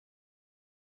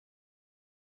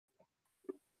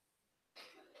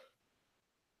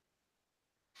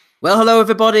Well, hello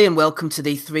everybody, and welcome to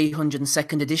the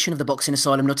 302nd edition of the Boxing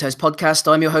Asylum Nuthouse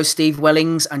podcast. I'm your host, Steve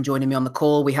Wellings, and joining me on the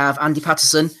call, we have Andy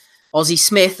Patterson, Ozzy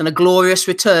Smith, and a glorious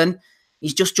return.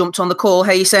 He's just jumped on the call.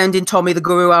 How you sounding, Tommy the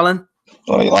Guru Allen?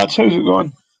 All right, lads, how's it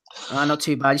going? Not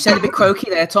too bad. You sound a bit croaky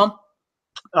there, Tom.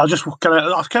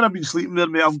 I've kind of been sleeping there,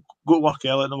 mate. I've got to work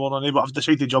early in the morning, but I've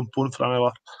decided to jump on for an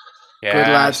hour.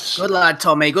 Yes. Good lad,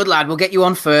 Tommy. Good lad. We'll get you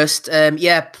on first.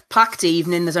 Packed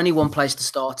evening. There's only one place to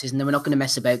start, isn't there? We're not going to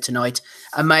mess about tonight.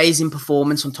 Amazing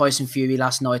performance from Tyson Fury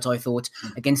last night, I thought,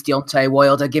 against Deontay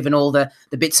Wilder, given all the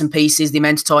bits and pieces, the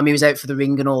amount of time he was out for the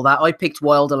ring and all that. I picked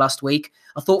Wilder last week.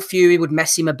 I thought Fury would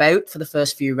mess him about for the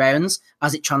first few rounds.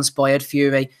 As it transpired,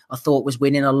 Fury, I thought, was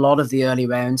winning a lot of the early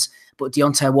rounds, but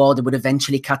Deontay Wilder would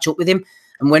eventually catch up with him.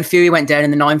 And when Fury went down in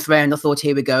the 9th round, I thought,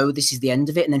 here we go, this is the end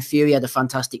of it. And then Fury had a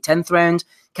fantastic 10th round,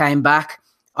 came back.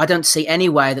 I don't see any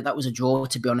way that was a draw,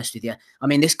 to be honest with you. I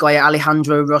mean, this guy,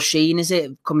 Alejandro Roshin, is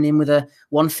it, coming in with a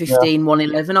 115,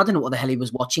 111? I don't know what the hell he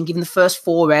was watching. Giving the first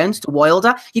 4 rounds to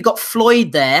Wilder. You got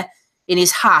Floyd there in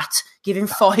his hat, giving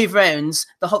 5 rounds.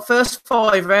 The first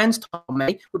 5 rounds,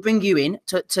 Tommy, would bring you in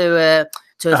to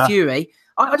Fury.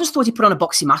 I just thought he put on a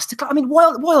boxing masterclass. I mean,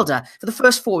 Wilder, for the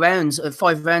first 4 rounds,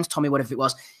 5 rounds, Tommy, whatever it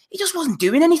was, he just wasn't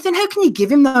doing anything. How can you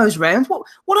give him those rounds? What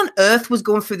on earth was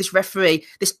going through this referee,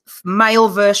 this male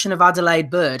version of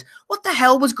Adelaide Bird? What the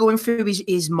hell was going through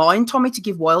his mind, Tommy, to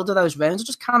give Wilder those rounds? I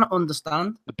just cannot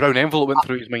understand. The brown envelope went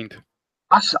through his mind.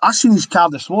 I seen his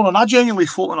card this morning. I genuinely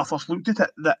thought when I first looked at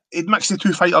it that he'd mixed the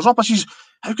 2 fighters up. I says,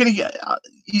 how can he get...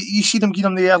 You see them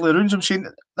giving him the early rounds. I'm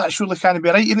saying, that surely can't be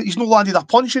right. He's not landed a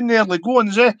punch in the early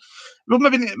going, well,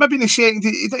 maybe in the second,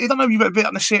 he done a wee bit better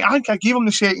in the second. I think I gave him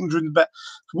the second round, but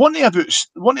one to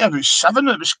about 7,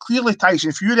 it was clearly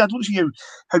Tyson Fury. I don't see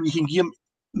how you can give him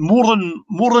more than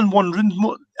one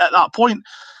round at that point.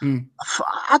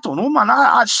 I don't know, man.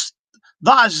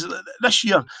 That is this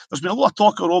year. There's been a lot of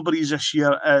talk of robberies this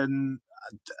year, and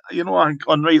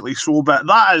unrightly so. But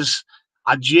that is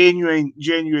a genuine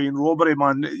robbery,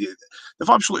 man. They've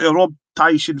absolutely robbed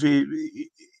Tyson.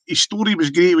 His story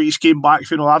was great when he came back.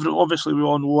 Obviously we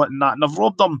all know it, and that. And they've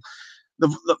robbed him.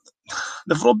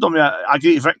 They've robbed him a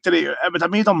great victory. It would have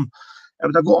made him. It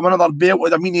would have got him another belt. It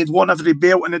would have mean he'd won every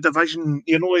belt in the division.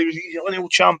 He was a lineal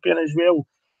champion as well.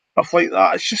 Stuff like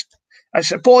that. It's just. I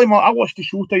watched the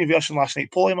Showtime version last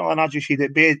night. Paulie Malignaggi said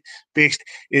it best.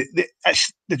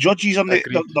 It's the judges,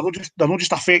 they're not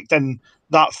just affecting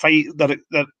that fight.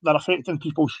 They're affecting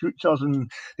people's futures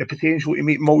and the potential to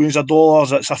make millions of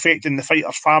dollars. It's affecting the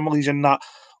fighters' families and that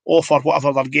offer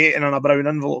whatever they're getting in a brown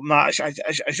envelope. And that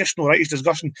it's just no right. It's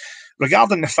disgusting.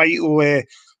 Regarding the fight, though,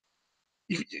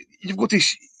 you've got to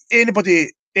anybody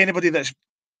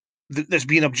that's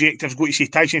being objective has got to say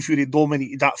Tyson Fury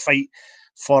dominated that fight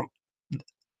for.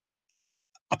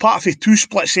 Apart from 2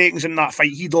 split seconds in that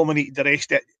fight, he dominated the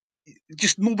rest of it.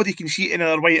 Just nobody can see it in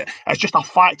another way. It's just a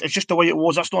fact. It's just the way it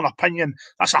was. That's not an opinion.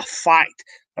 That's a fact.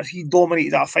 That he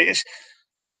dominated that fight.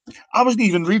 I wasn't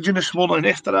even raging this morning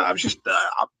after it. I was just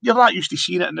you're not used to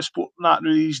seeing it in the sport now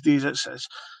these days. It's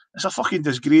a fucking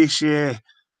disgrace. You've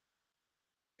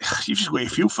just got to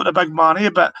feel for the big man,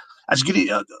 But it's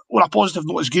great. On a positive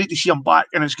note, it's great to see him back,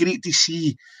 and it's great to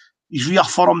see. He's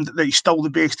reaffirmed that he's still the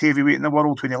best heavyweight in the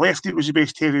world. When he left, he was the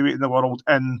best heavyweight in the world,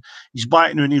 and he's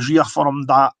back now, and he's reaffirmed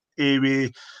that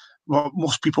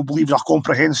most people believe is a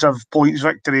comprehensive points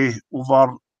victory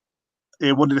over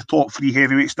one of the top 3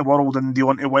 heavyweights in the world, and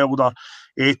Deontay Wilder.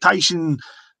 Tyson,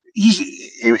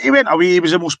 he went away. He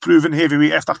was the most proven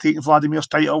heavyweight after taking Vladimir's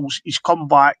titles. He's come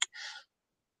back.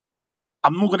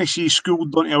 I'm not going to say he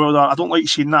schooled Deontay Wilder. I don't like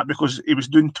saying that because he was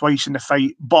doing twice in the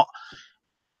fight, but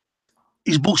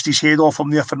he's boxed his head off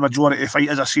him there for the majority of the fight,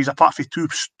 as I say. Apart from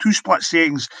two split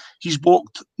seconds, he's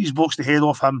boxed the head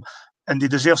off him, and he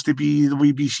deserves to be the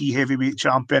WBC heavyweight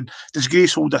champion.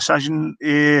 Disgraceful decision.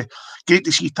 Great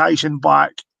to see Tyson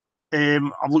back.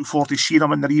 I'm looking forward to seeing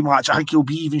him in the rematch. I think he'll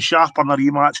be even sharper in the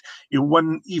rematch. He'll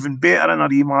win even better in a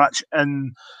rematch,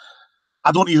 and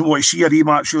I don't even want to see a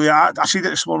rematch, really. I said it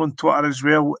this morning on Twitter as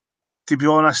well. To be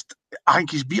honest, I think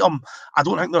he's beat him. I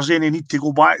don't think there's any need to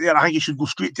go back there. I think he should go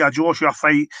straight to a Joshua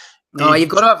fight. No, you've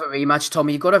got to have a rematch,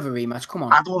 Tommy. You've got to have a rematch. Come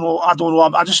on. I don't know.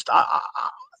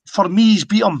 For me, he's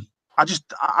beat him. I'd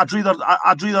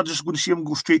rather just go and see him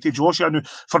go straight to Joshua. Now,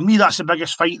 for me, that's the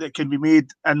biggest fight that can be made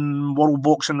in world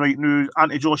boxing right now.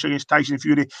 Anthony Joshua against Tyson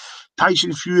Fury.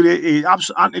 Anthony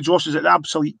Joshua's at the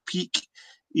absolute peak.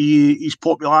 His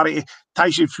popularity.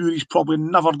 Tyson Fury's probably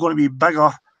never going to be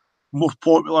bigger, more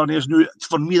popular than he is now.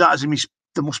 For me, that is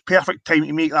the most perfect time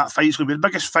to make that fight. It's going to be the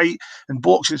biggest fight in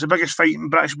boxing. It's the biggest fight in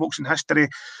British boxing history.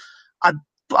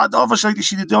 I'd obviously like to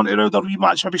see the Deontay Wilder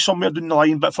rematch maybe somewhere down the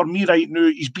line, but for me right now,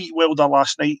 he's beat Wilder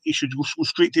last night. He should go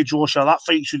straight to Joshua. That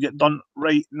fight should get done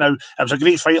right now. It was a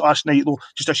great fight last night, though.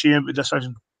 Just a shame with the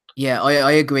decision. Yeah,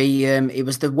 I agree. It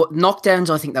was the knockdowns,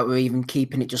 I think, that were even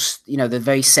keeping it just, the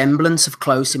very semblance of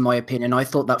close, in my opinion. I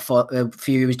thought that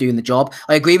Fury was doing the job.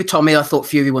 I agree with Tommy. I thought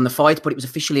Fury won the fight, but it was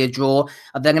officially a draw.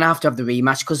 They're going to have the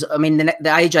rematch because, I mean, the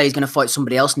AJ is going to fight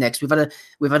somebody else next. We've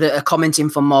had a comment in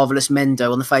from Marvelous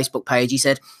Mendo on the Facebook page. He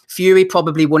said Fury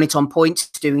probably won it on points,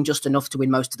 doing just enough to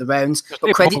win most of the rounds.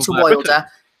 But credit to Wilder.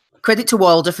 Credit to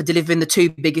Wilder for delivering the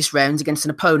two biggest rounds against an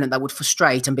opponent that would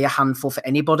frustrate and be a handful for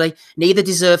anybody. Neither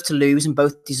deserved to lose and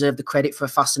both deserve the credit for a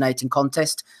fascinating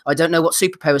contest. I don't know what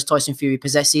superpowers Tyson Fury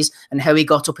possesses and how he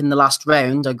got up in the last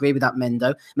round. I agree with that,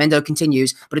 Mendo. Mendo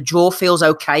continues, but a draw feels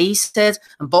okay, he said,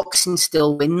 and boxing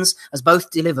still wins, as both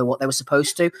deliver what they were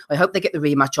supposed to. I hope they get the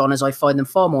rematch on, as I find them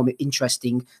far more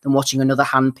interesting than watching another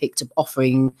hand-picked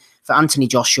offering for Anthony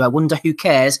Joshua. I wonder who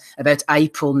cares about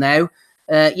April now.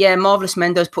 Marvelous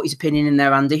Mendo's put his opinion in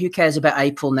there, Andy. Who cares about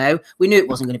April now? We knew it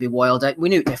wasn't going to be Wilder. We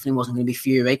knew it definitely wasn't going to be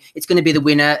Fury. It's going to be the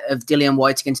winner of Dillian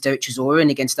White against Derek Chisora and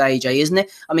against AJ, isn't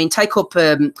it? I mean, take up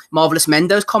Marvelous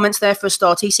Mendo's comments there for a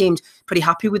start. He seemed pretty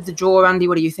happy with the draw, Andy.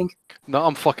 What do you think? No,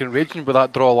 I'm fucking raging with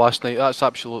that draw last night. That's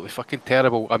absolutely fucking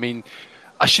terrible. I mean,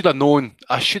 I should have known.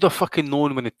 I should have fucking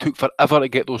known when it took forever to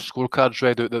get those scorecards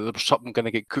read out that there was something going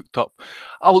to get cooked up.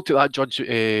 I looked at that judge.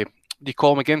 Do you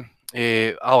call him again?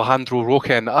 Alejandro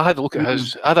Roque. I had a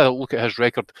look at his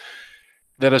record.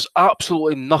 There is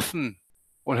absolutely nothing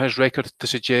on his record to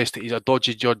suggest that he's a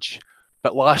dodgy judge.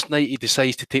 But last night he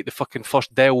decides to take the fucking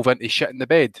first delve into shit in the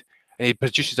bed. And he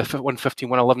produces a 115,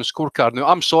 111 scorecard. Now,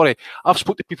 I'm sorry, I've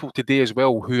spoken to people today as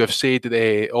well who have said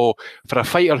that, for a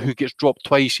fighter who gets dropped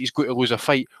twice, he's going to lose a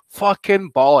fight.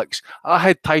 Fucking bollocks. I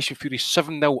had Tyson Fury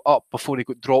 7-0 up before he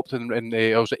got dropped, and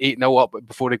I was 8-0 up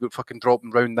before he got fucking dropped in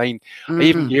round 9. I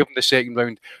even gave him the second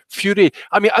round. Fury,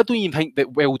 I mean, I don't even think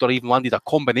that Wilder even landed a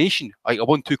combination, like a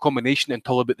 1-2 combination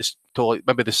until maybe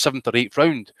the 7th or 8th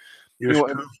round.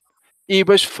 He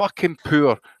was fucking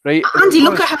poor, right? Andy,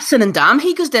 look at Hassan and Dam.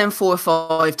 He goes down 4 or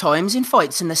 5 times in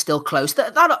fights and they're still close.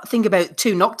 That thing about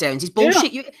 2 knockdowns is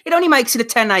bullshit. Yeah. It only makes it a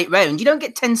 10-8 round. You don't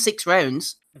get 10-6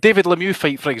 rounds. David Lemieux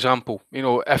fight, for example,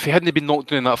 if he hadn't been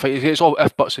knocked down in that fight, it's all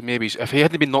if, buts and maybes. If he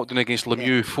hadn't been knocked down against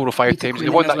Lemieux 4 or 5 times, they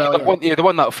won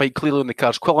that fight clearly on the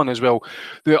cards. Quillen as well.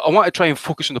 I want to try and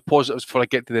focus on the positives before I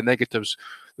get to the negatives.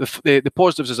 The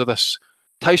positives is this: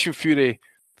 Tyson Fury,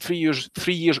 3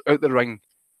 years out the ring,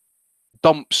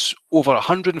 dumps over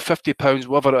 150 pounds,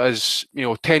 whatever it is,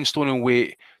 10 stone in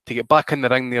weight to get back in the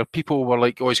ring there. People were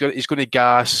like, he's going to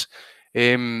gas.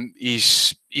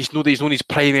 He's not in his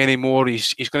prime anymore.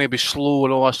 He's going to be slow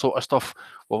and all that sort of stuff.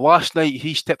 Well, last night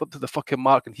he stepped up to the fucking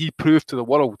mark and he proved to the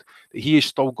world that he has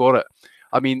still got it.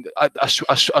 I mean, I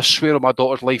swear on my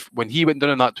daughter's life, when he went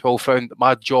down in that 12th round,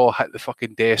 my jaw hit the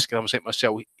fucking desk and I was like to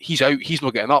myself, he's out, he's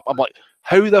not getting up. I'm like,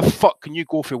 how the fuck can you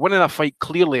go for winning a fight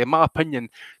clearly, in my opinion,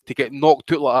 to get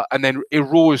knocked out like that? And then he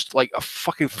rose like a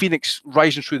fucking phoenix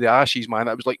rising through the ashes, man.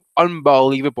 It was like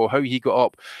unbelievable how he got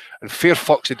up. And fair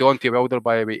fucks to Deontay Wilder,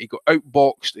 by the way. He got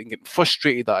outboxed and getting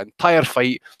frustrated that entire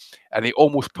fight, and he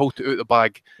almost pulled it out of the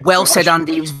bag. Well said,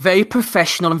 Andy. He was very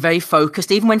professional and very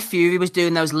focused. Even when Fury was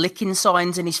doing those licking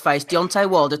signs in his face, Deontay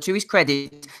Wilder, to his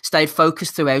credit, stayed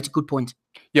focused throughout. Good point.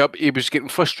 Yep, he was getting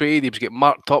frustrated, he was getting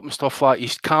marked up and stuff like that.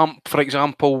 His camp, for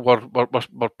example,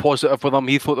 were positive with him.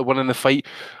 He thought they were winning the fight.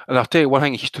 And I'll tell you one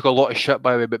thing, he took a lot of shit,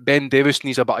 by the way, but Ben Davis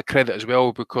needs a bit of credit as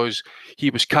well, because he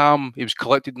was calm, he was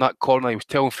collected in that corner, he was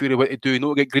telling Fury what to do,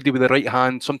 not to get greedy with the right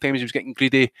hand. Sometimes he was getting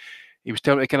greedy. He was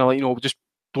telling him to kind of just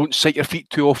don't sight your feet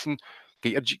too often.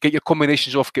 Get your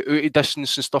combinations off, get out of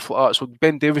distance and stuff like that. So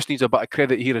Ben Davis needs a bit of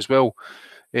credit here as well.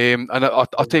 And I'll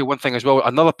tell you one thing as well.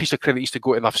 Another piece of credit needs to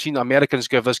go, and I've seen Americans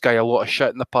give this guy a lot of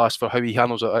shit in the past for how he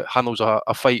handles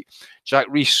a fight. Jack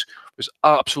Reese was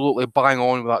absolutely bang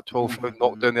on with that 12th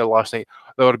knockdown there last night.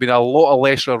 There would have been a lot of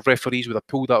lesser referees would have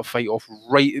pulled that fight off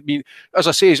right. I mean, as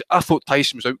I say, I thought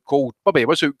Tyson was out cold. Bobby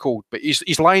was out cold, but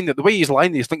he's lying. The way he's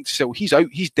lying, he's thinking to himself, he's out,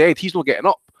 he's dead, he's not getting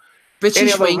up.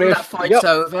 British wing, that fight's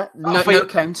over. No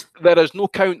count. There is no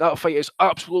count. That fight is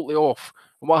absolutely off.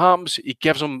 And what happens? He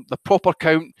gives him the proper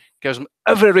count, gives him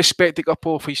every respect to get up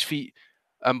off his feet.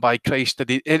 And by Christ,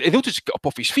 and he'll just get up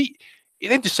off his feet. He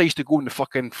then decides to go in the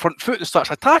fucking front foot and starts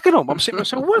attacking him. I'm saying to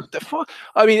myself, what the fuck?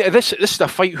 I mean, this is a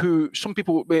fight who some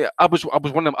people, I was one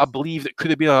of them, I believe it could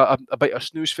have been a bit of a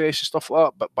snooze fest and stuff like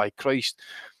that. But by Christ,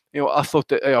 I thought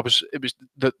that it was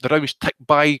the rounds ticked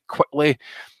by quickly.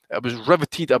 I was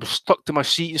riveted. I was stuck to my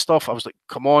seat and stuff. I was like,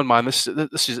 "Come on, man! This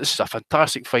is a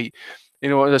fantastic fight." You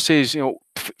know, as I says, you know,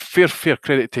 fair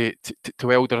credit to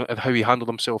Wilder and how he handled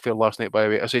himself there last night. By the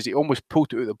way, I says he almost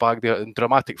pulled it out of the bag there in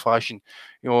dramatic fashion.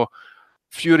 You know,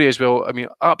 Fury as well. I mean,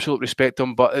 absolute respect to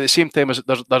him, but at the same time,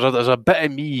 there's a bit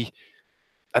of me,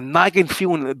 a nagging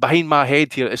feeling behind my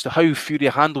head here as to how Fury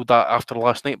handled that after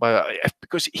last night.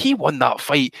 Because he won that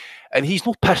fight, and he's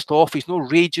no pissed off, he's no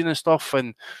raging and stuff,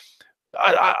 and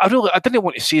I didn't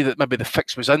want to say that maybe the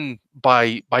fix was in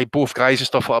by both guys and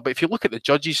stuff like that. But if you look at the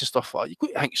judges and stuff like that, you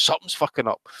got to think something's fucking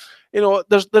up. You know,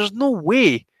 there's no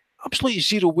way, absolutely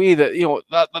zero way that, you know,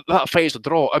 that fight is a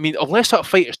draw. I mean, unless that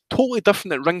fight is totally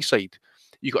different at ringside,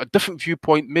 you got a different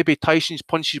viewpoint. Maybe Tyson's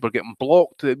punches were getting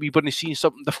blocked, that we weren't seeing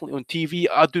something differently on TV.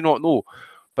 I do not know,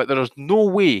 but there is no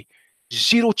way,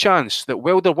 zero chance that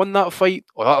Wilder won that fight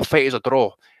or that fight is a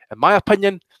draw. In my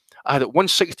opinion, I had it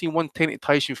 116, 110 to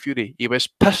Tyson Fury. He was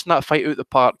pissing that fight out of the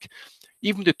park.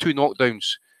 Even the 2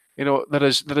 knockdowns. You know, there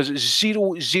is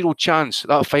zero chance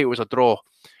that fight was a draw.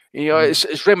 You know,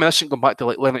 it's reminiscent going back to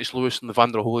like Lennox Lewis and the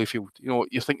Vander Holyfield. You know,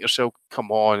 you think to yourself, come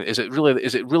on, is it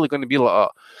really going to be like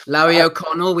that? Larry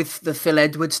O'Connell with the Phil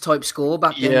Edwards type score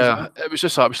back then. Yeah, it was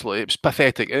just absolutely, it was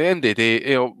pathetic. At the end of the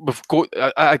day, you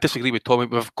know, I disagree with Tommy.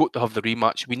 We've got to have the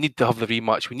rematch. We need to have the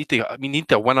rematch. We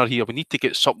need a winner here. We need to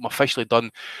get something officially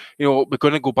done. You know, we're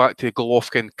going to go back to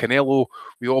Golovkin, Canelo.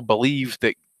 We all believe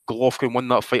that Golovkin won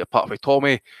that fight apart from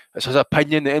Tommy. It's his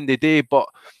opinion at the end of the day, but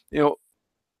you know,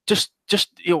 just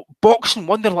you know, boxing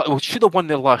won their. Well, should have won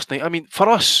their last night. I mean, for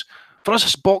us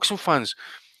as boxing fans,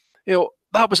 you know,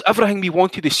 that was everything we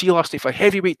wanted to see last night for a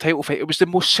heavyweight title fight. It was the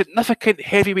most significant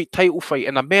heavyweight title fight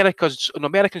on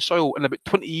American soil in about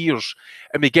 20 years,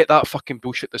 and we get that fucking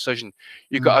bullshit decision.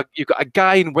 You got a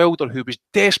guy in Wilder who was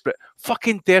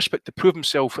fucking desperate to prove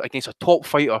himself against a top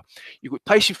fighter. You got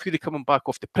Tyson Fury coming back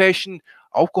off depression,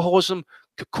 alcoholism,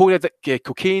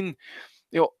 cocaine,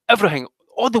 you know, everything.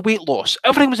 All the weight loss,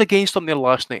 everything was against him there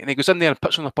last night, and he goes in there and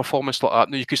puts on a performance like that.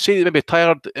 Now, you could say that maybe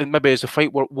tired and maybe as the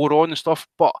fight wore on and stuff,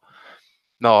 but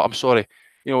no, I'm sorry.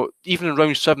 You know, even in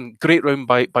round 7, great round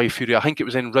by Fury. I think it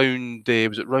was in round,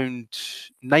 was it round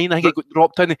 9? I think he got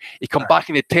dropped in. He come back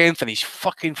in the 10th and he's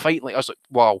fucking fighting like, I was like,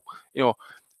 wow. You know,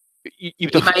 he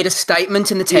made a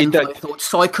statement in the 10th, I thought,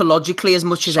 psychologically as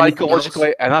much as anything else.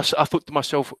 And I thought to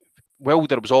myself,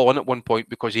 Wilder was all in at one point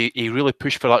because he really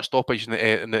pushed for that stoppage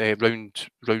in the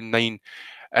round 9,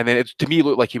 and then to me it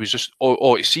looked like he was just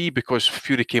all at sea because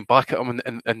Fury came back at him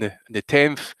in the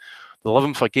 10th, the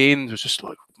 11th again. It was just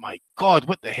like, my God,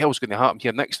 what the hell's going to happen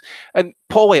here next? And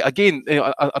Paulie again, you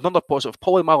know, another positive.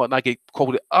 Paulie Malignaggi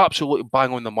called it absolutely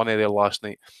bang on the money there last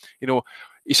night. You know,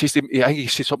 he says I think he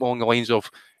said something along the lines of,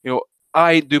 you know,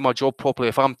 I ain't do my job properly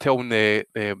if I'm telling the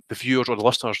viewers or the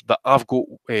listeners that I've got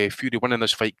Fury winning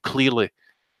this fight clearly,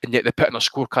 and yet they're putting a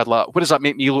scorecard like that. What does that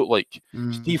make me look like?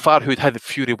 Steve Farhood had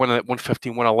Fury winning at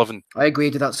 115, 111. I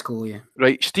agreed with that score, yeah.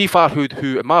 Right, Steve Farhood,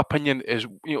 who in my opinion is,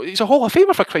 you know, he's a Hall of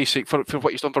Famer for Christ's sake for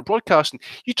what he's done for broadcasting.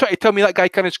 You try to tell me that guy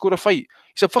can't score a fight?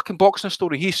 He's a fucking boxing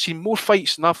story. He's seen more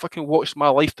fights than I've fucking watched in my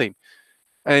lifetime.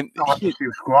 And I had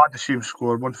the same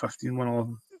score, 115,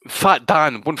 111. Fat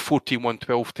Dan, 114,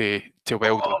 112 to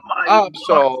Wilder. Oh,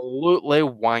 absolutely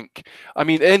wank. I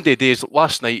mean, at the end of the days,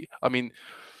 last night, I mean,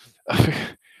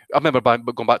 I remember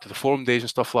going back to the forum days and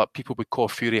stuff like that, people would call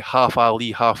Fury half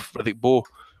Ali, half Riddick Bowe.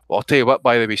 Well, I'll tell you what,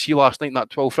 by the way, see last night in that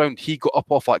 12th round, he got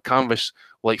up off that canvas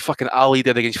like fucking Ali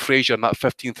did against Frazier in that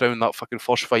 15th round, that fucking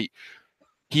first fight.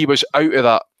 He was out of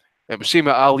that. It was same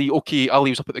with Ali. Okay,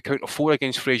 Ali was up at the count of 4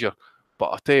 against Frazier. But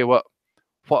I'll tell you what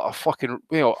a fucking,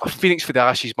 you know, a phoenix for the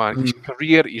ashes, man. His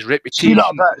career, his reputation,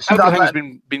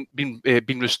 everything's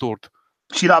been restored.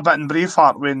 See that bit in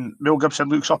Braveheart when Mel Gibson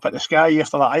looks up at the sky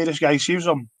after that Irish guy saves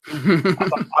him?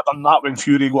 I done that when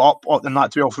Fury got up in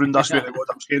that 12th round. I swear to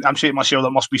God, I'm saying to myself,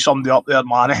 there must be somebody up there,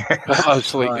 man.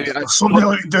 Somebody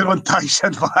looking down on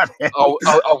Tyson, man.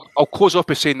 I'll close up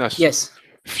by saying this. Yes.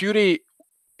 Fury,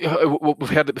 we've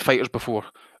heard it the fighters before.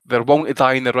 They're willing to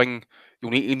die in the ring. You'll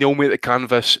need to nail me at the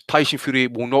canvas. Tyson Fury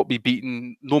will not be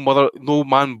beaten. No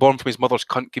man born from his mother's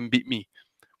cunt can beat me.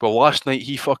 Well, last night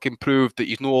he fucking proved that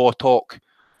he's no all talk.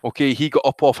 Okay, he got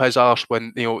up off his arse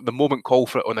when, you know, the moment called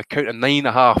for it on the count of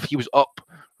 9.5. He was up,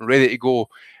 ready to go,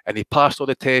 and he passed all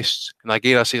the tests. And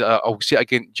again, I'll say it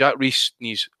again. Jack Reese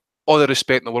needs all the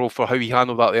respect in the world for how he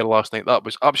handled that there last night. That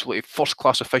was absolutely first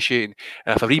class officiating.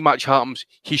 And if a rematch happens,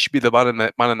 he should be the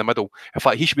man in the middle. In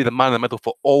fact, he should be the man in the middle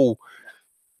for all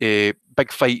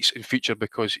big fights in future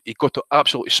because he got to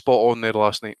absolutely spot on there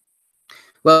last night.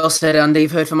 Well said, Andy.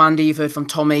 You've heard from Andy, you've heard from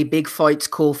Tommy. Big fights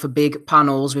call for big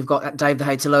panels. We've got Dave the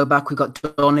Hater Low back. We've got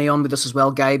Donny on with us as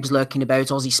well. Gabe's lurking about.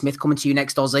 Ozzy Smith coming to you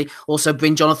next, Ozzy. Also,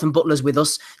 Bryn Jonathan Butler's with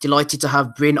us. Delighted to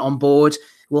have Bryn on board.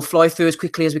 We'll fly through as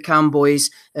quickly as we can, boys.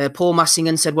 Paul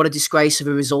Massingen said, what a disgrace of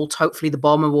a result. Hopefully the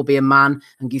Bomber will be a man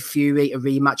and give Fury a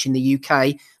rematch in the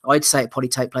UK. I'd say it'd probably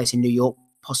take place in New York,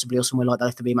 possibly, or somewhere like that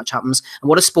if the rematch happens. And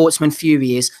what a sportsman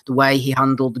Fury is, the way he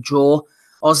handled the draw.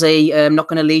 Ozzy, I'm not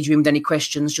going to lead you in with any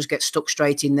questions. Just get stuck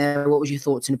straight in there. What was your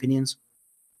thoughts and opinions?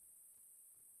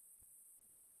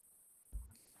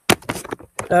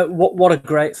 What a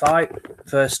great fight,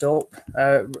 first up.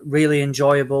 Really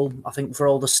enjoyable. I think for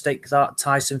all the stick that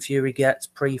Tyson Fury gets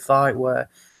pre-fight, where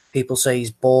people say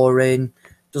he's boring,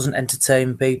 doesn't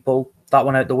entertain people, that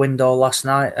went out the window last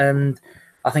night. And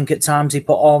I think at times he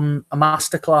put on a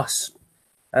masterclass.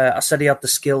 I said he had the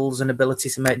skills and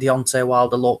ability to make Deontay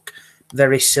Wilder look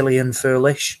very silly and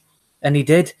foolish, and he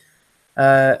did.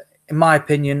 In my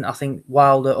opinion, I think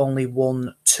Wilder only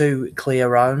won 2 clear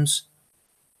rounds,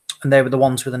 and they were the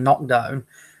ones with a knockdown.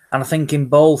 And I think in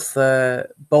both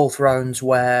rounds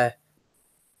where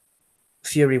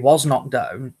Fury was knocked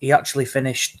down, he actually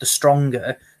finished the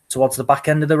stronger towards the back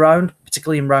end of the round,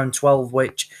 particularly in round 12,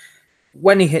 which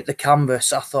when he hit the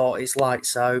canvas, I thought it's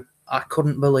lights out. I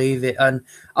couldn't believe it, and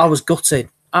I was gutted,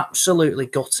 absolutely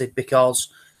gutted, because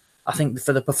I think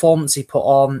for the performance he put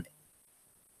on,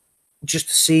 just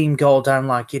to see him go down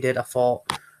like he did, I thought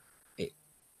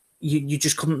you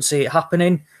just couldn't see it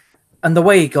happening. And the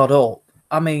way he got up,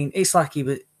 I mean, it's like he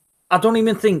was... I don't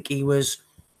even think he was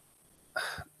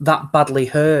that badly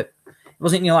hurt. It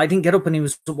wasn't, he didn't get up and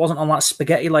it wasn't on like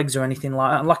spaghetti legs or anything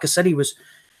like that. And like I said, he was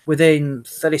within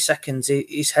 30 seconds,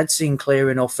 his head seemed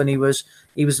clear enough, and he was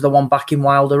the one backing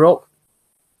Wilder up.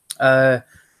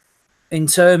 In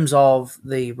terms of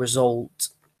the result,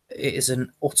 it is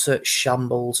an utter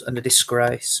shambles and a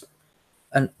disgrace.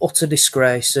 An utter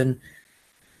disgrace. And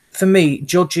for me,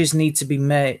 judges need to be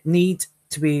made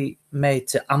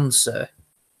to answer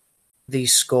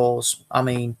these scores. I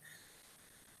mean,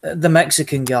 the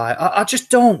Mexican guy, I just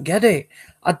don't get it.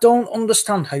 I don't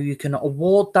understand how you can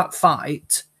award that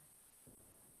fight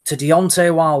to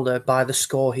Deontay Wilder by the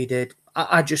score he did.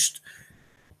 I just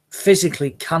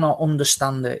physically cannot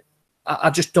understand it.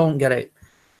 I just don't get it.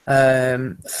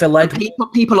 Phil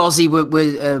people Aussie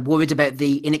were worried about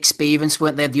the inexperience,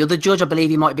 weren't they? The other judge, I believe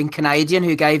he might have been Canadian,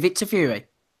 who gave it to Fury.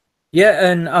 Yeah,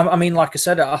 and I mean, like I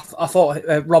said, I thought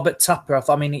Robert Tapper,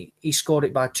 he scored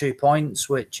it by 2 points,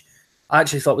 which I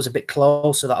actually thought was a bit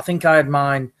closer. I think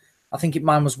mine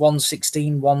was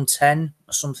 116, 110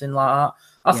 or something like that.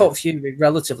 I thought Fury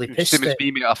relatively pissed same as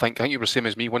me, mate, I think you were the same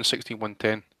as me, 116,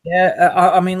 110. Yeah,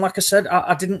 I mean, like I said,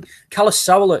 I didn't... Callus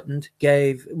Sauerland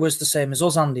was the same as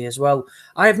us, Andy, as well.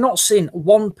 I have not seen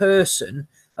one person,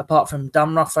 apart from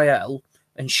Dan Raphael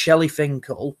and Shelley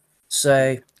Finkel,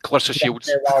 say... Clarissa Shields.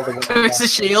 Clarissa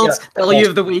Shields, value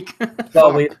of the week.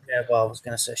 Well, I was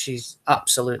going to say, she's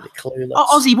absolutely clueless.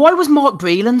 Ozzy, why was Mark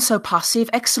Breland so passive?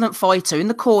 Excellent fighter. In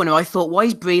the corner, I thought, why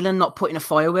is Breland not putting a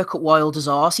firework at Wilder's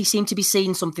arse? He seemed to be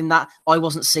seeing something that I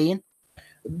wasn't seeing.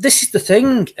 This is the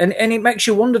thing, and it makes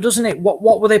you wonder, doesn't it?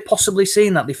 What were they possibly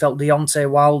seeing that they felt Deontay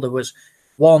Wilder was,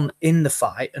 1, in the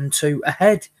fight, and 2,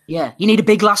 ahead? Yeah, you need a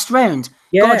big last round.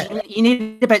 Yeah, God, you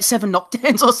need about 7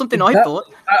 knockdowns or something. I thought,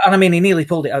 and I mean, he nearly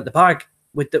pulled it out the bag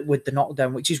with the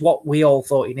knockdown, which is what we all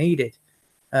thought he needed.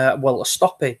 A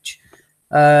stoppage.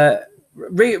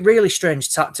 Really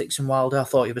strange tactics from Wilder. I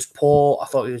thought he was poor. I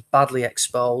thought he was badly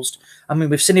exposed. I mean,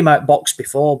 we've seen him outbox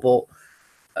before, but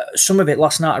some of it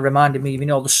last night reminded me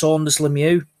of, the Saunders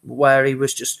Lemieux, where he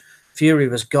was just... Fury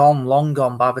was gone, long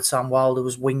gone by the time Wilder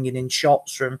was winging in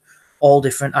shots from all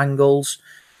different angles.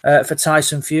 For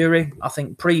Tyson Fury, I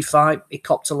think pre-fight, he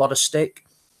copped a lot of stick.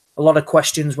 A lot of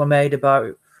questions were made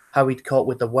about how he'd cope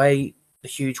with the weight, the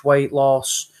huge weight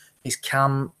loss, his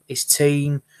camp, his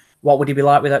team. What would he be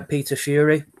like without Peter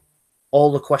Fury?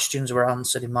 All the questions were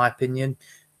answered, in my opinion.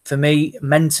 For me,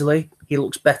 mentally, he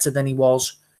looks better than he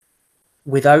was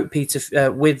without Peter.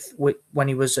 When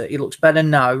he was, he looks better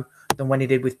now than when he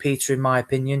did with Peter, in my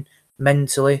opinion.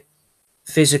 Mentally,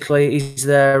 physically, he's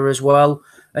there as well.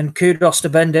 And kudos to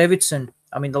Ben Davidson.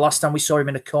 I mean, the last time we saw him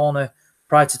in a corner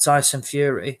prior to Tyson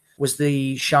Fury was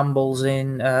the shambles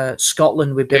in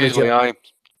Scotland with Billy Jones.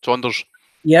 Saunders.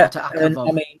 Yeah,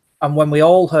 and when we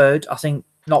all heard, I think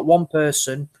not one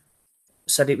person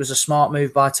said it was a smart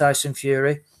move by Tyson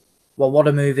Fury. Well, what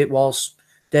a move it was.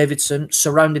 Davidson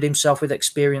surrounded himself with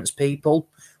experienced people.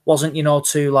 Wasn't,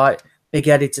 too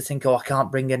big-headed to think, I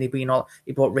can't bring anybody.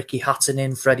 He brought Ricky Hatton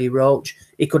in, Freddie Roach.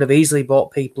 He could have easily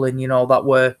brought people in, that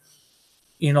were,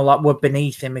 like were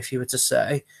beneath him, if you were to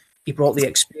say. He brought the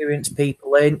experienced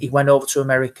people in. He went over to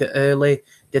America early,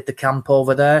 did the camp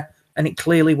over there, and it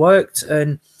clearly worked.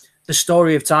 And the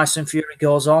story of Tyson Fury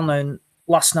goes on. And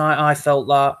last night I felt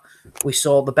that we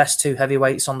saw the best two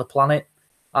heavyweights on the planet.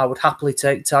 I would happily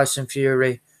take Tyson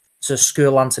Fury to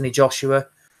school Anthony Joshua,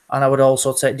 and I would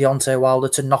also take Deontay Wilder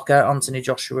to knock out Anthony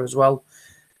Joshua as well.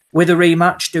 With a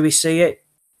rematch, do we see it?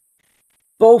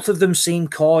 Both of them seem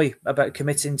coy about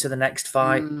committing to the next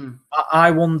fight.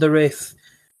 I wonder if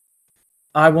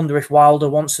Wilder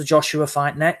wants the Joshua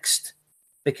fight next,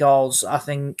 because I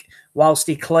think whilst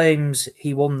he claims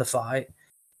he won the fight,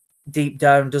 deep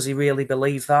down, does he really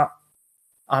believe that?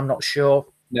 I'm not sure.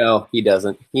 No, he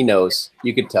doesn't. He knows.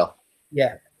 You could tell.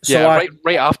 Yeah. So yeah,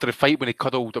 right after the fight when he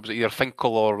cuddled, it was either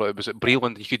Finkel or was it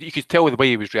Breland? You could tell the way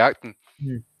he was reacting.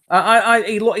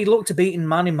 He looked a beaten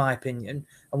man, in my opinion.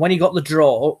 And when he got the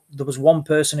draw, there was one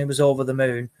person who was over the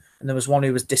moon, and there was one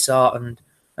who was disheartened.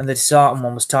 And the disheartened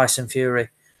one was Tyson Fury.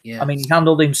 Yeah. I mean, he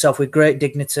handled himself with great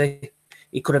dignity.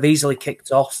 He could have easily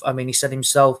kicked off. I mean, he said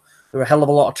himself there were a hell of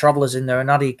a lot of travellers in there, and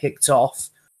had he kicked off,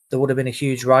 there would have been a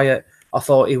huge riot. I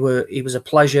thought he was a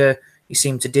pleasure. He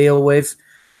seemed to deal with.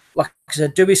 Like I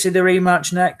said, do we see the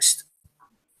rematch next?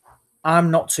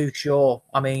 I'm not too sure.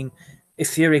 I mean, if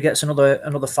Fury gets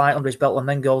another fight under his belt and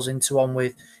then goes into one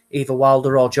with either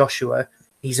Wilder or Joshua,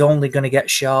 he's only going to get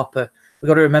sharper. We've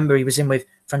got to remember he was in with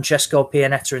Francesco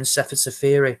Pianetta and Sefer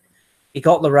Safiri. He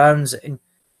got the rounds in,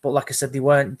 but like I said, they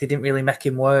didn't really make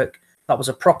him work. That was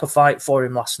a proper fight for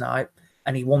him last night,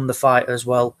 and he won the fight as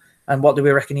well. And what do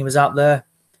we reckon he was out there?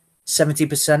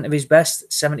 70% of his best,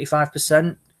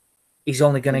 75%. He's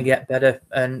only going to get better,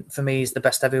 and for me, he's the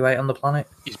best heavyweight on the planet.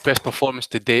 His best performance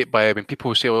to date. By when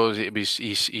people say, "Oh, he's,"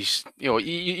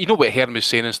 you know what Hearn was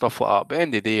saying and stuff like that. But at the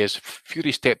end of the day, is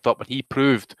Fury stepped up and he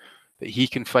proved that he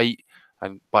can fight.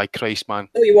 And by Christ, man!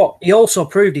 Tell you what, he also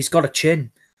proved he's got a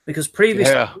chin, because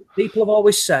previously people have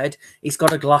always said he's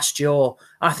got a glass jaw.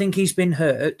 I think he's been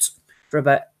hurt for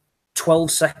about 12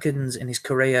 seconds in his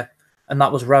career. And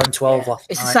that was round 12 last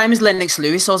It's night. the same as Lennox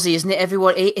Lewis, Aussie, isn't it?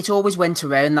 Everyone, it always went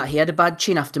around that he had a bad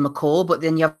chin after McCall, but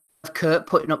then you have Kurt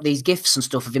putting up these gifs and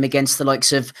stuff of him against the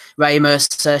likes of Ramos,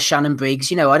 Shannon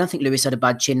Briggs. I don't think Lewis had a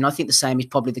bad chin, and I think the same is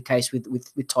probably the case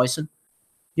with Tyson.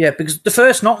 Yeah, because the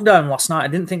first knockdown last night, I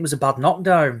didn't think was a bad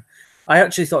knockdown. I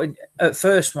actually thought, at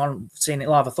first, when seeing it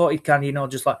live, I thought he kind of,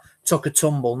 just like took a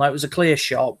tumble. Now, it was a clear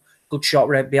shot, good shot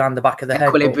right behind the back of the head.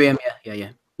 Equilibrium, yeah.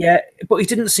 Yeah, but he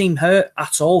didn't seem hurt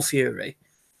at all, Fury.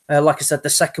 Like I said, the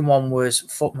second one was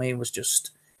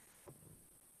just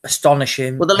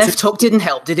astonishing. Well, the left hook didn't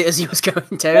help, did it, as he was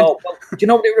going down? Well, do you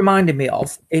know what it reminded me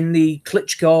of? In the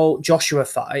Klitschko-Joshua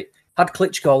fight, had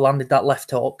Klitschko landed that left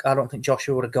hook, I don't think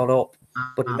Joshua would have got up,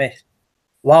 but he missed.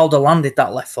 Wilder landed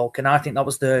that left hook, and I think that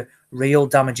was the real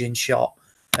damaging shot,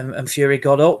 and Fury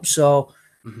got up. So,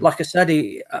 like I said,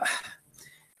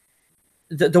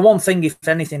 the one thing, if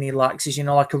anything, he lacks is,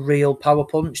 like a real power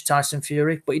punch, Tyson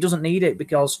Fury. But he doesn't need it,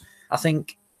 because I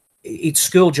think he'd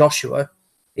school Joshua.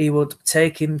 He would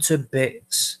take him to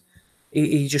bits.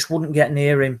 He just wouldn't get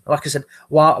near him. Like I said,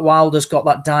 Wilder's got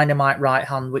that dynamite right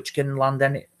hand which can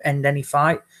end any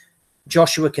fight.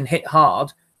 Joshua can hit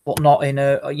hard, but not in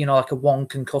like a one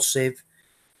concussive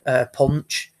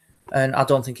punch. And I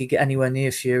don't think he'd get anywhere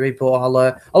near Fury. But I'll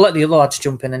let the other lads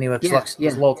jump in anyway, because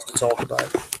there's loads to talk about.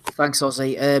 Thanks,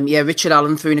 Ozzy. Richard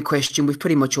Allen threw in a question. We've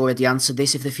pretty much already answered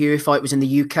this. If the Fury fight was in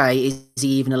the UK, is he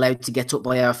even allowed to get up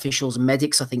by our officials and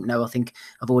medics? I think no. I think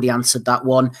I've already answered that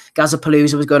one.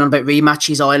 Gazapalooza was going on about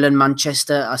rematches, Ireland,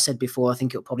 Manchester. I said before, I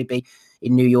think it'll probably be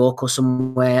in New York or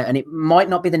somewhere, and it might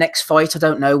not be the next fight. I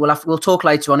don't know. We'll talk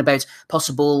later on about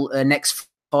possible next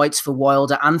fights for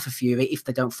Wilder and for Fury if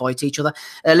they don't fight each other.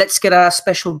 Let's get our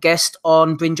special guest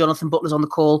on. Bryn Jonathan Butler's on the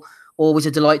call. Always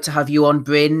a delight to have you on,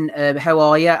 Bryn. How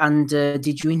are you? And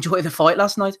did you enjoy the fight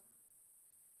last night?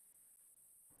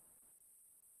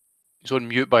 He's on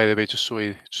mute, by the way, just so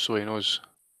he knows.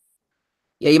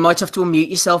 Yeah, you might have to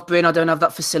unmute yourself, Bryn. I don't have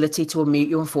that facility to unmute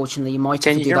you, unfortunately. You might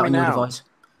have to do that on your device.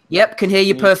 Yep, can hear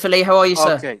you perfectly. How are you,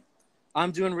 sir? Okay.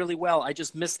 I'm doing really well. I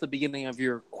just missed the beginning of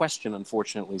your question,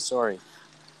 unfortunately. Sorry.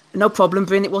 No problem,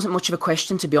 Bryn. It wasn't much of a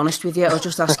question, to be honest with you. I was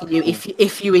just asking you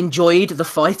if you enjoyed the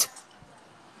fight.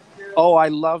 Oh, I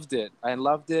loved it.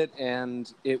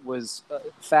 And it was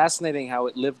fascinating how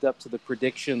it lived up to the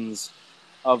predictions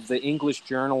of the English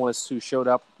journalists who showed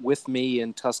up with me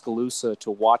in Tuscaloosa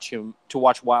to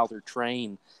watch Wilder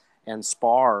train and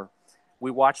spar.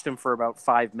 We watched him for about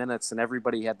 5 minutes, and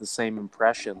everybody had the same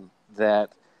impression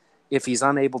that if he's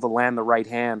unable to land the right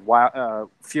hand,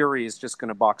 Fury is just going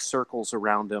to box circles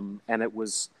around him, and it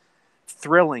was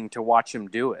thrilling to watch him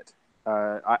do it.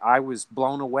 I was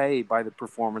blown away by the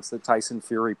performance that Tyson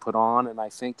Fury put on, and I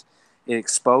think it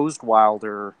exposed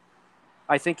Wilder.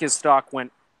 I think his stock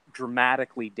went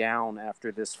dramatically down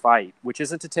after this fight, which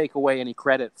isn't to take away any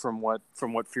credit from what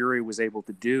Fury was able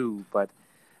to do, but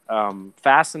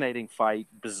fascinating fight,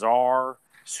 bizarre,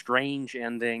 strange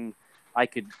ending. I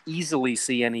could easily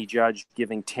see any judge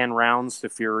giving 10 rounds to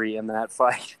Fury in that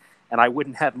fight, and I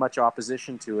wouldn't have much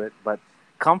opposition to it, but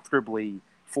comfortably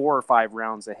 4 or 5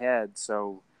 rounds ahead.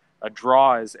 So a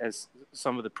draw, as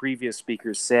some of the previous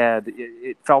speakers said,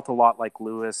 it felt a lot like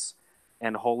Lewis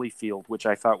and Holyfield, which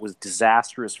I thought was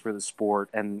disastrous for the sport,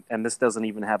 and this doesn't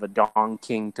even have a Don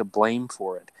King to blame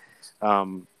for it.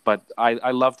 But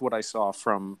I loved what I saw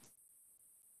from.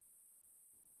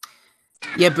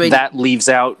 Yeah, but that leaves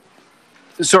out.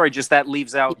 Sorry, that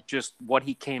leaves out just what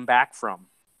he came back from.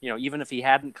 Even if he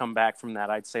hadn't come back from that,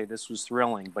 I'd say this was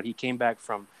thrilling. But he came back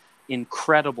from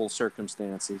incredible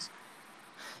circumstances.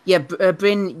 Yeah,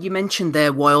 Bryn, you mentioned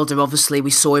there Wilder. Obviously, we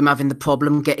saw him having the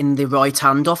problem getting the right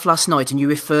hand off last night, and you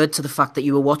referred to the fact that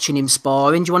you were watching him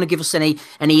sparring. Do you want to give us any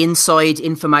inside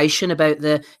information about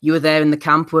you were there in the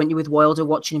camp, weren't you, with Wilder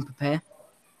watching him prepare?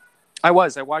 I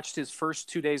was. I watched his first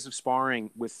 2 days of sparring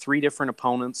with 3 different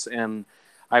opponents, and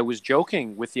I was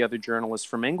joking with the other journalists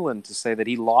from England to say that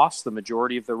he lost the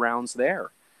majority of the rounds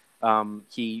there.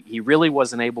 He really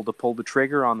wasn't able to pull the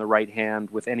trigger on the right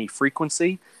hand with any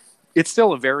frequency. It's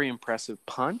still a very impressive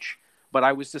punch, but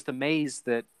I was just amazed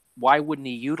that why wouldn't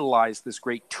he utilize this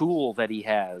great tool that he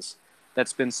has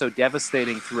that's been so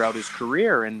devastating throughout his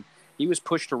career? And he was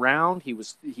pushed around.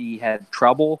 He had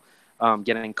trouble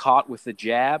getting caught with the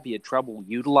jab. He had trouble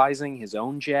utilizing his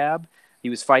own jab. He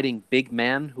was fighting big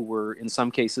men who were, in some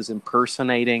cases,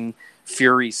 impersonating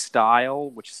Fury's style,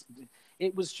 which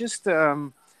it was just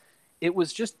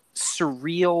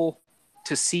surreal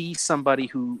to see somebody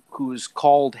who's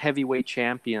called heavyweight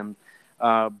champion.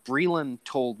 Breland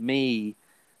told me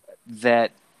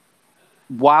that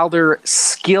Wilder,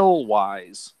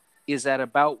 skill-wise, is at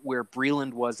about where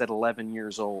Breland was at 11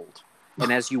 years old.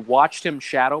 And as you watched him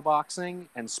shadowboxing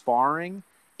and sparring,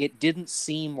 it didn't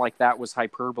seem like that was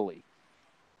hyperbole.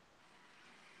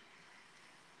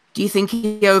 Do you think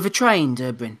he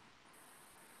overtrained, Bryn?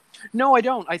 No, I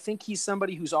don't. I think he's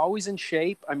somebody who's always in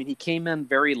shape. I mean, he came in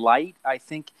very light. I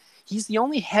think he's the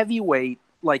only heavyweight,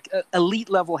 like elite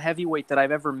level heavyweight that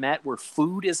I've ever met where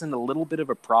food isn't a little bit of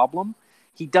a problem.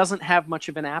 He doesn't have much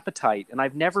of an appetite, and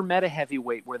I've never met a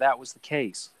heavyweight where that was the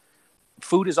case.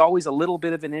 Food is always a little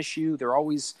bit of an issue. They're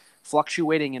always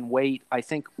fluctuating in weight. I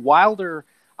think Wilder,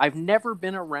 I've never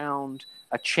been around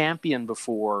a champion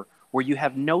before where you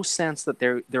have no sense that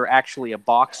they're actually a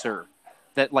boxer.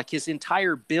 That like his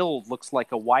entire build looks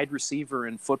like a wide receiver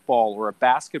in football or a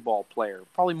basketball player,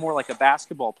 probably more like a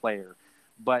basketball player,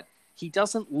 but he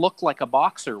doesn't look like a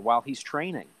boxer while he's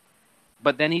training.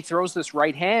 But then he throws this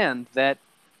right hand that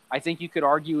I think you could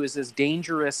argue is as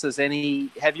dangerous as any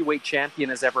heavyweight champion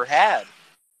has ever had.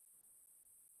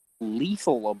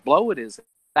 Lethal a blow it is,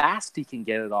 fast he can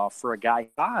get it off for a guy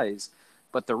his size,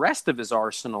 but the rest of his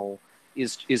arsenal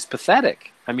is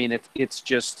pathetic. I mean,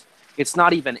 it's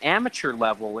not even amateur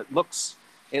level. It looks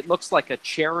like a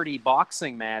charity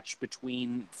boxing match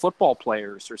between football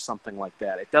players or something like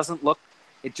that.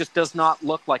 It just does not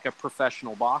look like a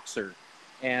professional boxer.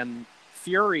 And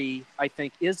Fury, I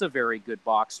think, is a very good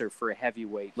boxer for a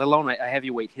heavyweight, let alone a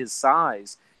heavyweight his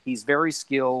size. He's very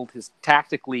skilled.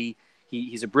 Tactically,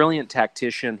 he's a brilliant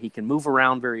tactician. He can move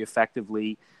around very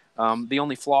effectively. The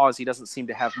only flaw is he doesn't seem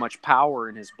to have much power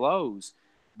in his blows.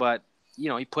 But,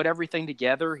 he put everything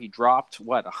together. He dropped,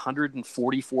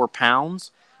 144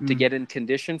 pounds to get in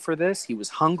condition for this. He was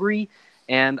hungry,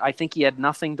 and I think he had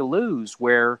nothing to lose,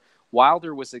 where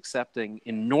Wilder was accepting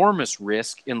enormous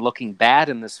risk in looking bad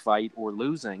in this fight or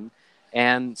losing,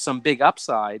 and some big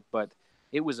upside, but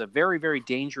it was a very, very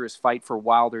dangerous fight for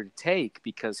Wilder to take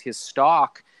because his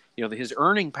stock, his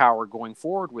earning power going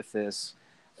forward with this,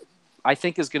 I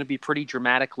think is going to be pretty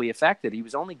dramatically affected. He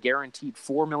was only guaranteed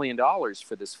 $4 million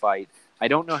for this fight. I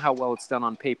don't know how well it's done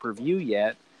on pay-per-view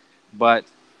yet, but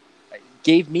it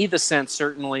gave me the sense,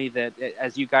 certainly, that,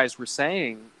 as you guys were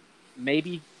saying,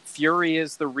 maybe Fury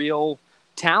is the real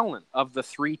talent of the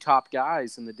 3 top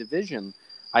guys in the division.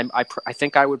 I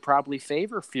think I would probably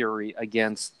favor Fury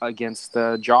against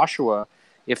Joshua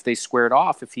if they squared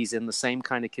off, if he's in the same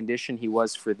kind of condition he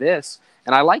was for this.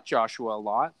 And I like Joshua a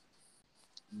lot,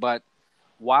 but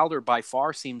Wilder by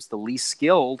far seems the least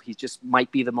skilled. He just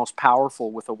might be the most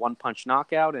powerful with a one-punch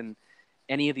knockout, and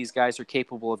any of these guys are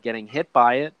capable of getting hit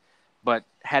by it. But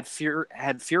had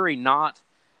Fury not,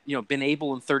 been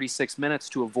able in 36 minutes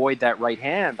to avoid that right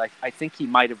hand, I think he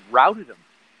might have routed him.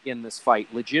 in this fight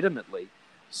legitimately.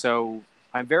 So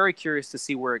I'm very curious to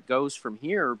see where it goes from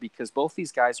here, because both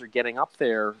these guys are getting up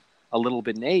there a little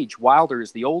bit in age. Wilder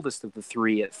is the oldest of the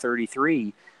three at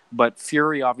 33, but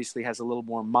Fury obviously has a little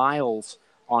more miles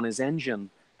on his engine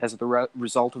as the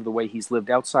result of the way he's lived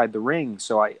outside the ring.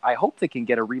 So I hope they can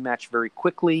get a rematch very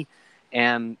quickly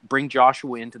and bring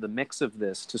Joshua into the mix of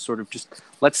this to sort of just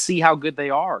let's see how good they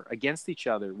are against each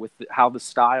other with how the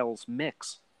styles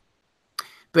mix.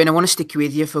 Bryn, I want to stick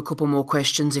with you for a couple more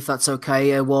questions, if that's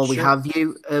okay, while we Sure. have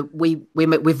you.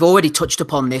 We've already touched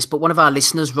upon this, but one of our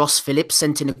listeners, Ross Phillips,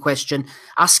 sent in a question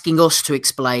asking us to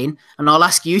explain, and I'll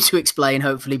ask you to explain,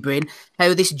 hopefully, Bryn,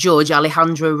 how this judge,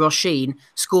 Alejandro Roshin,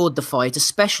 scored the fight,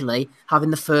 especially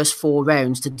having the first 4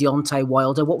 rounds to Deontay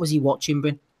Wilder. What was he watching,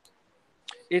 Bryn?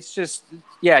 It's just,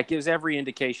 yeah, it gives every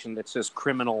indication that's just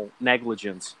criminal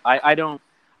negligence. I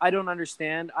don't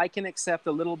understand. I can accept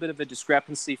a little bit of a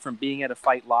discrepancy from being at a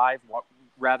fight live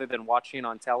rather than watching it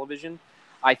on television.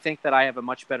 I think that I have a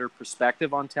much better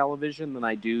perspective on television than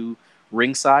I do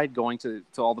ringside, going to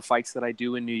all the fights that I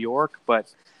do in New York.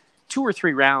 But 2 or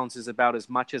 3 rounds is about as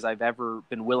much as I've ever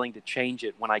been willing to change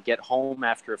it when I get home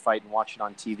after a fight and watch it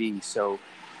on TV. So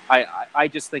I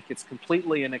just think it's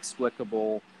completely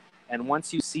inexplicable. And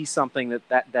once you see something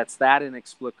that's that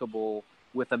inexplicable,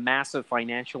 with a massive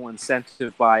financial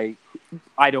incentive by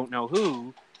I don't know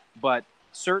who, but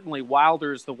certainly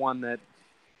Wilder is the one that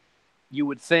you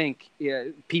would think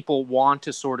people want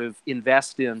to sort of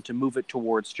invest in to move it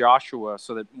towards Joshua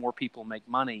so that more people make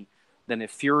money than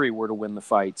if Fury were to win the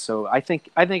fight. So I think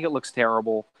it looks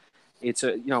terrible. It's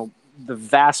the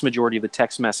vast majority of the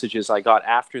text messages I got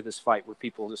after this fight were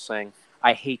people just saying,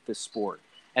 I hate this sport.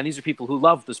 And these are people who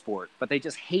love the sport, but they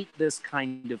just hate this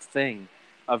kind of thing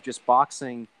of just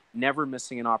boxing never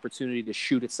missing an opportunity to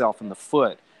shoot itself in the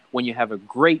foot when you have a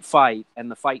great fight and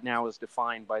the fight now is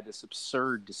defined by this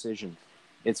absurd decision.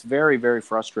 It's very, very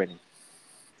frustrating.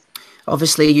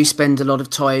 Obviously, you spend a lot of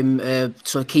time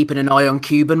sort of keeping an eye on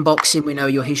Cuban boxing. We know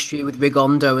your history with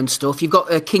Rigondo and stuff. You've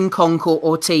got King Kong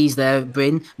Ortiz there,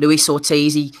 Bryn. Luis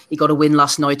Ortiz, he got a win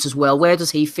last night as well. Where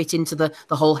does he fit into the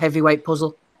whole heavyweight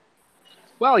puzzle?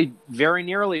 Well, he very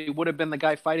nearly would have been the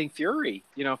guy fighting Fury.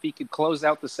 If he could close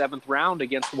out the 7th round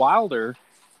against Wilder,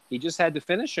 he just had to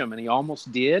finish him, and he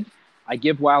almost did. I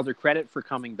give Wilder credit for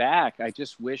coming back. I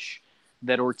just wish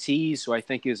that Ortiz, who I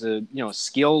think is a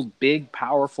skilled, big,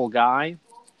 powerful guy,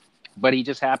 but he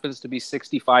just happens to be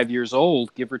 65 years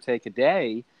old, give or take a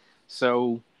day.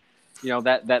 So,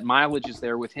 that mileage is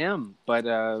there with him. But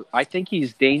I think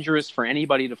he's dangerous for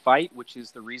anybody to fight, which is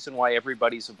the reason why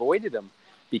everybody's avoided him.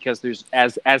 Because there's,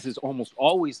 as is almost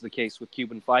always the case with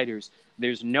Cuban fighters,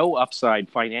 there's no upside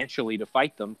financially to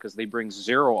fight them because they bring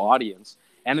zero audience,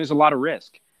 and there's a lot of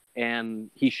risk. And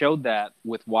he showed that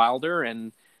with Wilder,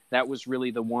 and that was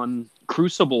really the one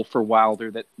crucible for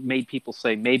Wilder that made people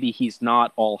say maybe he's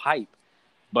not all hype.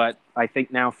 But I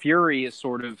think now Fury is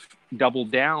sort of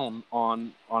doubled down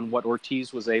on what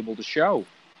Ortiz was able to show.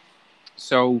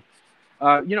 So,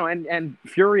 and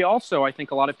Fury also, I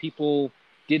think a lot of people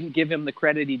didn't give him the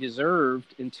credit he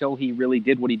deserved until he really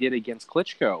did what he did against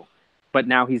Klitschko. But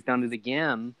now he's done it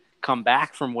again, come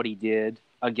back from what he did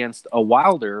against a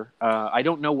Wilder. I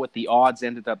don't know what the odds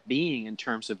ended up being in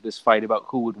terms of this fight about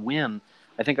who would win.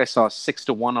 I think I saw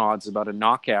 6-1 odds about a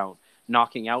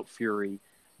knocking out Fury.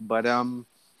 But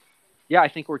I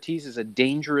think Ortiz is a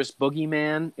dangerous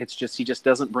boogeyman. It's just he just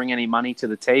doesn't bring any money to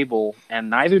the table, and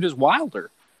neither does Wilder.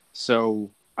 So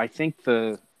I think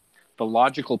the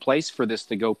logical place for this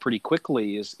to go pretty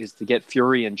quickly is to get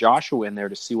Fury and Joshua in there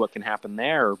to see what can happen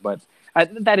there. But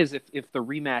that is if the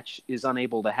rematch is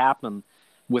unable to happen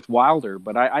with Wilder.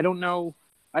 But I don't know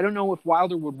if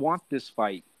Wilder would want this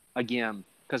fight again,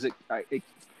 because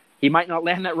he might not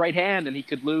land that right hand and he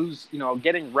could lose.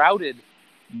 Getting routed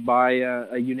by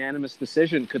a unanimous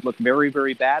decision could look very,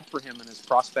 very bad for him and his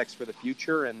prospects for the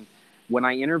future. And when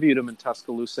I interviewed him in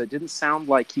Tuscaloosa, it didn't sound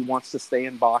like he wants to stay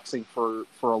in boxing for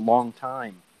a long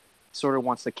time. Sort of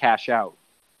wants to cash out.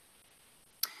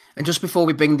 And just before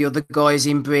we bring the other guys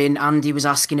in, Bryn, Andy was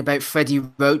asking about Freddie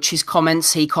Roach's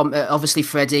comments. Obviously,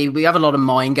 Freddie, we have a lot of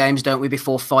mind games, don't we,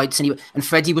 before fights? And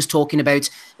Freddie was talking about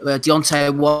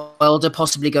Deontay Wilder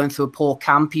possibly going through a poor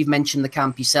camp. You've mentioned the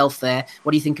camp yourself there.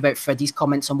 What do you think about Freddie's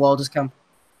comments on Wilder's camp?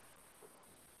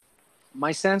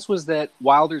 My sense was that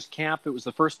Wilder's camp, it was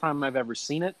the first time I've ever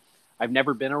seen it. I've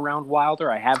never been around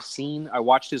Wilder. I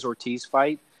watched his Ortiz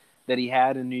fight that he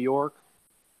had in New York.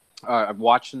 I've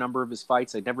watched a number of his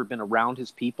fights. I'd never been around his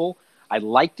people. I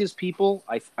liked his people.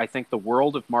 I think the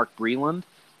world of Mark Breland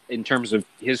in terms of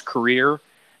his career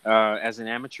as an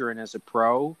amateur and as a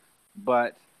pro.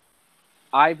 But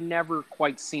I've never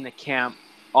quite seen a camp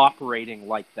operating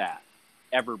like that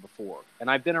ever before. And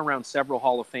I've been around several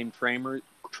Hall of Fame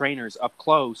trainers up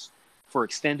close for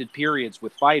extended periods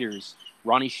with fighters.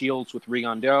 Ronnie Shields with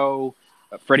Rigondeaux,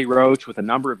 Freddie Roach with a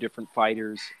number of different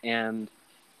fighters. And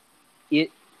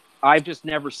I've just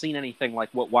never seen anything like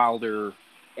what Wilder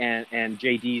and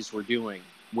JD's were doing,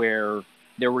 where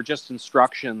there were just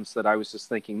instructions that I was just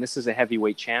thinking, this is a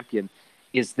heavyweight champion.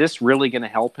 Is this really going to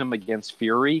help him against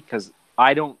Fury? Because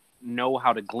I don't know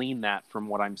how to glean that from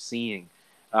what I'm seeing.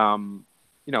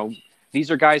 These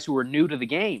are guys who are new to the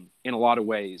game in a lot of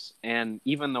ways. And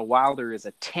even though Wilder is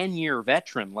a 10-year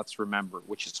veteran, let's remember,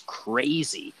 which is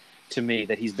crazy to me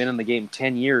that he's been in the game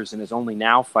 10 years and is only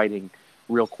now fighting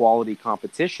real quality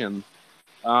competition.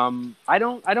 I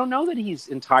don't know that he's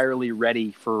entirely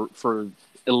ready for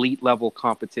elite level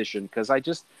competition, because I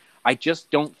just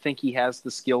don't think he has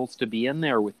the skills to be in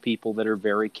there with people that are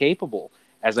very capable,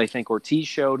 as I think Ortiz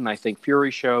showed, and I think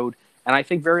Fury showed, and I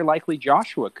think very likely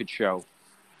Joshua could show.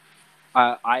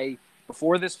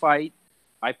 Before this fight,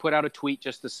 I put out a tweet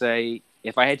just to say,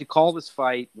 if I had to call this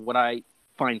fight, what I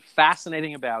find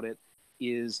fascinating about it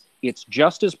is it's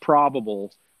just as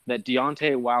probable that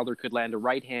Deontay Wilder could land a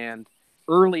right hand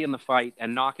early in the fight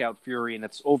and knock out Fury and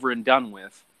it's over and done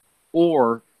with,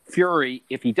 or Fury,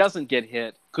 if he doesn't get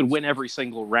hit, could win every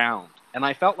single round. And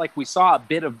I felt like we saw a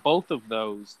bit of both of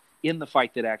those in the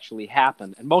fight that actually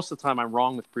happened. And most of the time I'm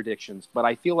wrong with predictions, but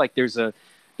I feel like there's a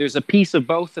piece of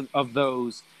both of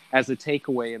those as a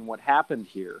takeaway in what happened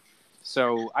here.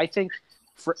 So I think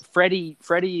Freddie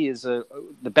is the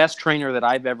best trainer that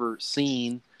I've ever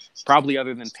seen, probably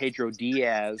other than Pedro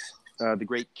Diaz, the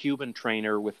great Cuban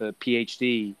trainer with a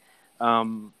PhD.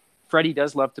 Freddie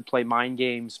does love to play mind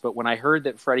games, but when I heard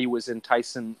that Freddie was in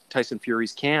Tyson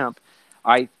Fury's camp,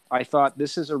 I thought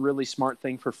this is a really smart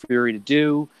thing for Fury to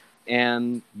do.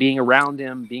 And being around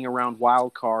him, being around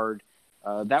Wildcard,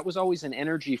 that was always an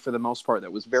energy for the most part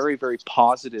that was very, very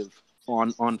positive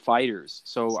on fighters.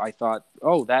 So I thought,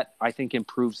 that I think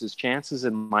improves his chances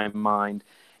in my mind.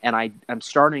 And I'm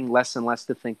starting less and less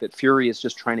to think that Fury is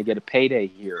just trying to get a payday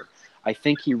here. I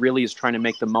think he really is trying to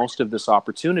make the most of this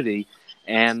opportunity,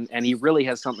 and he really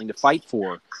has something to fight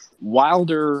for.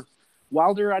 Wilder,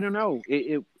 I don't know.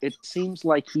 It seems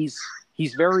like he's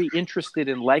very interested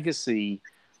in legacy,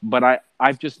 but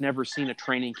I've just never seen a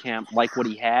training camp like what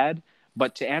he had.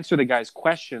 But to answer the guy's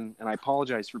question, and I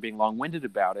apologize for being long-winded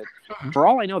about it, for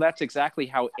all I know, that's exactly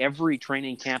how every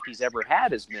training camp he's ever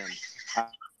had has been.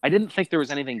 I didn't think there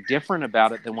was anything different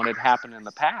about it than what had happened in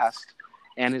the past.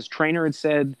 And his trainer had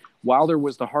said Wilder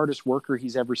was the hardest worker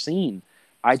he's ever seen.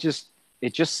 It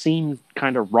just seemed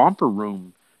kind of romper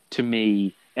room to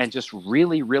me, and just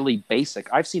really, really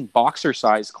basic. I've seen boxer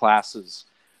size classes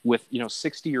with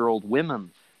 60-year-old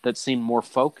women that seemed more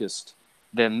focused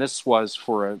than this was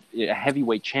for a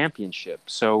heavyweight championship.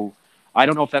 So I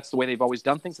don't know if that's the way they've always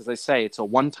done things. As I say, it's a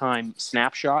one-time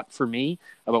snapshot for me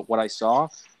about what I saw,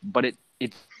 but it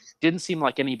didn't seem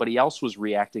like anybody else was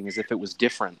reacting as if it was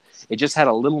different. It just had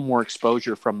a little more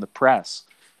exposure from the press.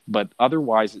 But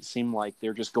otherwise, it seemed like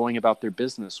they're just going about their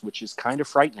business, which is kind of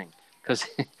frightening, because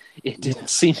it didn't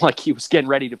seem like he was getting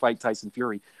ready to fight Tyson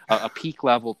Fury, a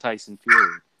peak-level Tyson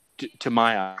Fury, to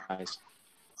my eyes.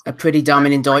 A pretty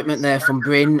damning indictment there from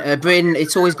Bryn. Bryn,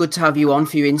 it's always good to have you on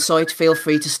for your insight. Feel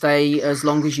free to stay as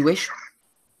long as you wish.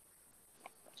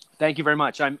 Thank you very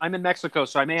much. I'm in Mexico,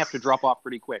 so I may have to drop off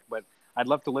pretty quick, but I'd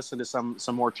love to listen to some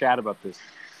more chat about this.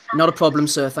 Not a problem,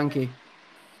 sir. Thank you.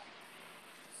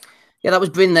 Yeah, that was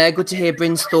Bryn there. Good to hear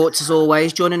Bryn's thoughts as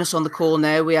always. Joining us on the call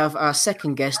now, we have our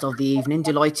second guest of the evening.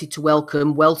 Delighted to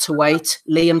welcome welterweight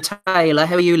Liam Taylor.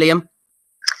 How are you, Liam?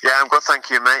 Yeah, I'm good, thank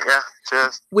you, mate. Yeah,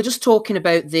 cheers. We're just talking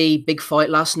about the big fight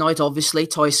last night, obviously,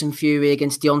 Tyson Fury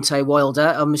against Deontay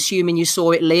Wilder. I'm assuming you saw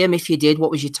it, Liam. If you did,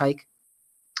 what was your take?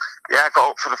 Yeah, I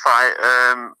got up for the fight.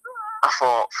 I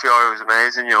thought Fury was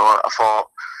amazing. I thought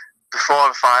before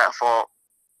the fight,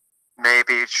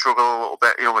 maybe he'd struggle a little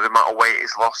bit, with the amount of weight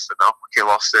he's lost and how quick he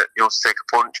lost it, to take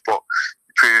a punch. But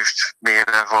he proved me and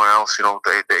everyone else,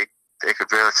 they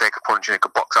could really take a punch and he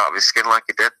could box out of his skin like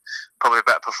he did. Probably a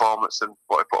better performance than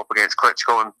what he put up against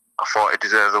Klitschko, and I thought he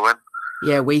deserved the win.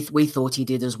 Yeah, we thought he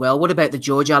did as well. What about the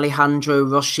judge, Alejandro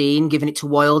Roshin, giving it to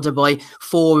Wilder by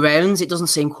 4 rounds? It doesn't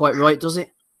seem quite right, does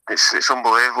it? It's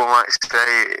unbelievable, like you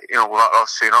say, without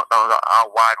those 2 knockdowns,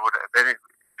 how wide would it have been?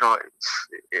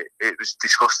 It was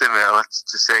disgusting, really,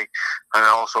 to see. And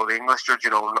also the English judge,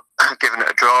 giving it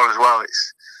a draw as well.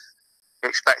 It's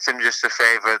expecting just to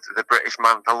favour the British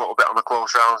man a little bit on the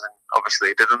close rounds, and obviously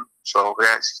he didn't. So,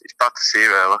 yeah, it's bad to see,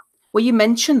 really. Well, you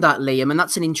mentioned that, Liam, and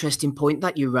that's an interesting point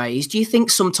that you raised. Do you think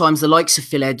sometimes the likes of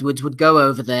Phil Edwards would go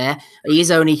over there? He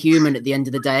is only human at the end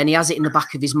of the day, and he has it in the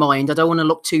back of his mind. I don't want to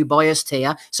look too biased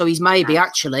here. So he's maybe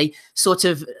actually sort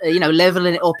of,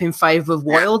 levelling it up in favour of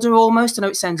Wilder almost. I know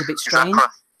it sounds a bit strange.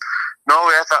 Exactly. No,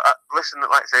 yeah, listen,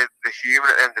 like I say, the human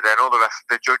at the end of the day, all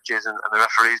the judges and the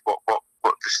referees, but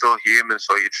they're still human,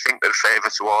 so you'd think they'd favour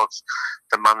towards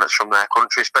the man that's from their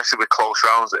country, especially with close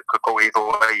rounds that could go either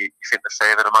way. You think they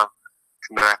favour the man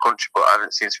from their country, but I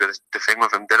didn't seem to be the thing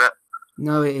with him, did it?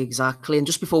 No, exactly. And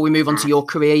just before we move on to your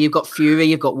career, you've got Fury,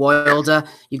 you've got Wilder,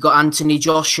 you've got Anthony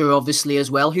Joshua, obviously,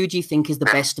 as well. Who do you think is the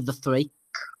best of the three?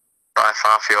 By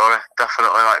far, Fury,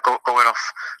 definitely. Like going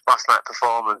off last night's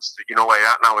performance, you know where you're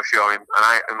at now with Fury, and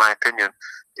in my opinion,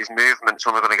 his movement's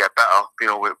only going to get better.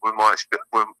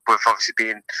 We're obviously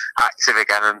being active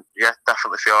again, and yeah,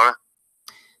 definitely Fury.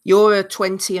 You're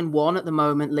 20-1 at the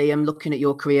moment, Liam. Looking at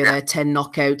your career there, 10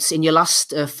 knockouts. In your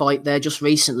last fight there, just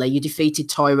recently, you defeated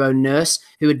Tyrone Nurse,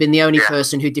 who had been the only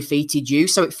person who defeated you.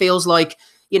 So it feels like,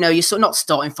 you're sort of not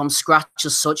starting from scratch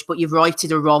as such, but you've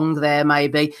righted a wrong there,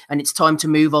 maybe, and it's time to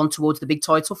move on towards the big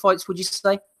title fights. Would you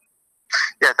say?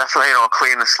 Yeah, definitely.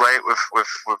 Clean the slate with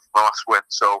my last win.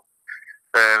 So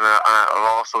I've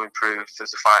also improved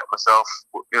as a fighter myself.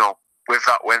 With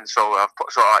that win. So I've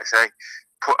put, sort of like say.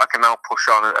 I can now push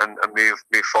on and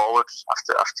move forward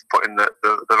after putting the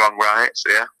wrong right. So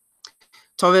yeah.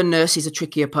 Tyrone Nurse is a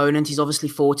tricky opponent. He's obviously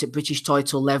fought at British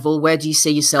title level. Where do you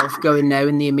see yourself going now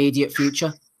in the immediate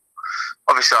future?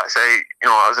 Obviously, like I say,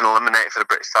 I was an eliminator for the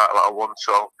British title that I won,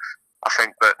 so I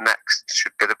think that next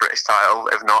should be the British title,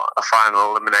 if not a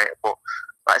final eliminator. But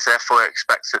like I say, I fully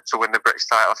expect to win the British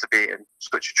title after beating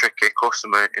such a tricky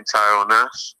customer in Tyrone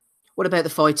Nurse. What about the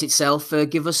fight itself?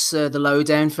 Give us the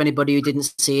lowdown for anybody who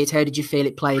didn't see it. How did you feel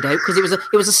it played out? Because it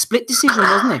was a split decision,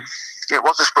 wasn't it? It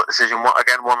was a split decision. One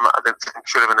that I didn't think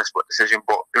should have been a split decision.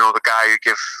 But the guy who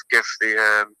gave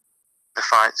the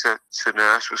fight to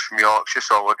Nurse was from Yorkshire,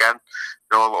 so again,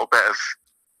 a little bit of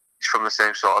he's from the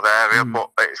same sort of area. But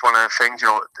it's one of the things.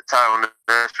 Tyrone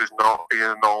Nurse was not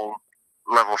a known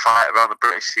level fighter around the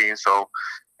British scene, so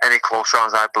any close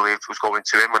rounds I believed was going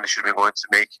to him when they should have been going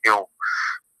to me.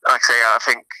 Like I say, I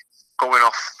think going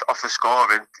off the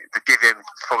scoring, they give him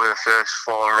probably the first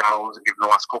 4 rounds and give him the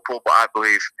last couple, but I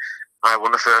believe I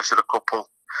won the first of the couple.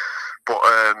 But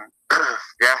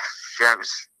it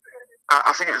was.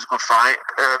 I think it was a good fight,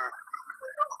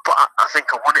 but I think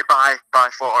I won it by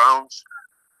 4 rounds.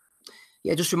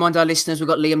 Yeah, just remind our listeners, we've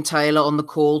got Liam Taylor on the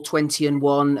call,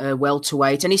 20-1,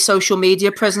 welterweight. Any social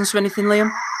media presence or anything,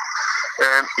 Liam?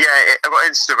 I've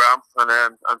got Instagram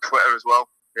and Twitter as well.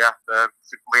 Yeah,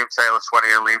 Liam Taylor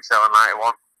 20 and Liam Taylor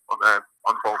 91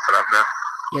 on both of them now.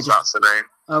 Yeah, that's the name.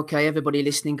 Okay, everybody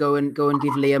listening, go and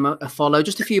give Liam a follow.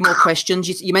 Just a few more questions.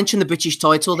 You mentioned the British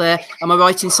title there. Am I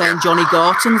right in saying Johnny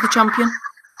Garton's the champion?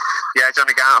 Yeah,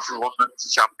 Johnny Garton from London's the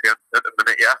champion at the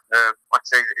minute. Yeah, like I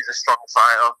say, he's a strong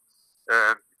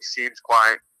fighter. He seems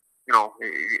quite, he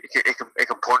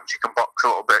can punch, he can box a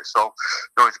little bit. So,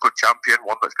 he's a good champion.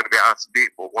 One that's going to be hard to beat,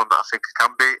 but one that I think he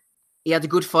can beat. He had a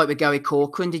good fight with Gary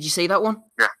Corcoran. Did you see that one?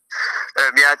 Yeah.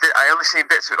 I did. I only seen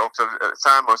bits of it though, because at the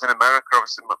time I was in America.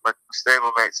 Obviously, my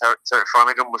stablemate Terry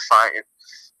Flanagan was fighting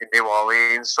in New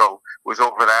Orleans, so we was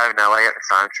over there in LA at the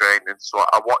time training. So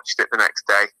I watched it the next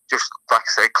day, just like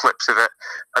I say, clips of it.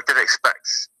 I did expect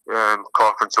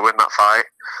Corcoran to win that fight,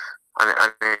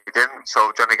 and he didn't.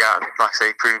 So Johnny Garton, like I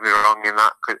say, proved me wrong in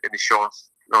that, in his show.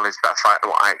 His better fight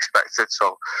than what I expected,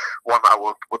 so one that I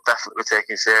would definitely be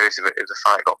taking serious if the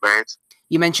fight got made.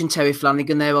 You mentioned Terry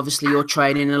Flanagan there. Obviously, you're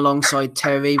training alongside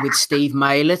Terry with Steve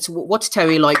Maylett. What's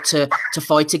Terry like to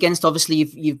fight against? Obviously,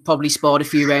 you've probably sparred a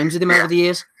few rounds with him over the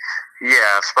years. Yeah,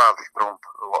 I've sparred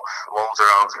loads of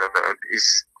rounds with him.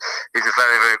 He's a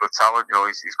very, very good talent.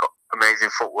 He's got amazing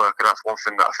footwork, and that's one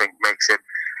thing that I think makes him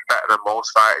better than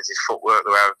most fighters. His footwork,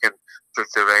 the way he can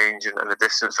drift the range and the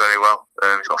distance very well.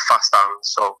 He's got fast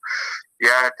hands, so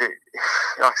yeah.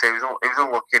 Like I say, he was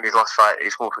unlucky in his last fight.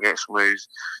 He's going up against someone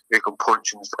who can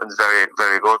punch and is very,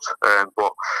 very good.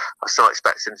 But I still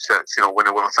expect him to win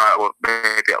a world title,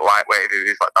 maybe at lightweight if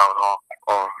he's like down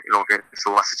or against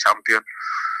a lesser champion.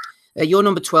 You're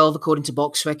number 12 according to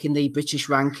BoxRec in the British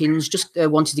rankings. Just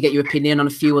wanted to get your opinion on a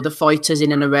few other fighters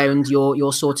in and around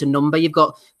your sort of number. You've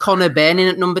got Conor Benn in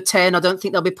at number 10. I don't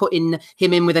think they'll be putting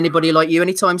him in with anybody like you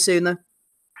anytime soon, though.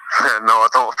 No, I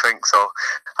don't think so.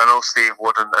 I know Steve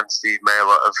Wood and Steve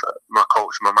Mailer, my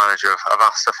coach and my manager, have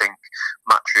asked, I think,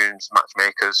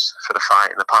 matchmakers for the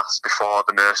fight in the past before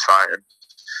the Nurse fight,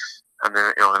 and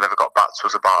they never got back to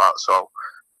us about that. So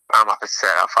I'm happy to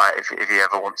take that fight if he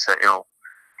ever wants it,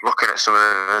 looking at some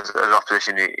of the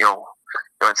opposition, he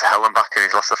went to hell and back and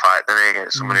he's lost the fight, then he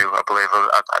against someone who I believe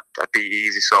I'd beat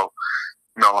easy. So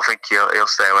no, I think he'll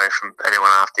stay away from anyone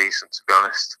half decent, to be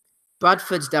honest.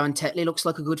 Bradford's Darren Tetley looks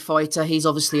like a good fighter. He's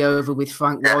obviously over with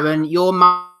Frank Warren. You're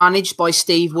managed by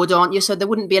Steve Wood, aren't you? So there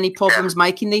wouldn't be any problems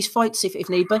making these fights if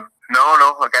need be?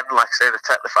 No. Again, like I say, the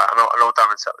Tetley fight, I know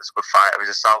Darren Tetley's a good fighter. He's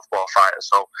a southpaw fighter,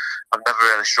 so I've never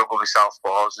really struggled with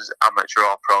southpaws as amateur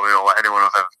or pro. Like anyone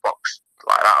I've ever boxed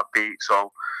like that, I've beat.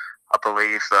 So I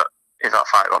believe that if that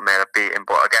fight got made, I'd beat him.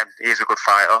 But again, he's a good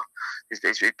fighter. He's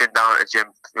been down at the gym,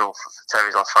 for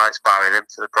Terry's last fight, sparring him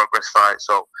for the Progress fight.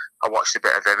 So I watched a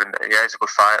bit of him, and he's a good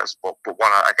fighter. But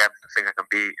one again, I think I can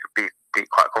be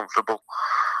quite comfortable.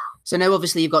 So now,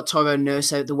 obviously, you've got Tyrone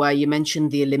Nurse out the way. You mentioned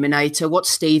the Eliminator.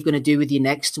 What's Steve going to do with you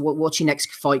next? What's your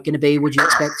next fight going to be? Would you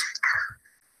expect?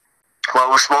 Well,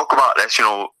 we'll spoke about this.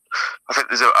 I think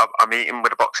there's a meeting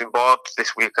with the boxing board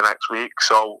this week or next week.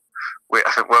 So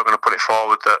I think we're going to put it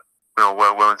forward that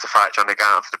we're willing to fight Johnny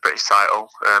Garnett for the British title.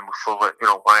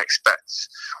 I expect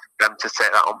them to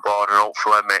take that on board and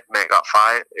hopefully make that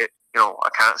fight. I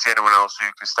can't see anyone else who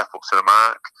can step up to the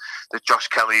mark. There's Josh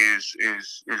Kelly,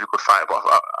 who's a good fighter, but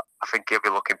I think he'll be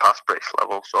looking past British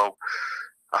level. So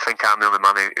I think I'm the only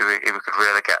man who we could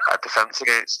really get a defence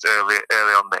against early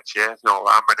on next year.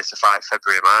 I'm ready to fight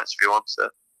February, March if he wants to.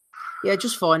 Yeah,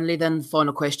 just finally then,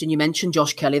 final question. You mentioned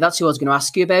Josh Kelly. That's who I was going to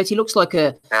ask you about. He looks like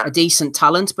a decent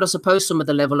talent, but I suppose some of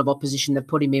the level of opposition they've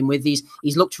put him in with, he's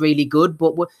looked really good.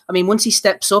 But, I mean, once he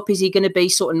steps up, is he going to be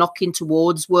sort of knocking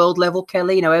towards world level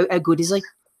Kelly? How good is he?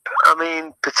 I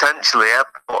mean, potentially, yeah.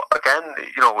 But again,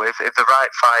 if the right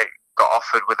fight got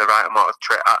offered with the right amount of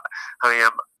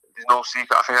there's no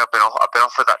secret. I think I've been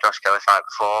offered that Josh Kelly fight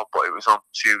before, but it was on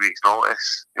 2 weeks'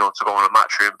 notice, to go on a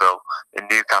matchroom bill in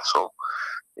Newcastle.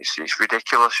 It's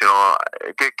ridiculous,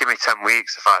 Give me 10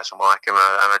 weeks to fight someone like him,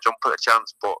 and I jump at the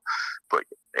chance. But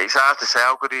it's hard to say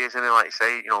how good he is, isn't it? Like you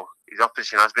say, his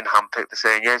opposition has been handpicked. They're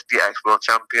saying, he's beat ex-world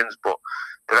champions, but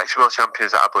the ex-world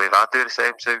champions that I believe I'd do the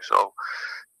same too. So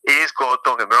he is good,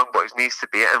 don't get me wrong, but he needs to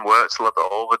beat it and works a little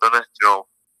bit over, doesn't it?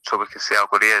 So we can see how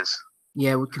good he is.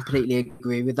 Yeah, we completely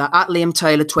agree with that. At Liam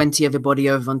Taylor 20, everybody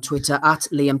over on Twitter, at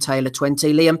Liam Taylor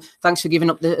 20. Liam, thanks for giving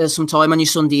up some time on your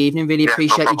Sunday evening. Really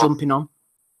appreciate you jumping on.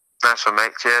 Nice one,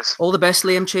 mate. Cheers. All the best,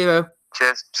 Liam. Cheerio.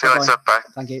 Cheers. See you later. Bye.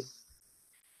 Thank you.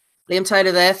 Liam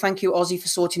Taylor there. Thank you, Ozzy, for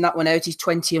sorting that one out. He's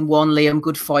 20-1. Liam,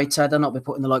 good fighter. They'll not be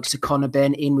putting the likes of Conor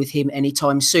Benn in with him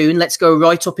anytime soon. Let's go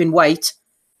right up in weight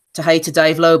to Hater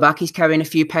Dave Loback. He's carrying a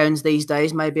few pounds these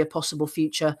days, maybe a possible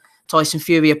future Tyson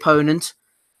Fury opponent.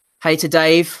 Hater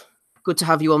Dave, good to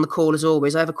have you on the call as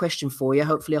always. I have a question for you.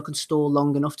 Hopefully I can stall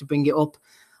long enough to bring it up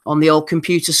on the old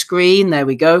computer screen. There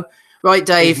we go. Right,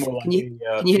 Dave, can you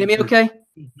hear me okay?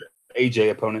 AJ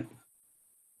opponent.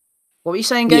 What were you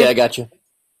saying, Gabe? Yeah, I got you.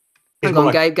 Hang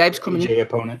on, Gabe. Gabe's coming AJ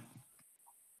opponent.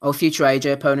 Oh, future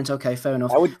AJ opponent. Okay, fair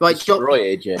enough. I would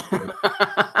destroy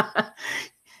AJ.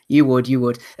 You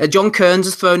would. John Kearns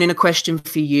has thrown in a question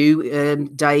for you,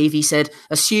 Dave. He said,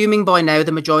 assuming by now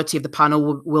the majority of the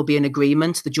panel will be in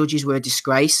agreement, the judges were a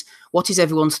disgrace. What is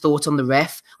everyone's thought on the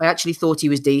ref? I actually thought he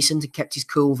was decent and kept his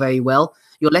cool very well.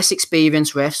 Your less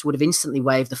experienced refs would have instantly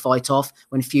waved the fight off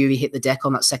when Fury hit the deck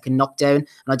on that second knockdown. And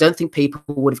I don't think people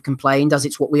would have complained, as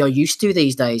it's what we are used to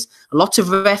these days. A lot of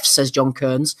refs, says John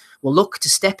Kearns, will look to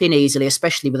step in easily,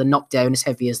 especially with a knockdown as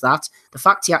heavy as that. The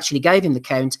fact he actually gave him the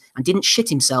count and didn't shit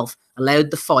himself allowed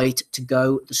the fight to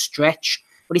go the stretch.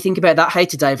 What do you think about that,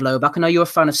 Hater Dave Loback? I know you're a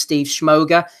fan of Steve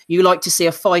Schmoger. You like to see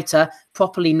a fighter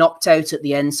properly knocked out at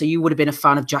the end, so you would have been a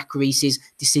fan of Jack Reese's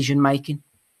decision-making.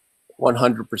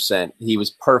 100%. He was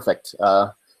perfect.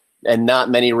 And not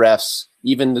many refs,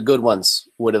 even the good ones,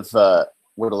 would have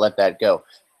let that go.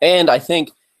 And I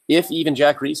think if even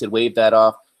Jack Reese had waved that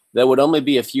off, there would only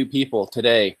be a few people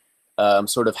today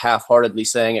sort of half-heartedly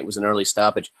saying it was an early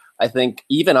stoppage. I think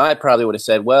even I probably would have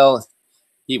said, well,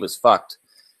 he was fucked.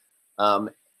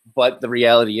 But the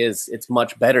reality is it's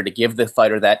much better to give the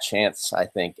fighter that chance, I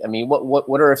think. I mean,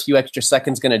 what are a few extra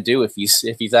seconds going to do if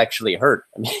he's actually hurt?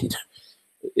 I mean,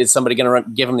 is somebody going to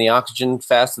give him the oxygen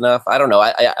fast enough? I don't know.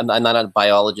 I'm not a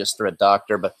biologist or a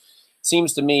doctor, but it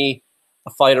seems to me a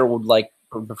fighter would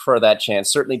prefer that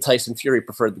chance. Certainly Tyson Fury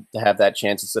preferred to have that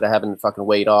chance instead of having it fucking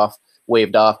waved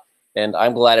off. And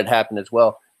I'm glad it happened as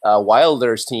well.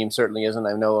 Wilder's team certainly isn't.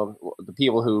 I know the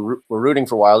people who were rooting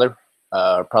for Wilder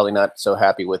are probably not so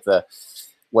happy with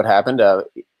what happened.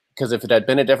 Because if it had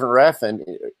been a different ref and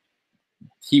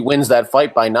he wins that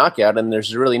fight by knockout, and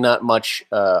there's really not much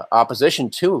opposition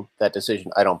to that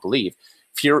decision, I don't believe.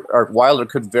 Wilder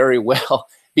could very well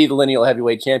be the lineal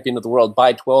heavyweight champion of the world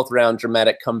by 12th round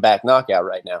dramatic comeback knockout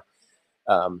right now.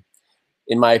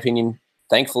 In my opinion,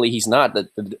 thankfully he's not.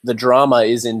 The drama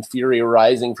is in Fury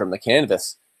rising from the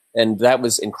canvas, and that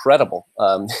was incredible.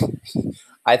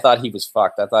 I thought he was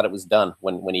fucked. I thought it was done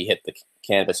when he hit the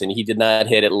canvas, and he did not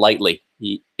hit it lightly.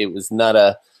 It was not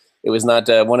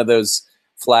one of those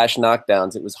flash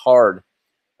knockdowns. It was hard,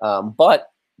 but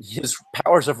his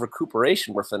powers of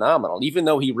recuperation were phenomenal. Even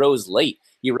though he rose late,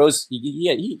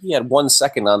 he had 1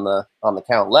 second on the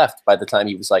count left by the time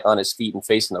he was like on his feet and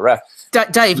facing the ref.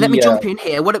 Dave, let me jump in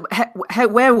here.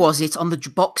 Where was it on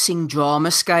the boxing drama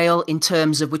scale in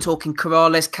terms of, we're talking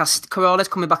Corrales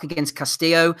coming back against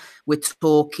Castillo, we're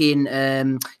talking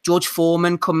George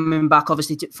Foreman coming back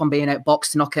obviously from being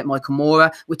outboxed to knock out Michael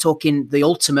Moorer, we're talking the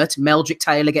ultimate Meldrick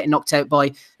Taylor getting knocked out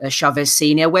by Chavez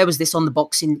Senior. Where was this on the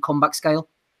boxing comeback scale?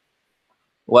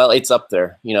 Well, it's up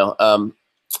there.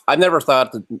 I've never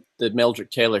thought that the Meldrick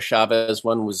Taylor Chavez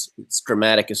one was as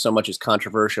dramatic as so much as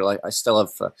controversial. I still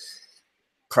have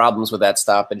problems with that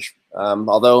stoppage.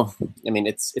 Although, I mean,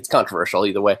 it's controversial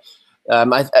either way.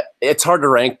 It's hard to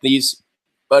rank these,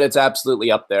 but it's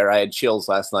absolutely up there. I had chills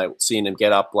last night seeing him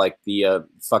get up like the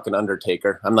fucking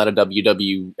Undertaker. I'm not a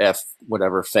WWF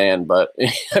whatever fan, but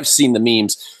I've seen the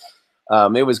memes.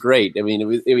 It was great. I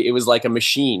mean, it was like a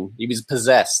machine. He was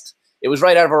possessed. It was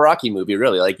right out of a Rocky movie,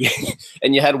 really. Like,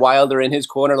 and you had Wilder in his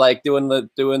corner, like doing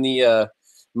the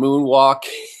moonwalk,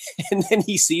 and then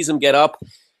he sees him get up,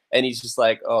 and he's just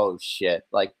like, "Oh shit!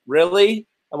 Like, really?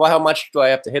 How much do I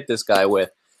have to hit this guy with?"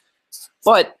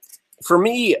 But for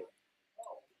me,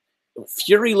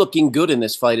 Fury looking good in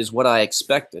this fight is what I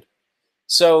expected.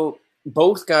 So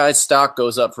both guys' stock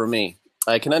goes up for me.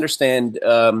 I can understand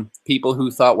people who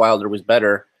thought Wilder was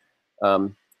better.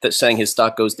 That saying his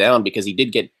stock goes down because he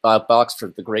did get outboxed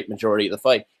for the great majority of the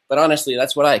fight. But honestly,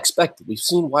 that's what I expected. We've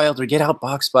seen Wilder get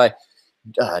outboxed by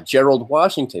Gerald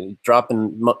Washington,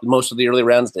 dropping most of the early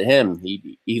rounds to him.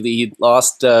 He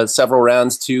lost several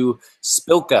rounds to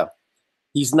Spilka.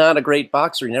 He's not a great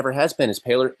boxer. He never has been.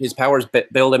 His powers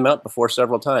bailed him out before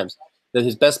several times.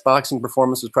 His best boxing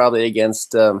performance was probably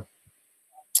against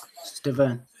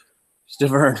Stavern,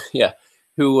 yeah,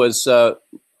 who was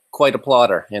quite a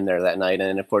plotter in there that night,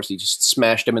 and of course he just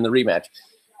smashed him in the rematch.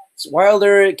 So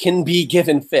Wilder can be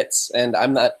given fits, and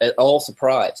I'm not at all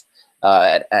surprised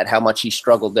at how much he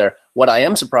struggled there. What I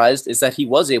am surprised is that he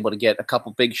was able to get a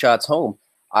couple big shots home.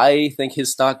 I think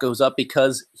his stock goes up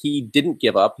because he didn't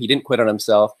give up. He didn't quit on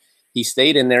himself. He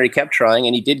stayed in there. He kept trying,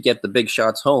 and he did get the big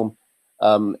shots home.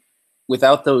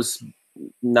 Without those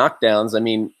knockdowns, I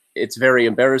mean, it's very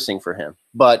embarrassing for him,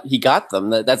 but he got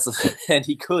them. And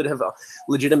he could have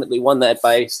legitimately won that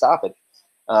by stoppage.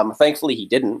 Thankfully, he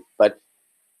didn't. But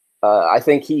I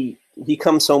think he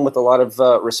comes home with a lot of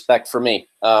respect for me,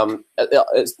 and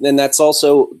that's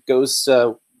also goes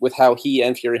with how he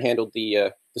and Fury handled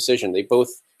the decision. They both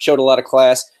showed a lot of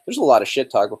class. There's a lot of shit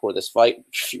talk before this fight.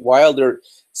 Wilder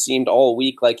seemed all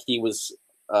week like he was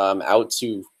out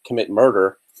to commit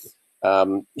murder.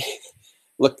 The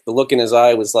look in his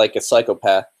eye was like a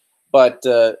psychopath. But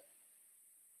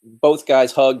both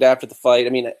guys hugged after the fight. I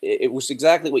mean, it was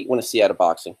exactly what you want to see out of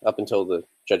boxing, up until the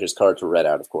judges' cards were read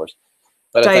out, of course.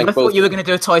 But Dave, I thought you were going to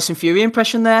do a Tyson Fury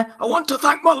impression there. I want to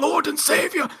thank my Lord and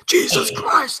Savior, Jesus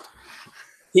Christ.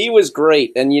 He was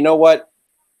great. And you know what?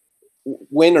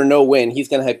 Win or no win, he's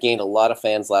going to have gained a lot of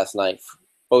fans last night,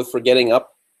 both for getting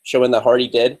up, showing the heart he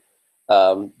did,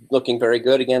 looking very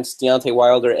good against Deontay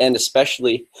Wilder, and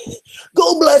especially,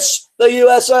 God bless the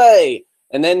USA!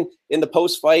 And then in the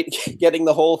post-fight, getting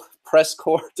the whole press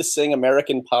corps to sing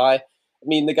American Pie. I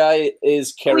mean, the guy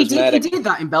is charismatic. He did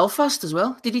that in Belfast as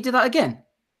well. Did he do that again?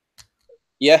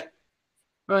 Yeah.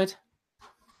 Right.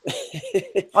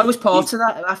 I was part of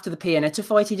that after the Pianetta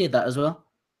fight. He did that as well.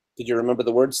 Did you remember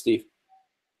the words, Steve?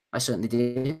 I certainly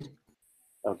did.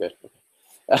 Oh, good.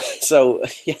 So,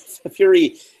 yeah,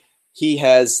 Fury, he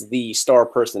has the star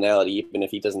personality, even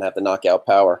if he doesn't have the knockout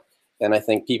power. And I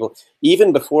think people,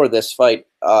 even before this fight,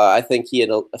 I think he had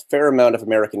a fair amount of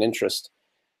American interest.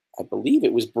 I believe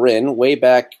it was Bryn way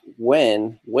back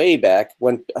when,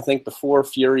 I think before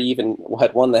Fury even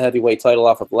had won the heavyweight title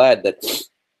off of Vlad, that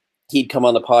he'd come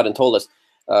on the pod and told us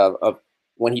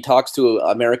when he talks to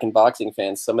American boxing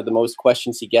fans, some of the most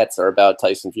questions he gets are about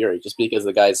Tyson Fury, just because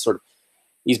the guy's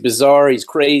he's bizarre, he's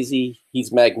crazy,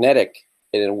 he's magnetic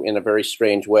in a very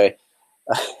strange way.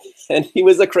 And he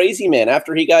was a crazy man.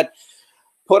 After he got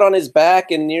put on his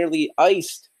back and nearly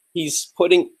iced, he's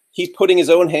putting his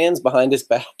own hands behind his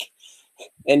back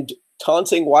and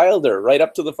taunting Wilder right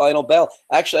up to the final bell.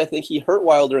 Actually, I think he hurt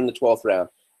Wilder in the 12th round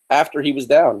after he was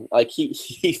down. Like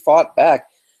he fought back.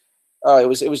 It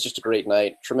was just a great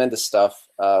night. Tremendous stuff.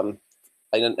 And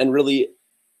really,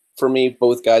 for me,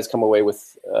 both guys come away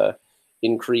with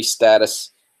increased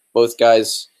status. Both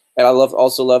guys, and I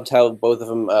also loved how both of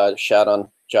them shot on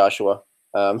Joshua.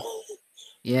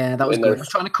 Yeah, that was good. I was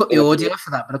trying to cut the audio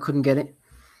for that, but I couldn't get it.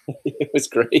 It was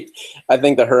great. I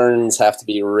think the Hearns have to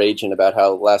be raging about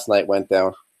how last night went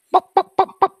down.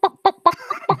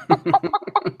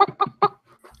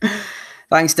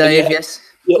 Thanks, Dave. Yes.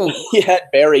 You had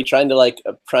Barry trying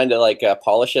to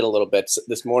polish it a little bit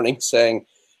this morning, saying,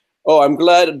 "Oh, I'm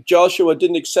glad Joshua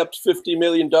didn't accept $50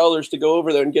 million to go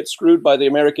over there and get screwed by the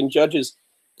American judges,"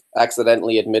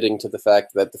 accidentally admitting to the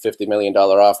fact that the $50 million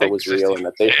offer was real and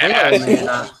that they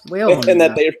we all knew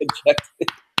that they rejected.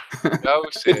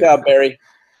 Good job, Barry.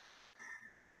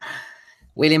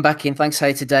 Wheeling back in. Thanks,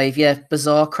 hey to Dave. Yeah,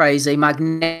 bizarre, crazy,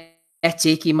 magnetic.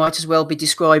 You might as well be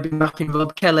describing rapping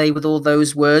Rob Kelly with all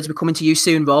those words. We're coming to you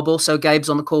soon, Rob. Also, Gabe's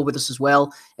on the call with us as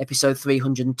well. Episode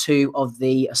 302 of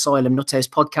the Asylum Nuthouse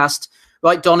podcast.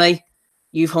 Right, Donny,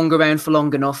 you've hung around for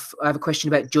long enough. I have a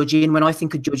question about judging. When I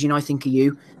think of judging, I think of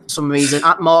you. For some reason,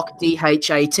 at Mark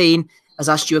DH18 has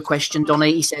asked you a question,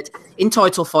 Donny. He said, in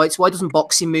title fights, why doesn't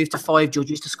boxing move to 5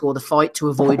 judges to score the fight to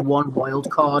avoid one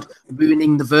wild card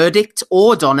ruining the verdict?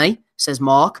 Or, Donny, says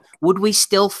Mark, would we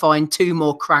still find 2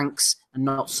 more cranks and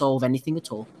not solve anything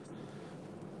at all?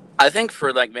 I think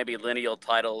for like maybe lineal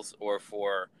titles, or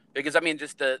for, because I mean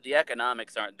just the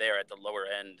economics aren't there at the lower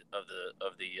end of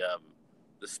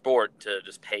the sport to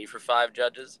just pay for 5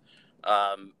 judges.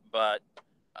 But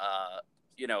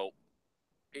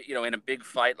in a big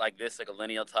fight like this, like a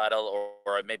lineal title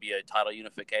or maybe a title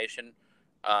unification,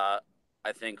 I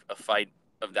think a fight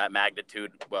of that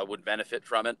magnitude would benefit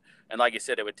from it. And like you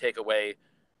said, it would take away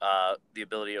the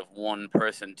ability of one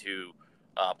person to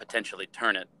potentially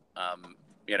turn it.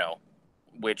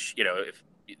 Which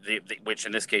which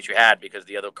in this case you had, because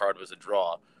the other card was a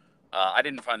draw. I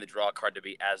didn't find the draw card to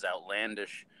be as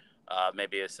outlandish,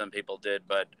 maybe as some people did,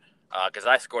 but because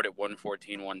I scored at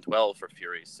 114-112 for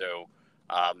Fury, so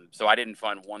I didn't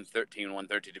find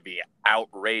 113-130 to be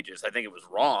outrageous. I think it was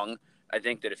wrong. I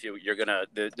think that if you're gonna,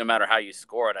 no matter how you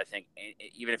score it, I think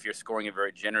even if you're scoring it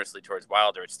very generously towards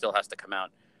Wilder, it still has to come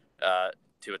out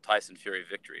to a Tyson Fury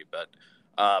victory. But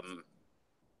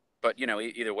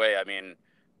either way, I mean,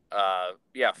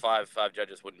 5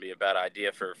 judges wouldn't be a bad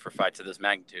idea for fights of this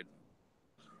magnitude.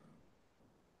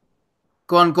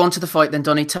 Go on to the fight then,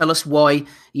 Donny. Tell us why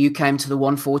you came to the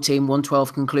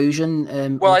 114-112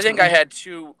 conclusion. Well, I think I had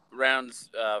 2 rounds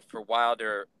for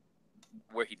Wilder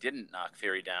where he didn't knock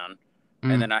Fury down,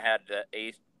 and then I had the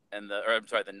 8th and the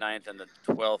 9th and the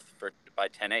 12th by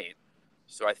 10-8.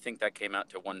 So I think that came out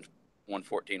to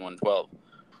 114-112.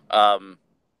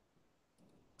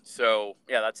 So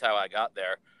yeah, that's how I got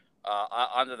there.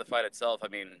 Onto the fight itself. I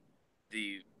mean,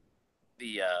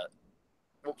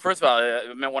 well, first of all,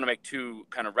 I want to make 2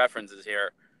 kind of references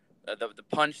here. The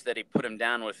punch that he put him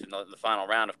down with in the final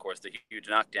round, of course, the huge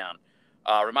knockdown,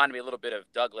 reminded me a little bit of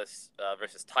Douglas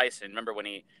versus Tyson. Remember when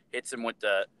he hits him with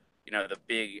the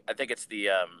big, I think it's the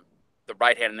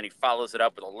right hand, and then he follows it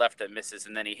up with a left that misses,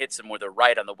 and then he hits him with a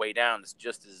right on the way down. It's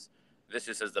just as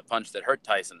vicious as the punch that hurt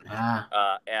Tyson.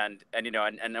 And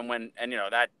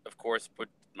that of course put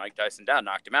Mike Tyson down,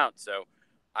 knocked him out. So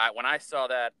when I saw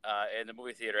that in the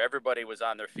movie theater, everybody was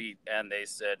on their feet and they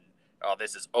said, "Oh,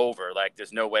 this is over. Like,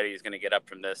 there's no way he's going to get up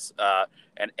from this."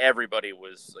 And everybody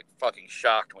was like fucking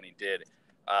shocked when he did.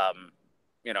 And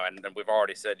we've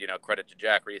already said, credit to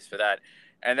Jack Reese for that.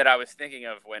 And then I was thinking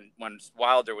of when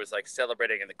Wilder was like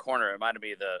celebrating in the corner. It reminded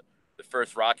me of the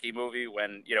first Rocky movie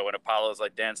when Apollo's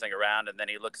like dancing around and then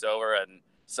he looks over and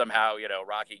somehow,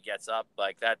 Rocky gets up.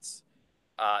 Like that's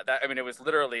I mean, it was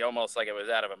literally almost like it was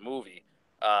out of a movie.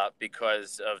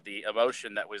 Because of the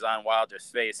emotion that was on Wilder's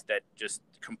face that just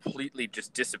completely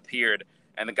just disappeared.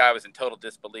 And the guy was in total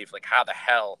disbelief. Like, how the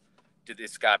hell did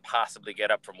this guy possibly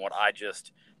get up from what I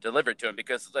just delivered to him?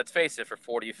 Because let's face it, for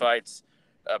 40 fights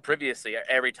previously,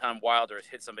 every time Wilder has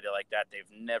hit somebody like that,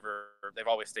 they've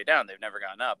always stayed down. They've never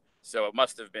gotten up. So it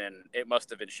must have been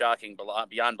shocking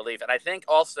beyond belief. And I think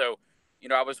also,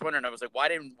 I was wondering, I was like, why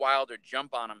didn't Wilder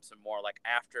jump on him some more? Like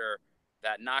after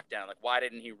that knockdown, like why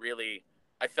didn't he really?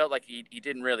 I felt like he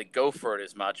didn't really go for it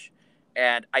as much.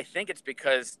 And I think it's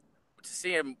because to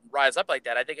see him rise up like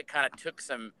that, I think it kind of took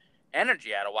some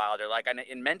energy out of Wilder. Like,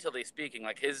 in mentally speaking,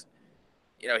 like his,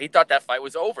 he thought that fight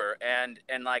was over. And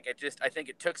like, I think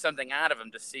it took something out of him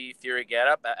to see Fury get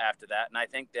up after that. And I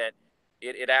think that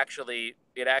it actually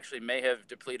may have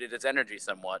depleted his energy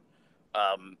somewhat,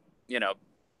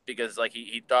 because like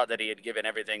he thought that he had given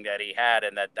everything that he had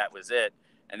and that was it.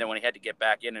 And then when he had to get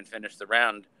back in and finish the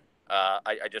round,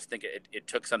 I just think it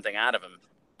took something out of him.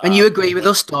 And you agree with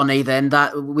us, Donny, then,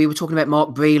 that we were talking about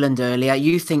Mark Breland earlier.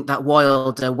 You think that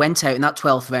Wilder went out in that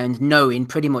 12th round knowing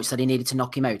pretty much that he needed to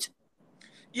knock him out?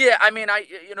 Yeah, I mean,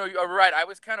 you're right. I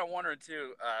was kind of wondering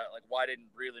too, like, why didn't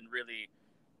Breland really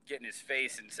get in his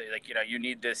face and say, like, you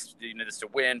need this to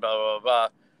win, blah blah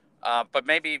blah. But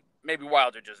maybe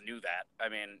Wilder just knew that. I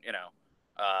mean,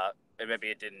 and maybe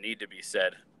it didn't need to be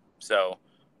said. So,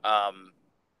 I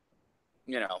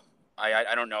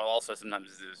don't know. Also,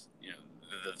 sometimes there's,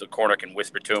 the corner can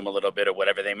whisper to him a little bit or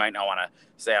whatever. They might not want to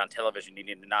say on television you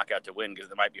need to knock out to win, because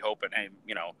they might be hoping, hey,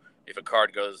 if a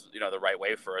card goes, the right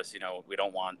way for us, we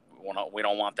don't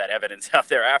want that evidence out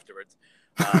there afterwards,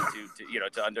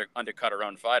 to undercut our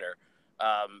own fighter.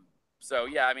 So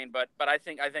yeah, I mean, but I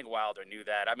think Wilder knew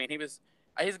that. I mean,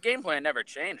 his game plan never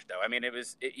changed though. I mean,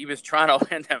 he was trying to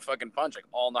land that fucking punch like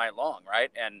all night long,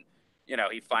 right? And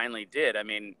he finally did. I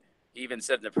mean, he even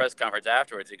said in the press conference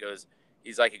afterwards, he goes,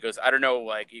 I don't know,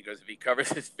 like, he goes, if he covers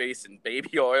his face in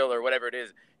baby oil or whatever it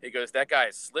is, he goes, that guy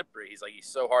is slippery. He's like, he's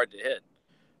so hard to hit.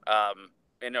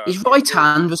 His right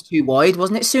hand was too wide,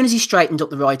 wasn't it? As soon as he straightened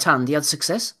up the right hand, he had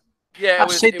success. Yeah, I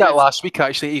said that last week,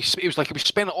 actually. It was like he was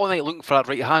spending all night looking for that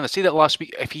right hand. I said that last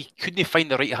week. If he couldn't find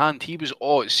the right hand, he was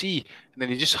all at sea, and then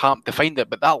he just happened to find it.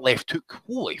 But that left hook,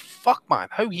 holy fuck, man!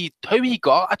 How he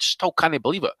got? I just still can't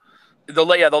believe it. The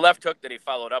left hook that he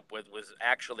followed up with was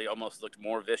actually almost looked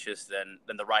more vicious than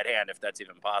the right hand, if that's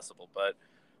even possible. But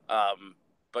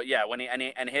yeah, when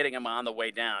and hitting him on the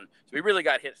way down, so he really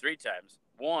got hit 3 times.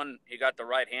 1, he got the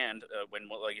right hand when,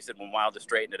 like you said, when Wilder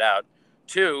straightened it out.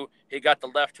 2, he got the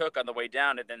left hook on the way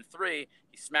down, and then 3,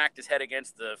 he smacked his head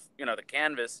against the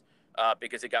canvas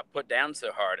because he got put down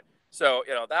so hard. So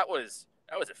that was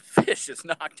a vicious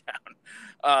knockdown.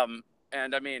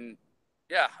 And I mean,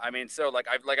 yeah, I mean, so like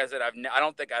I said, I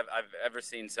don't think I've ever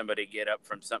seen somebody get up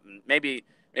from something. Maybe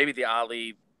the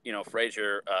Ali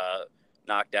Frazier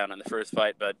knockdown in the first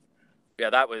fight, but yeah,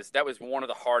 that was one of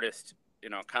the hardest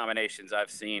combinations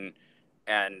I've seen.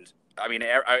 And I mean,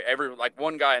 every like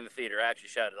one guy in the theater actually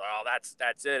shouted, "Oh,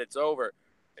 that's it, it's over."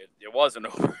 It wasn't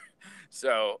over.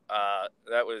 So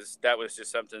that was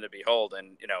just something to behold.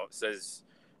 And it says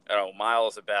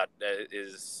Miles about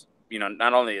is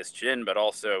not only his chin but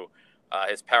also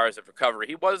his powers of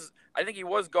recovery. I think he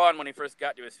was gone when he first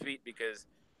got to his feet, because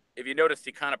if you noticed,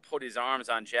 he kind of put his arms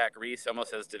on Jack Reese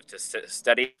almost as to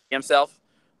steady himself.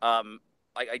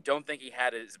 I don't think he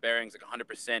had his bearings like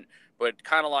 100%, but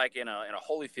kind of like in a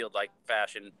Holyfield like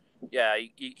fashion, yeah,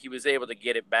 he was able to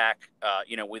get it back,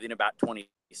 within about 20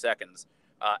 seconds,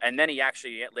 and then he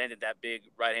actually landed that big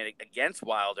right hand against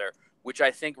Wilder, which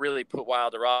I think really put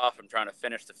Wilder off from trying to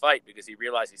finish the fight, because he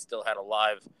realized he still had a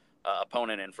live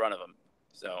opponent in front of him.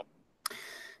 So.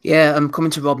 Yeah, I'm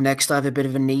coming to Rob next. I have a bit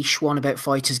of a niche one about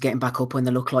fighters getting back up when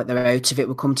they look like they're out of it.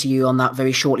 We'll come to you on that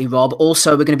very shortly, Rob.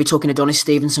 Also, we're going to be talking to Adonis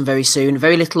Stevenson very soon.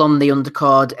 Very little on the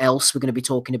undercard else we're going to be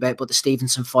talking about, but the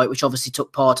Stevenson fight, which obviously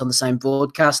took part on the same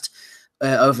broadcast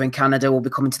over in Canada. We'll be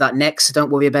coming to that next, so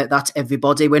don't worry about that,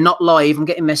 everybody. We're not live. I'm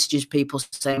getting messages, people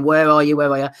saying, where are you?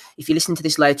 Where are you? If you listen to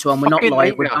this later on, we're not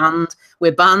live.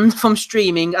 We're banned from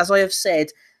streaming, as I have said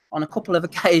on a couple of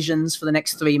occasions for the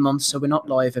next 3 months, so we're not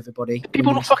live, everybody.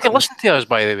 People don't fucking listen to us,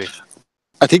 by the way.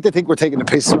 I think they think we're taking the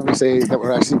piss when we say that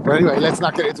we're actually... But anyway, let's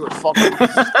not get into it. Fuck.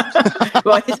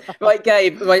 right,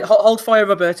 Gabe. Right, hold fire,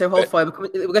 Roberto. Hold fire.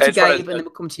 We'll get to Gabe, and then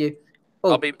we'll come to you.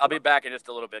 Oh. I'll be back in just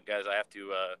a little bit, guys. I have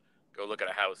to go look at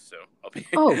a house, so I'll be...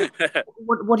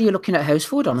 What are you looking at a house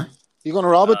for, Donna? You going to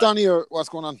rob it, Donny, or what's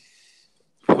going on?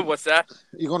 What's that?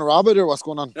 You going to rob it, or what's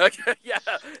going on? Yeah,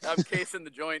 I'm casing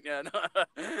the joint. Yeah, no.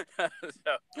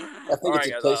 So, I think it's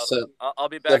a place to... I'll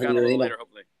be back on a little later,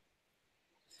 hopefully.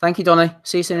 Thank you, Donny.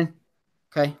 See you soon.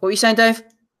 Okay. What were you saying, Dave?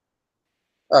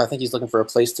 I think he's looking for a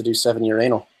place to do 7-year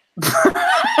anal.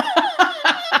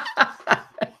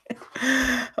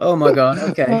 Oh my God.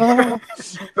 Okay.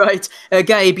 Right.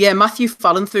 Gabe, yeah, Matthew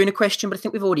Fallon threw in a question, but I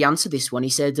think we've already answered this one. He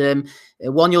said,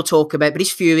 one you'll talk about, but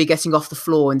is Fury getting off the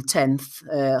floor in the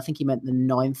 10th? I think he meant the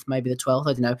 9th, maybe the 12th.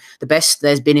 I don't know. The best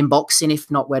there's been in boxing. If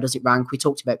not, where does it rank? We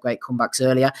talked about great comebacks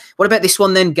earlier. What about this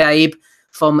one then, Gabe,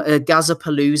 from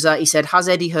Gazapalooza? He said, has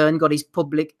Eddie Hearn got his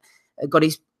public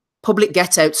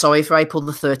get out, for April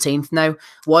the 13th now?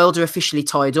 Wilder officially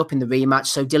tied up in the rematch,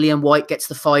 so Dillian White gets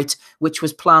the fight, which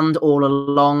was planned all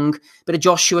along. Bit of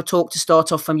Joshua talk to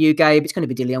start off from you, Gabe. It's going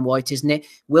to be Dillian White, isn't it?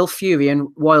 Will Fury and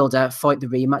Wilder fight the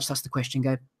rematch? That's the question,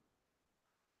 Gabe.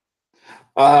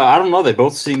 I don't know. They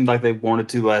both seemed like they wanted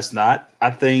to last night.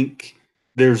 I think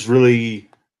there's really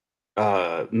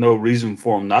no reason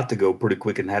for them not to go pretty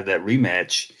quick and have that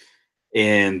rematch,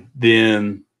 and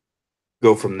then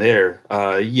go from there.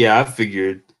 Yeah, I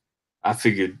figured I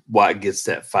figured White gets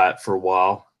that fight for a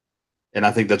while, and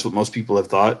I think that's what most people have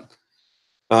thought.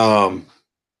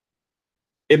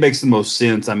 It makes the most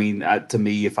sense. I mean, to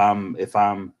me, if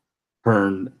I'm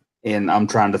Hearn and I'm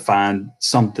trying to find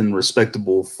something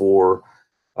respectable for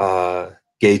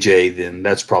Gage, then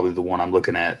that's probably the one I'm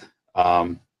looking at.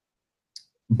 But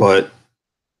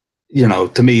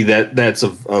to me, that's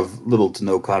of little to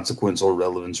no consequence or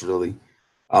relevance, really.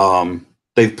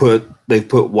 They've put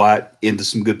White into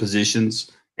some good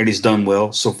positions, and he's done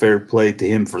well. So fair play to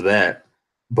him for that.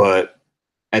 But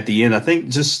at the end, I think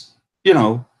just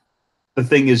the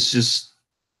thing is just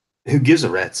who gives a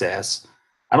rat's ass?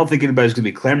 I don't think anybody's going to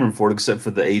be clamoring for it except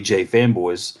for the AJ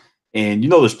fanboys, and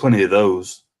there's plenty of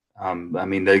those. I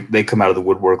mean, they come out of the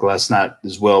woodwork last night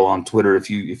as well on Twitter. If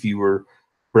you were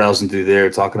browsing through there,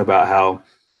 talking about how,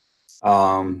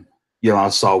 I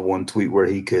saw one tweet where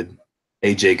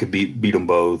AJ could beat them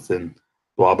both, and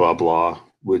blah blah blah,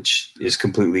 which is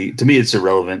completely, to me, it's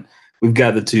irrelevant. We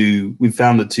found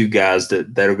the two guys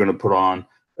that are going to put on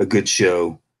a good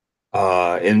show.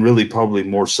 And really probably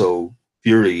more so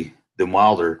Fury than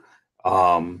Wilder.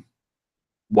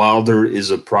 Wilder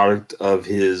is a product of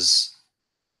his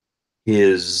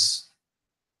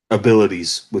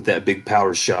abilities with that big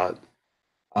power shot.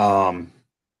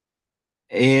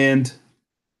 And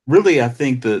really, I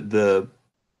think the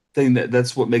thing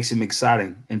that's what makes him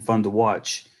exciting and fun to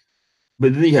watch.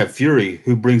 But then you have Fury,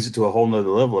 who brings it to a whole nother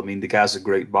level. I mean, the guy's a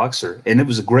great boxer, and it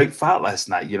was a great fight last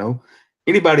night.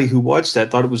 Anybody who watched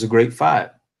that thought it was a great fight,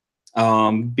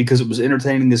 because it was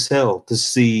entertaining as hell to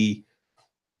see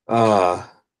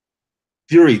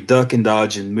Fury duck and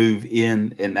dodge and move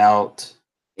in and out,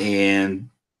 and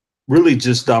really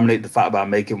just dominate the fight by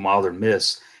making Wilder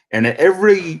miss. And at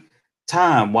every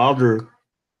time Wilder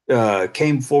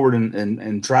came forward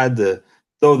and tried to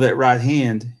throw that right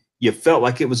hand, you felt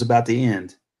like it was about to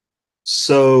end.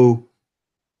 So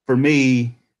for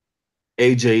me,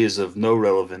 AJ is of no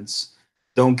relevance.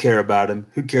 Don't care about him.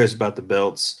 Who cares about the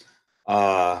belts?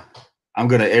 I'm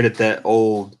going to edit that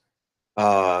old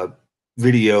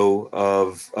video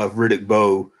of Riddick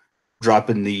Bowe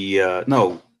dropping the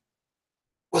no,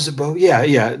 was it Bowe?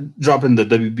 Yeah, dropping the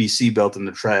WBC belt in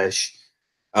the trash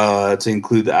to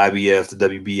include the IBF, the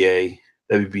WBA,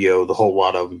 WBO, the whole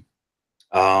lot of them,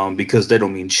 because they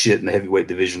don't mean shit in the heavyweight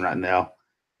division right now.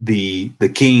 The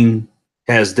King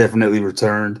has definitely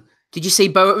returned. Did you see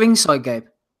Bowe at ringside, Gabe?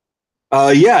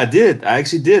 Yeah, I did. I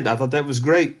actually did. I thought that was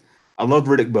great. I loved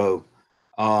Riddick Bowe.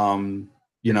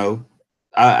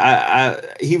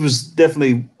 He was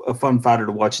definitely a fun fighter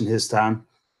to watch in his time.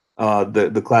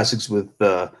 The classics with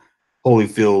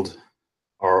Holyfield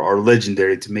are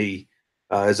legendary to me,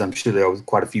 as I'm sure they are with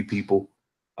quite a few people.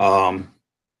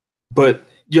 But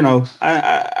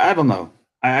I don't know.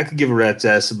 I could give a rat's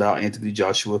ass about Anthony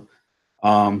Joshua.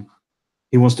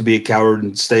 He wants to be a coward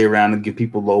and stay around and give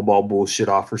people lowball bullshit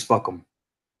offers. Fuck him.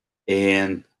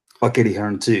 And fuck Eddie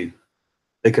Hearn too.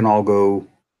 They can all go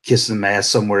kiss some ass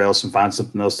somewhere else and find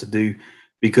something else to do,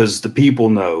 because the people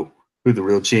know who the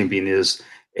real champion is.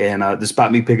 And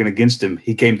despite me picking against him,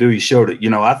 he came through. He showed it.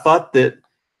 I thought that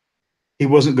he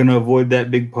wasn't going to avoid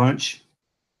that big punch,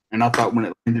 and I thought when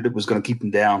it landed, it was going to keep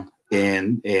him down.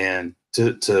 And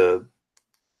to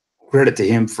credit to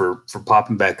him for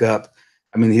popping back up.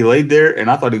 I mean, he laid there, and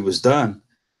I thought he was done.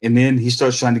 And then he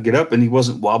starts trying to get up, and he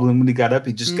wasn't wobbling when he got up.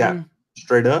 He just got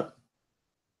straight up.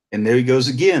 And there he goes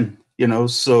again,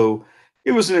 So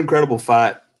it was an incredible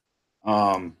fight.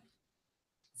 Fun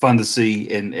to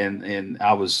see, and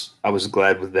I was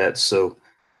glad with that. So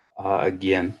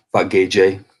again, fuck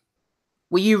Gage.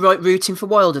 Were you rooting for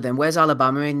Wilder then? Where's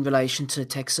Alabama in relation to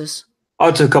Texas?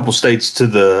 Oh, to a couple states to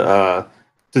the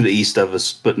east of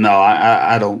us, but no,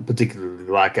 I don't particularly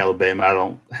like Alabama. I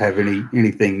don't have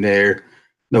anything there,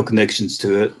 no connections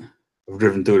to it. I've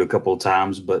driven through it a couple of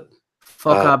times, but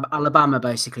fuck Alabama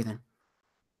basically then.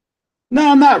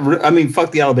 No, I'm not. I mean,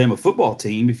 fuck the Alabama football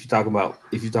team. If you're talking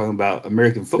about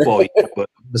American football, yeah, but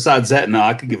besides that, no,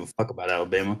 I could give a fuck about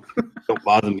Alabama. Don't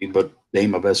bother me, but they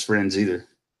ain't my best friends either.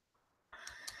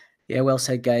 Yeah, well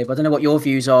said, Gabe. I don't know what your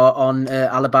views are on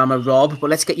Alabama, Rob, but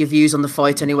let's get your views on the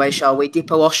fight anyway, shall we?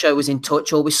 Dippo Osho was in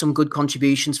touch, always some good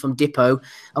contributions from Dippo.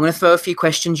 I'm going to throw a few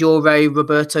questions your way,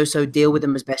 Roberto, so deal with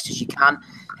them as best as you can.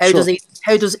 How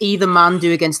does either man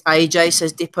do against AJ,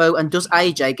 says Dippo, and does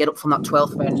AJ get up from that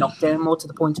 12th round knockdown, more to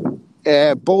the point?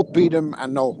 Both beat him,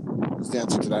 and no is the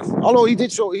answer to that. Although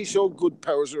he showed good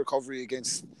powers of recovery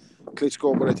against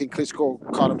Klitschko, but I think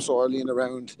Klitschko caught him so early in the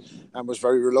round and was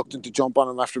very reluctant to jump on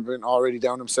him after being already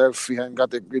down himself. He hadn't got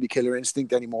the really killer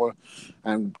instinct anymore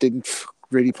and didn't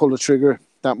really pull the trigger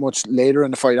much later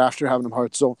in the fight after having him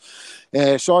hurt. So,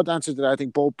 short answer to that, I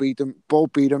think both beat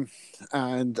him,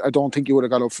 and I don't think he would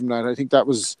have got up from that. I think that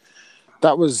was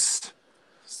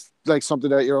like something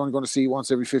that you're only going to see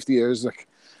once every 50 years. Like,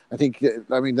 I think,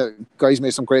 the guys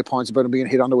made some great points about him being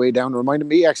hit on the way down. It reminded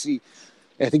me, actually,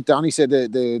 I think Donnie said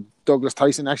the Douglas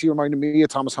Tyson actually reminded me of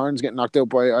Thomas Hearns getting knocked out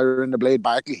by Ira in the Blade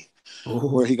Barkley,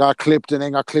 where he got clipped and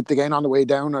then got clipped again on the way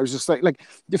down. I was just like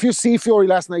if you see Fury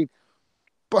last night,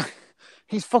 but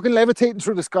he's fucking levitating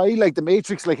through the sky like the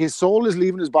Matrix. Like, his soul is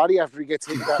leaving his body after he gets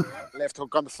hit that left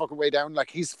hook on the fucking way down.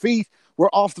 Like, his feet were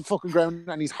off the fucking ground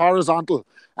and he's horizontal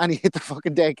and he hit the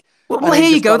fucking deck. Well, here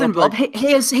you go then, Bob.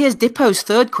 Here's Dippo's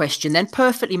third question then,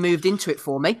 perfectly moved into it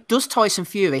for me. Does Tyson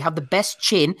Fury have the best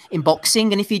chin in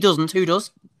boxing? And if he doesn't, who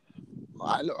does?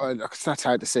 Look, that's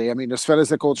hard to say. I mean, there's fellas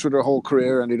that go through their whole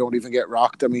career and they don't even get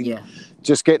rocked. I mean,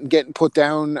 just getting put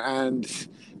down and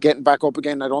getting back up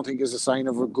again, I don't think is a sign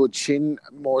of a good chin,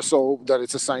 more so that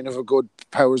it's a sign of a good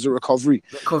powers of recovery.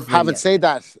 Having said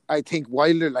that, I think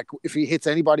Wilder, like, if he hits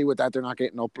anybody with that, they're not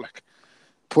getting up. Like,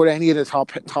 put any of the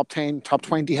top 10, top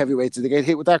 20 heavyweights, if they get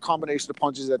hit with that combination of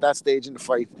punches at that stage in the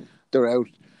fight, they're out.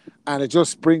 And it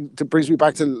just brings me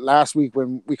back to last week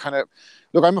when we kind of...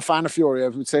 Look, I'm a fan of Fury.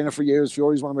 I've been saying it for years.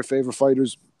 Fury's one of my favourite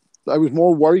fighters. I was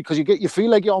more worried because you feel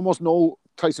like you almost know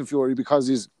Tyson Fury because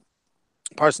his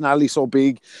personality is so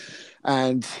big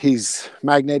and he's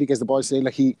magnetic, as the boys say.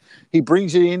 Like, he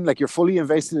brings you in, like, you're fully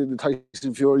invested in the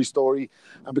Tyson Fury story,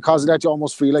 and because of that you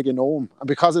almost feel like you know him, and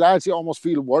because of that you almost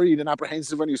feel worried and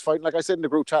apprehensive when he was fighting. Like I said in the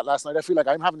group chat last night, I feel like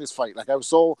I'm having this fight. Like, I was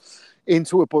so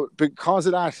into it, but because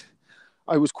of that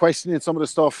I was questioning some of the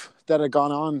stuff that had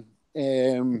gone on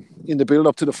in the build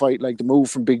up to the fight, like the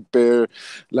move from Big Bear,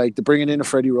 like the bringing in of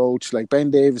Freddie Roach, like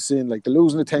Ben Davison, like the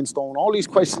losing the 10 stone, all these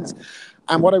questions.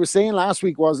 And what I was saying last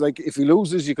week was, like, if he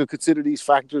loses you could consider these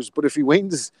factors, but if he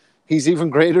wins he's even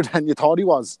greater than you thought he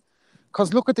was,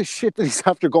 because look at the shit that he's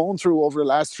after going through over the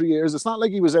last 3 years. It's not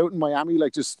like he was out in Miami,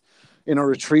 like, just in a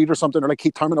retreat or something, or like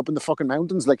Keith Thurman up in the fucking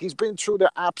mountains. Like, he's been through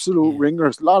the absolute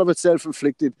ringers, a lot of it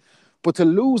self-inflicted, but to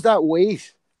lose that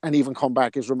weight and even come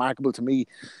back is remarkable to me.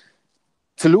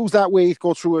 To lose that weight,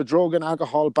 go through a drug and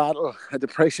alcohol battle, a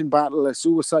depression battle, a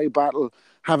suicide battle,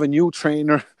 have a new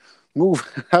trainer,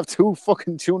 have 2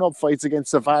 fucking tune-up fights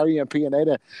against Savari and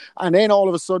Pianeta, and then all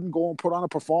of a sudden go and put on a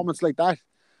performance like that.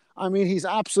 I mean, he's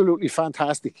absolutely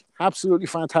fantastic. Absolutely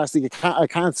fantastic. I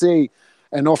can't say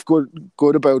enough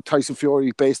good about Tyson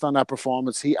Fury based on that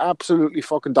performance. He absolutely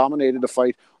fucking dominated the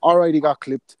fight. All right, he got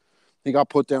clipped. He got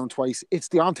put down twice. It's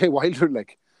Deontay Wilder,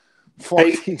 like.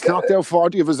 40, he's knocked out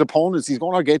 40 of his opponents. He's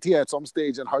going to get to you at some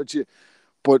stage and hurt you.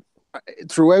 But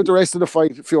throughout the rest of the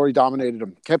fight, Fury dominated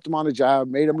him. Kept him on a jab,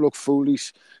 made him look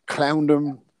foolish, clowned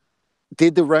him.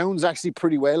 Did the rounds actually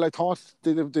pretty well, I thought.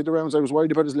 Did the rounds. I was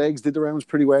worried about his legs. Did the rounds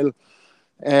pretty well.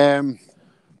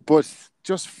 But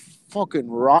just fucking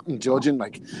rotten judging.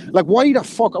 Like, why the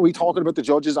fuck are we talking about the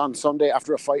judges on Sunday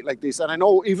after a fight like this? And I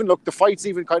know, even, look, the fight's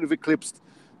even kind of eclipsed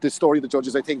the story of the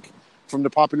judges, I think. From the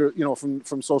popular,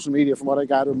 from social media, from what I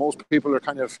gather, most people are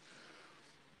kind of,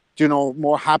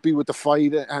 more happy with the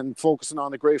fight and focusing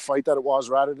on the great fight that it was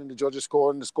rather than the judges'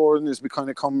 score. And the scoring has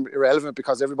become irrelevant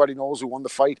because everybody knows who won the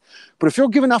fight. But if you're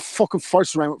giving that fucking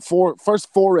first 4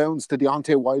 rounds to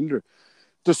Deontay Wilder,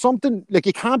 there's something, like,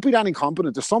 you can't be that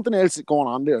incompetent. There's something else going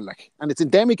on there, like, and it's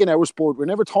endemic in our sport. We're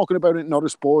never talking about it in other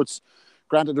sports.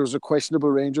 Granted, there was a questionable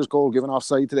Rangers goal given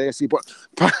offside today, I see, but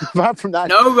apart from that...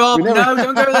 No, Rob, no,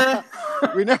 don't go there.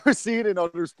 We never see it in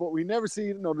other sports. We never see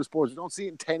it in other sports. We don't see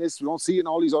it in tennis. We don't see it in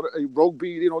all these other...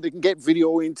 rugby, they can get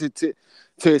video in to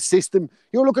assist them.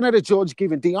 You're looking at a judge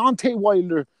giving Deontay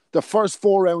Wilder the first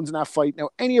 4 rounds in that fight. Now,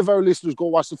 any of our listeners go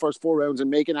watch the first 4 rounds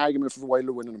and make an argument for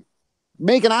Wilder winning them.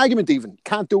 Make an argument even.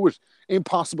 Can't do it.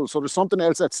 Impossible. So there's something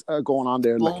else that's going on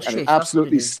there. Like, and it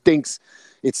absolutely stinks.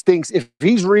 It stinks. If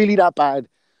he's really that bad,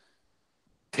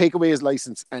 take away his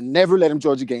license and never let him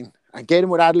judge again. And get him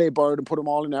with Adelaide Bird and put them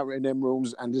all in them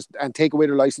rooms and take away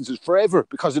their licenses forever,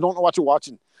 because they don't know what you're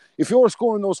watching. If you're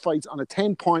scoring those fights on a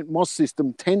 10-point must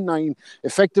system, 10-9,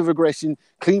 effective aggression,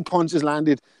 clean punches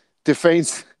landed,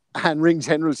 defense and ring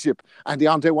generalship, and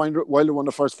Deontay Wilder won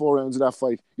the first 4 rounds of that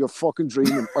fight, you're fucking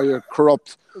dreaming, or you're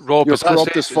corrupt. Rob, you're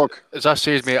corrupt as fuck. As that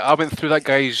says, mate, I went through that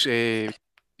guy's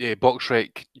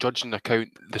BoxRec judging account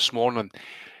this morning.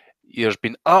 There's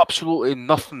been absolutely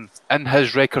nothing in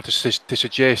his record to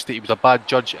suggest that he was a bad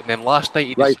judge, and then last night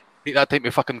he decided to take that time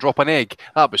to fucking drop an egg.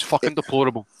 That was fucking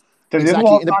deplorable. Did you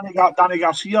know Danny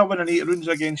Garcia winning 8 rounds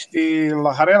against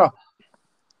La Herrera?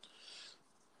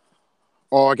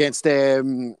 Or against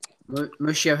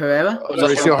Mauricio Herrera?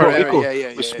 Mauricio Herrera,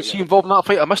 yeah. Was he involved in that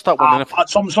fight? I missed that one.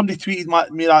 Somebody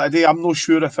tweeted me that today. I'm not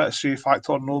sure if it's a fact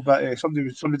or no, but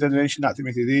somebody did mention that to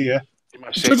me today, yeah.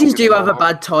 Judges do have a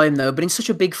bad time though, but in such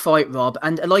a big fight, Rob,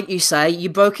 and like you say, you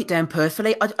broke it down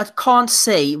perfectly. I can't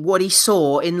see what he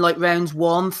saw in like rounds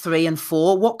 1, 3, and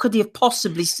 4. What could he have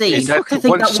possibly seen to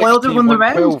think that Wilder won the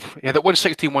round? Yeah, that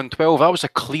 116, 112. That was a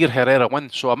clear Herrera win,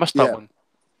 so I missed that one.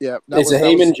 Yeah, it's a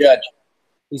Heyman judge.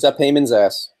 He's up Heyman's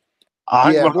ass.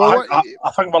 I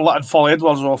think we're letting Fall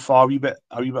Edwards off a wee bit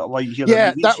light here.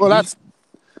 Yeah,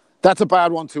 that's a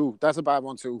bad one too.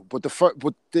 But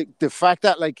the fact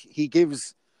that like he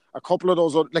gives a couple of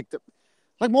those like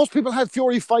most people had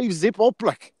Fury 5 zip up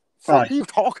like. What are you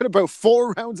talking about?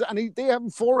 4 rounds, and they have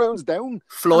him 4 rounds down.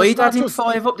 Floyd had him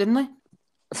 5 up, didn't they?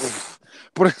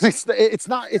 But it's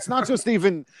not just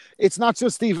even.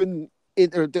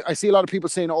 I see a lot of people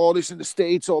saying, "Oh, this in the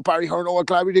States." Oh, Barry Hearn. Oh, I'm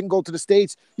glad we didn't go to the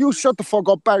States. You shut the fuck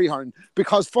up, Barry Hearn,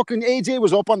 because fucking AJ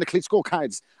was up on the Klitschko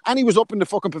cards, and he was up in the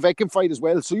fucking Povetkin fight as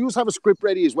well. So you have a script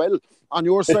ready as well on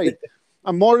your side.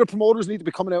 And more of the promoters need to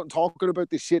be coming out and talking about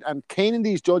this shit and caning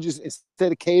these judges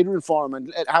instead of catering for them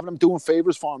and having them doing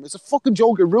favors for them. It's a fucking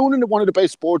joke. You're ruining one of the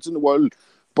best sports in the world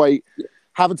by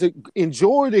having to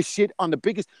enjoy this shit on the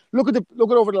biggest. Look at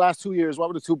over the last 2 years. What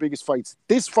were the 2 biggest fights?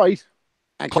 This fight.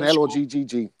 And Canelo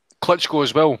GGG. Klitschko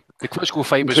as well. The Klitschko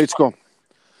fight was Klitschko.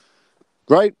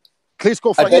 Right?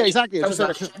 Klitschko fight. Yeah, exactly.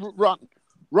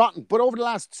 Rotten. But over the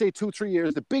last, say, 2-3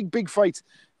 years, the big fights,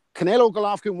 Canelo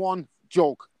Golovkin won,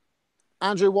 joke.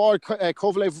 Andre Ward,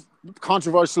 Kovalev,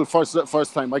 controversial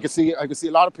first time. I could see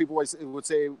a lot of people would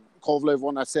say Kovalev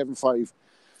won that 7-5.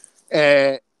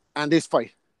 And this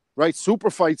fight, right?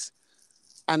 Super fights.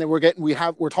 And then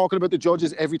we're talking about the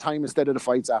judges every time instead of the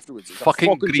fights afterwards. It's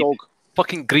fucking joke.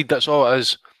 Fucking greed, that's all it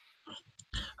is.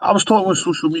 I was talking on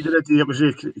social media today. It was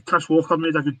Chris Walker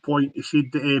made a good point. He said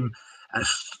that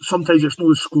sometimes it's not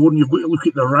the scoring. You've got to look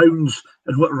at the rounds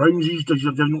and what rounds he's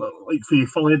giving. Like for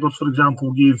Phil Edwards, for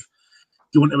example, gave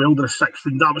Deontay Wilder a 6th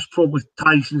round. That was probably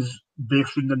Tyson's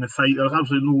best round in the fight. There was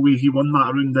absolutely no way he won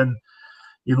that round. And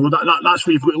that's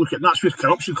where you've got to look at. And that's where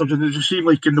corruption comes in. It's the same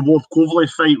like in the Ward Kovalev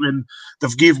fight when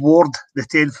they've gave Ward the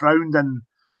 10th round and.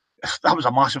 That was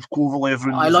a massive Kovalev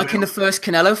round. I like in the first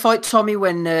Canelo fight, Tommy,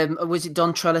 when was it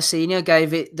Don Trella Senior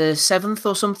gave it the 7th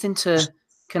or something to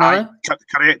Canelo?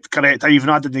 Correct. I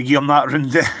even added the game that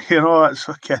round. It's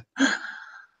okay.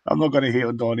 I'm not going to hate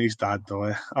on Donnie's dad, though.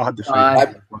 I had the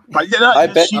fight. But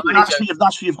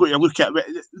that's where you've got to look at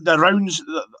the rounds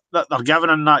that they're giving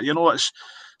in that. It's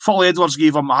Phil Edwards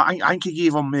gave him. I think he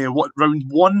gave him round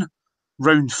 1.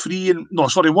 Round 3 and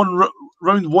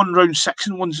round 1, round 6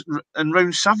 and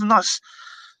round 7. That's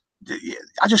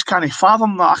I just can't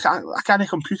fathom that. I can't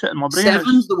compute it in my brain.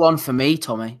 7's the one for me,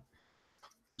 Tommy.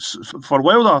 For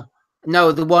Wilder?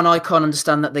 No, the one I can't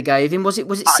understand that they gave him. Was it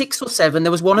 6 or 7?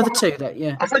 There was one of the two that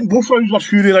I think both rounds were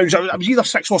Fury rounds. It was either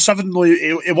 6 or 7. Though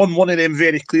he won one of them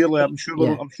very clearly. I'm sure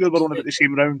we're on about the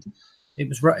same round.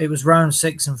 It was round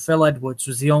 6, and Phil Edwards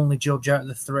was the only judge out of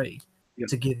the 3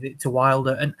 to give it to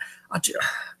Wilder. And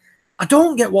I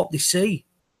don't get what they see.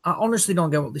 I honestly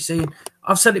don't get what they see.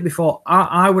 I've said it before.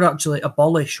 I would actually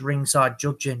abolish ringside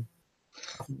judging.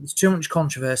 There's too much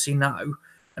controversy now,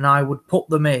 and I would put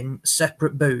them in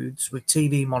separate booths with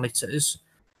TV monitors,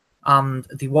 and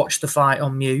they watch the fight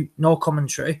on mute, no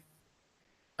commentary,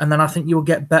 and then I think you'll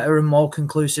get better and more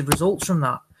conclusive results from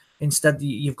that. Instead,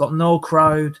 you've got no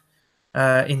crowd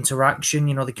interaction.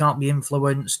 They can't be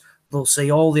influenced. They'll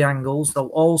see all the angles. They'll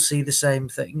all see the same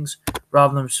things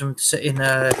rather than some sitting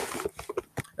at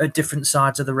different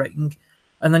sides of the ring.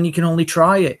 And then you can only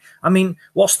try it. I mean,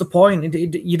 what's the point?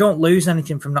 You don't lose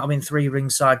anything from not having 3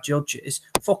 ringside judges.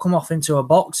 Fuck them off into a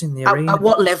box in the arena. At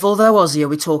what level, though, Ozzy? Are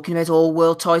we talking about all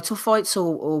world title fights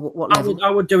or what level? I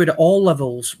would do it at all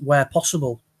levels where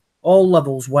possible. All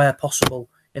levels where possible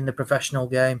in the professional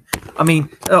game. I mean,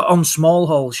 on small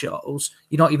hole shows,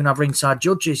 you don't even have ringside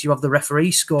judges. You have the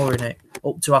referee scoring it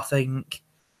up to, I think,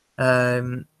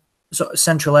 sort of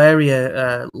central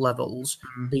area levels.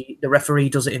 The referee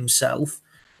does it himself.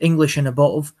 English and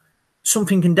above,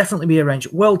 something can definitely be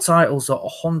arranged. World titles are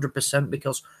 100%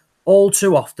 because all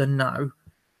too often now,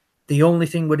 the only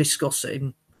thing we're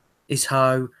discussing is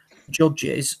how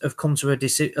judges have come to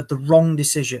the wrong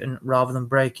decision rather than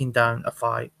breaking down a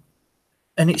fight.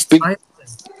 And it's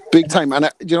big time. And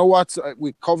you know what?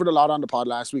 We covered a lot on the pod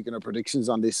last week in our predictions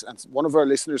on this. And one of our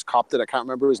listeners copped it. I can't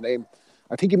remember his name.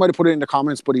 I think he might have put it in the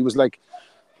comments, but he was like,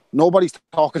 nobody's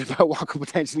talking about what could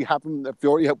potentially happen if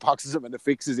Fury outboxes him and the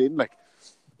fix is in. Like,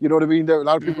 you know what I mean? There are a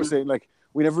lot of people saying, like,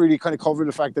 we never really kind of covered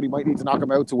the fact that he might need to knock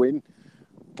him out to win.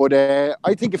 But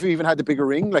I think if he even had the bigger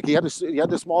ring, like he had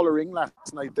the smaller ring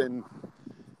last night than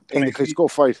in the Klitschko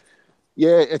fight.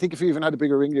 Yeah, I think if he even had a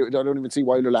bigger ring, I don't even see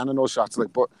Wilder landing those shots.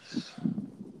 Like, but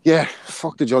yeah,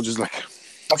 fuck the judges. Like,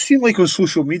 I've seen like on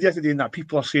social media today, and that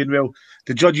people are saying, well,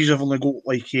 the judges have only got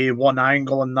like one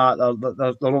angle, and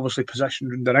that they're obviously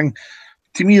positioned in the ring.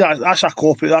 To me, that's a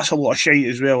copy. That's a lot of shite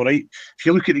as well, right? If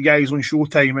you look at the guys on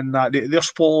Showtime and that, they're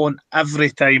spot on every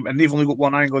time, and they've only got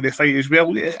one angle of the fight as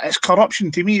well. It's corruption.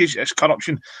 To me, it's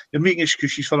corruption. You're making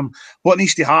excuses for them. What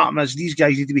needs to happen is these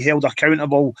guys need to be held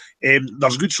accountable.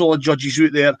 There's good, solid judges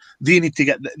out there. They need to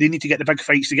get the big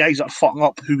fights. The guys that are fucking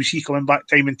up, who we see coming back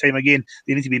time and time again,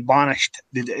 they need to be banished,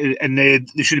 and they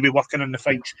should be working in the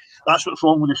fights. That's what's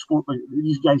wrong with the sport. Like,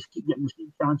 these guys keep getting the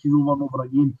same chances over and over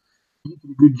again.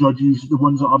 The good judges, the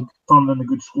ones that are turning in the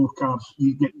good scorecards,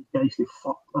 you get these guys to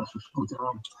fuck. That's what's going to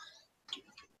happen.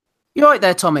 You're right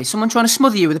there, Tommy. Someone trying to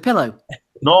smother you with a pillow?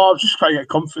 No, I was just trying to get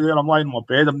comfy there. I'm lying in my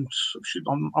bed. I'm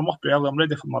up early. I'm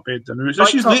ready for my bed.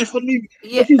 This is late for me.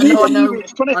 Yeah, I know.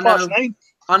 It's 9:20.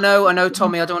 I know,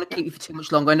 Tommy. I don't want to keep you for too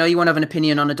much longer. I know you want to have an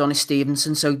opinion on Adonis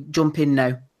Stevenson, so jump in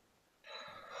now.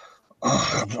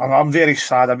 I'm very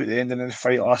sad about the ending of the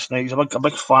fight last night. He's a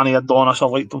big fan of Adonis.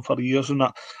 I've liked him for years and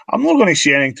that. I'm not going to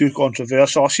say anything too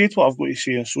controversial. I said what I've got to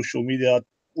say on social media.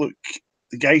 Look,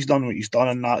 the guy's done what he's done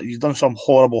and that. He's done some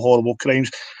horrible crimes.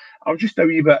 I was just a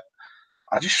wee bit...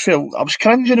 I just felt... I was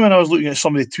cringing when I was looking at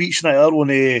some of the tweets and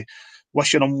everyone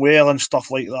wishing him well and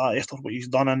stuff like that after what he's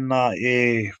done and that.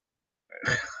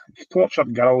 He's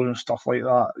tortured girls and stuff like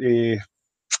that.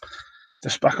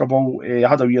 Despicable. I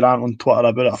had a wee rant on Twitter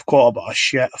about it. I've caught a bit of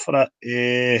shit for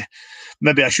it.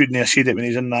 Maybe I shouldn't have said it when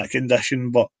he's in that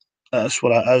condition, but that's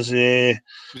what it is.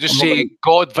 Just say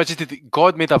God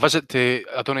made a visit to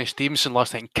Adonis Stevenson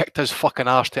last night and kicked his fucking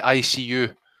arse to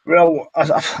ICU. Well,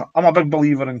 I'm a big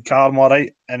believer in karma,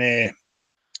 right? And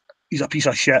he's a piece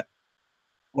of shit.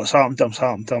 What's happened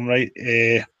to him, right?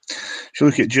 If you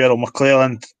look at Gerald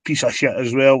McClellan, piece of shit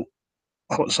as well.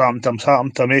 What's happened to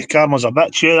me. Karma's a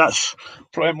bitch, yeah, that's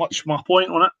pretty much my point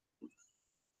on it.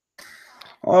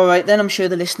 All right, then I'm sure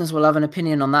the listeners will have an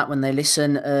opinion on that when they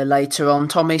listen later on.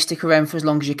 Tommy, stick around for as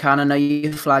long as you can. I know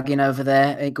you're flagging over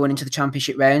there going into the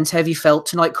championship rounds. How have you felt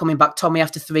tonight coming back, Tommy,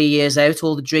 after 3 years out?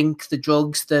 All the drink, the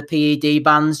drugs, the PED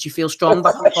bans. Do you feel strong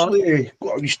back on the pod? I've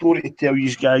got a wee story to tell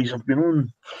you guys. I've been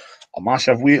on a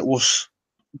massive weight loss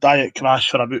diet crash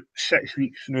for about 6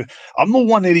 weeks now. I'm not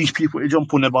one of these people to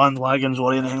jump on the bandwagons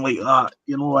or anything like that,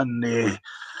 and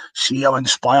see I'm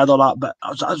inspired or that, but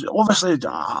obviously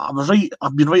I was right.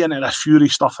 I've been right into this Fury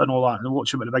stuff and all that, and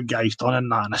watching what the big guy's done in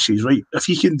that, and I says, right, if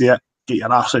you can do it, get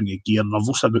your ass in your gear. And I've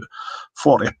lost about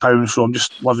 40 pounds, so I'm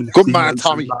just living the good clean man, life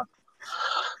Tommy.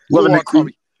 Living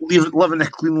the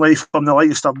clean life. I'm the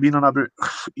lightest I've been in about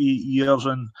 8 years,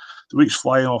 and the week's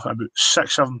flying off about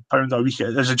 £6-7 a week.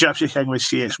 As a Gypsy King would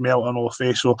say, it's melting off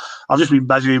face. So I've just been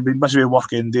busy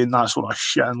working, doing that sort of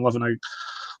shit and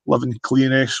living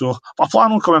clean. So I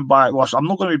plan on coming back. I'm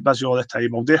not going to be busy all the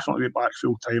time. I'll definitely be back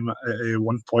full time at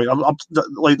one point.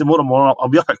 Like tomorrow morning, I'll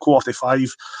be up at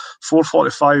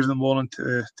 4:45 in the morning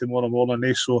tomorrow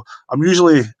morning. So I'm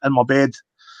usually in my bed,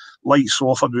 lights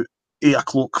off about 8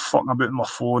 o'clock, fucking about on my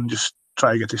phone, just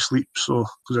try to get to sleep. So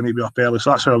because I need to be up early.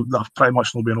 So that's how I've pretty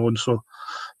much not been on. So,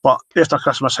 but after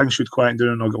Christmas, things should quieten down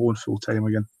and I'll go on full time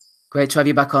again. Great to have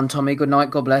you back on, Tommy. Good night.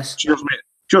 God bless. Cheers, mate.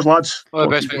 Cheers, lads. All the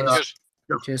best, mate.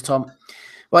 Cheers, Tom.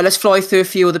 Right, let's fly through a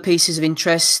few other pieces of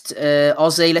interest.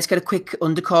 Ozzy, let's get a quick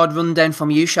undercard rundown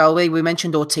from you, shall we? We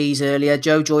mentioned Ortiz earlier.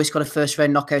 Joe Joyce got a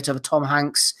first-round knockout over Tom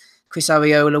Hanks. Chris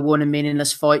Arreola won a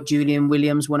meaningless fight. Julian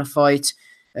Williams won a fight.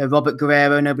 Robert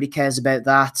Guerrero, nobody cares about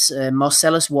that.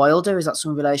 Marcellus Wilder, is that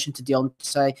some relation to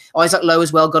Deontay? Isaac Lowe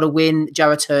as well got a win.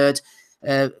 Jarrett Hurd.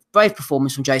 Brave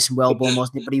performance from Jason Wellborn,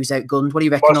 wasn't it? But he was outgunned. What do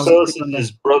you reckon? Marcellus is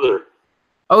his brother.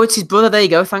 Oh, it's his brother. There you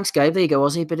go. Thanks, Gabe. There you go,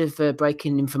 Ozzy. A bit of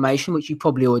breaking information, which you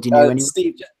probably already knew anyway.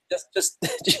 Steve,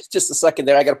 just a second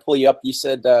there. I got to pull you up. You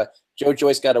said Joe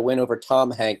Joyce got a win over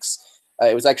Tom Hanks.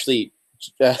 It was actually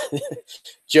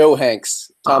Joe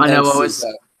Hanks. Tom Hanks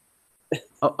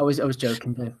I was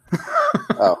joking, Dave.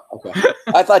 Oh, okay.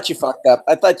 I thought you fucked up.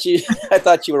 I thought you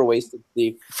were wasted,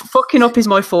 Steve. Fucking up is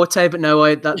my forte, but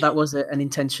no, that was an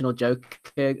intentional joke.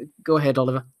 Go ahead,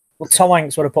 Oliver. Well, Tom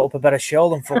Hanks would have put up a better show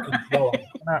than fucking Joe.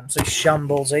 Absolute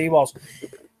shambles he was.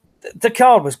 The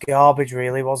card was garbage,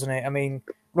 really, wasn't it? I mean,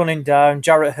 running down,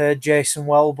 Jarrett Hurd, Jason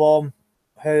Wellborn,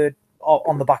 Hurd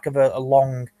on the back of a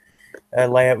long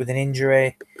layout with an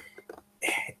injury.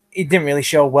 He didn't really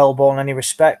show Wellborn any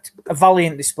respect. A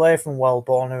valiant display from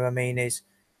Wellborn, who, I mean, is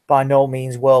by no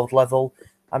means world level.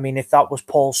 I mean, if that was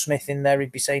Paul Smith in there,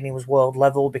 he'd be saying he was world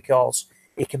level because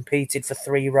he competed for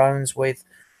 3 rounds with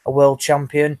a world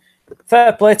champion.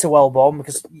 Fair play to Wellborn,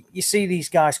 because you see these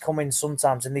guys come in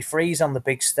sometimes and they freeze on the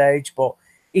big stage, but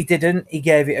he didn't. He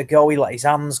gave it a go. He let his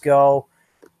hands go.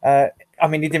 I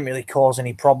mean, he didn't really cause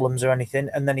any problems or anything.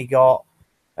 And then he got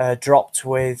dropped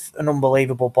with an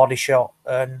unbelievable body shot,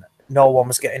 and no one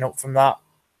was getting up from that.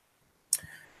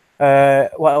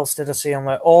 What else did I see on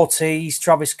there? Ortiz,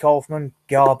 Travis Kaufman,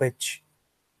 garbage.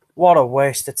 What a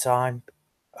waste of time.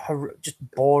 Just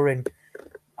boring.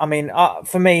 I mean,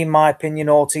 for me, in my opinion,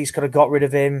 Ortiz could have got rid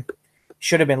of him.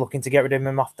 Should have been looking to get rid of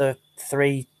him after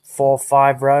 3, 4,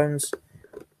 5 rounds.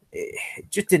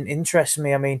 It just didn't interest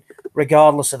me. I mean,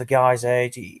 regardless of the guy's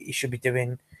age, he should be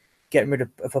getting rid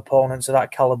of opponents of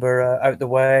that caliber out the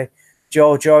way.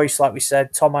 Joe Joyce, like we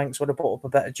said, Tom Hanks would have put up a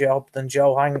better job than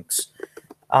Joe Hanks.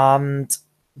 And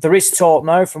there is talk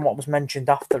now, from what was mentioned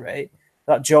after it,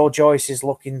 that Joe Joyce is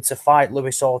looking to fight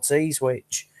Luis Ortiz,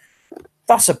 which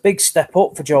that's a big step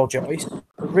up for Joe Joyce,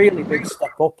 a really big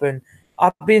step up, and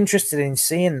I'd be interested in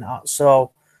seeing that.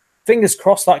 So fingers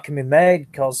crossed that can be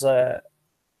made, because I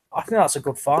think that's a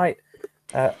good fight.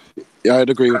 Yeah, I'd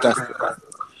agree with that.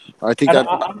 I think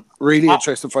that's really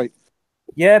interesting fight.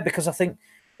 Yeah, because I think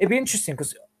it'd be interesting,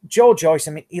 because Joe Joyce,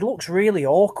 I mean, he looks really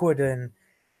awkward and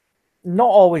not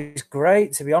always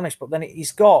great, to be honest, but then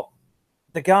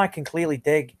the guy can clearly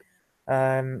dig.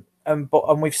 And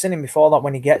we've seen him before that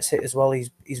when he gets hit as well,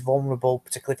 he's vulnerable,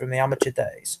 particularly from the amateur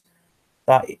days,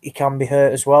 that he can be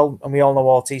hurt as well. And we all know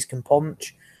Ortiz can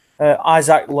punch.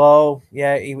 Isaac Lowe,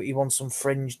 yeah, he won some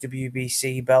fringe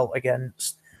WBC belt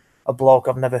against a bloke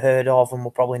I've never heard of and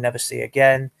will probably never see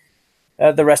again.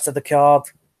 The rest of the card,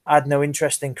 I had no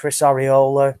interest in Chris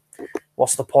Arreola.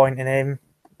 What's the point in him?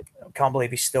 I can't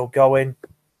believe he's still going.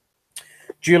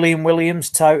 Julian Williams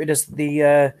touted as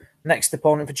the next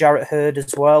opponent for Jarrett Hurd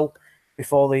as well,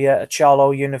 before the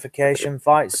Charlo unification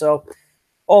fight. So,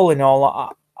 all in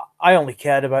all, I only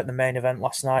cared about the main event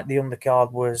last night. The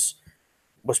undercard was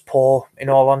poor, in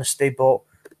all honesty, but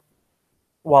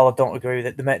while I don't agree with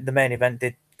it, the main event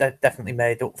definitely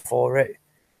made up for it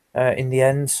in the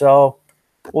end. So,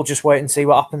 we'll just wait and see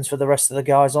what happens for the rest of the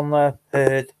guys on there.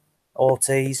 Hurd,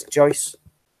 Ortiz, Joyce.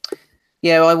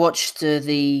 Yeah, I watched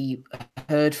the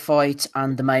Hurd fight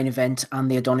and the main event and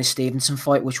the Adonis Stevenson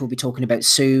fight, which we'll be talking about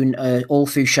soon, all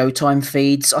through Showtime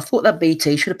feeds. I thought that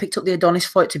BT should have picked up the Adonis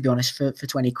fight, to be honest, for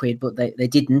 20 quid, but they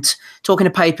didn't. Talking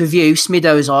of pay-per-view,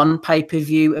 Smido's on.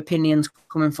 Pay-per-view opinions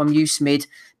coming from you, Smid.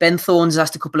 Ben Thorns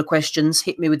asked a couple of questions.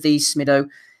 Hit me with these, Smido.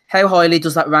 How highly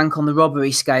does that rank on the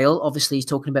robbery scale? Obviously, he's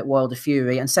talking about Wilder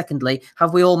Fury. And secondly,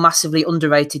 have we all massively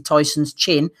underrated Tyson's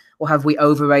chin, or have we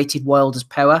overrated Wilder's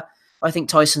power? I think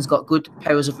Tyson's got good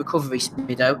powers of recovery,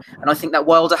 Smido, and I think that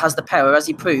Wilder has the power, as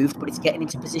he proved, but it's getting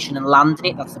into position and landing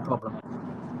it. That's the problem.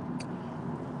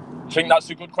 I think that's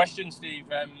a good question, Steve.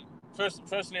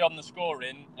 Firstly, on the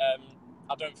scoring,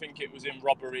 I don't think it was in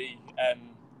robbery,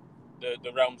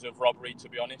 the realms of robbery. To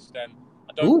be honest, I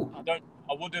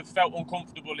would have felt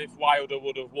uncomfortable if Wilder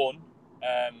would have won,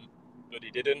 but he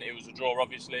didn't. It was a draw,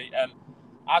 obviously.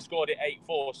 I scored it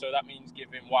 8-4, so that means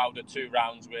giving Wilder 2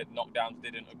 rounds where knockdowns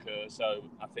didn't occur. So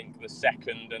I think the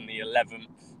 2nd and the 11th,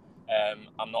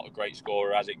 I'm not a great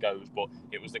scorer as it goes, but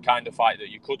it was the kind of fight that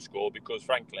you could score because,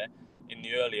 frankly, in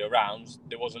the earlier rounds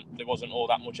there wasn't all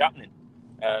that much happening.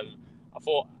 I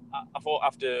thought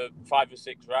after 5 or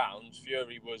 6 rounds,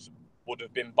 Fury would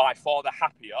have been by far the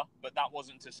happier, but that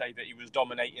wasn't to say that he was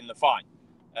dominating the fight.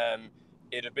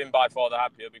 It'd have been by far the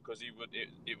happier because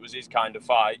it was his kind of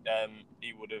fight.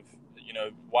 He would have,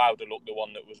 Wilder looked the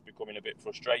one that was becoming a bit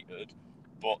frustrated,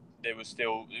 but there was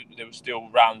still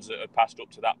rounds that had passed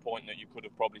up to that point that you could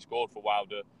have probably scored for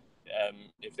Wilder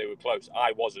if they were close.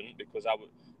 I wasn't, because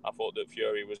I thought that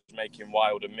Fury was making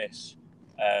Wilder miss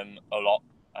a lot,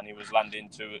 and he was landing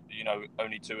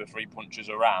only 2 or 3 punches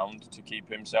around to keep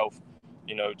himself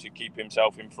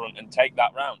in front and take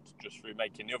that round just through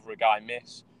making the other guy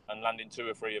miss and landing 2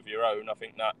 or 3 of your own. I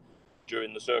think that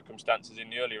during the circumstances in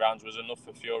the early rounds was enough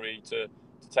for Fury to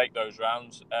take those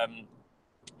rounds. And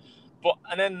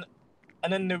then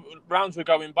the rounds were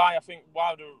going by. I think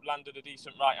Wilder landed a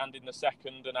decent right hand in the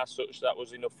 2nd, and as such, that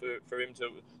was enough for him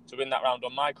to win that round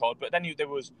on my card. But then we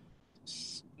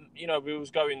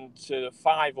was going to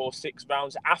 5 or 6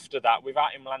 rounds after that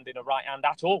without him landing a right hand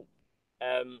at all.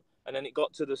 And then it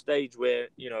got to the stage where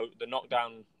the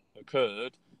knockdown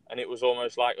occurred. And it was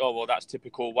almost like, oh, well, that's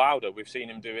typical Wilder. We've seen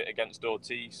him do it against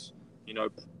Ortiz,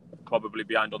 probably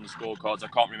behind on the scorecards. I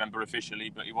can't remember officially,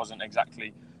 but he wasn't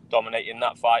exactly dominating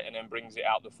that fight, and then brings it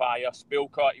out the fire.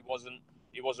 Spilkart, he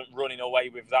wasn't running away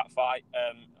with that fight.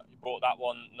 He brought that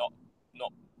one not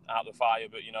out the fire,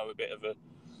 but a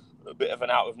a bit of an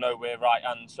out of nowhere right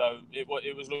hand. So it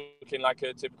was looking like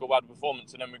a typical Wilder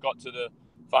performance. And then we got to the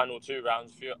final 2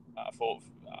 rounds. I thought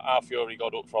how Fury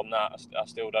got up from that, I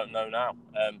still don't know now.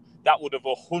 That would have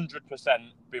 100%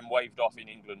 been waved off in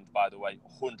England, by the way.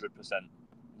 100%.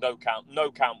 No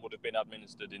count would have been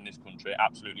administered in this country.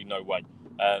 Absolutely no way.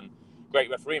 Great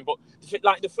refereeing, but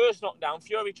like the first knockdown,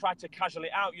 Fury tried to casual it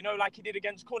out, like he did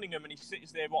against Cunningham, and he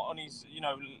sits there on his,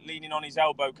 leaning on his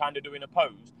elbow, kind of doing a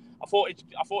pose. I thought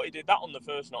he did that on the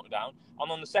first knockdown,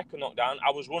 and on the second knockdown,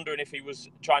 I was wondering if he was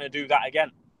trying to do that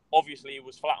again. Obviously, he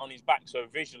was flat on his back, so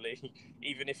visually,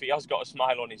 even if he has got a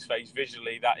smile on his face,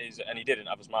 visually that is, and he didn't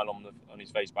have a smile on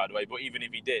his face, by the way, but even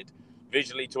if he did,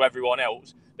 visually to everyone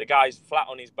else, the guy's flat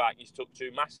on his back. He's took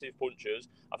 2 massive punches.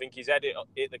 I think his head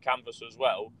hit the canvas as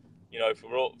well.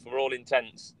 For all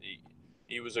intents,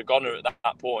 he was a goner at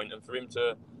that point, and for him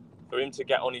to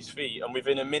get on his feet and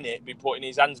within a minute be putting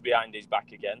his hands behind his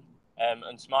back again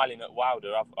and smiling at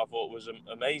Wilder, I thought was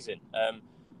amazing.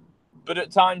 But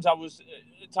at times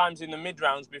in the mid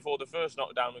rounds before the first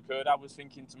knockdown occurred, I was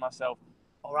thinking to myself,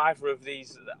 are either of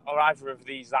these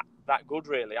that good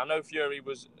really? I know Fury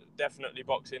was definitely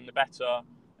boxing the better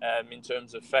in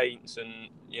terms of feints and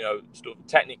stuff,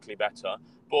 technically better,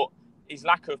 but his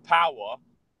lack of power,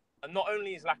 and not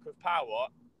only his lack of power,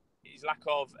 his lack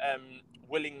of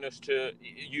willingness to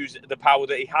use the power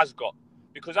that he has got.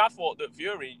 Because I thought that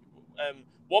Fury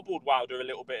wobbled Wilder a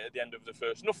little bit at the end of the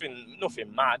first.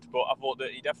 Nothing mad, but I thought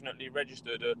that he definitely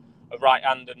registered a right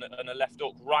hand and a left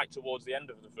hook right towards the end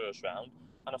of the first round.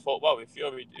 And I thought, well, if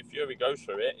Fury goes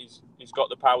for it, he's got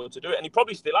the power to do it, and he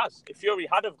probably still has. If Fury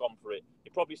had have gone for it, he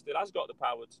probably still has got the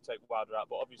power to take Wilder out.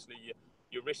 But obviously,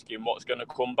 you're risking what's going to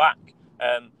come back.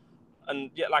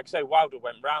 And yet, like I say, Wilder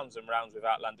went rounds and rounds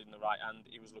without landing the right hand.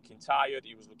 He was looking tired.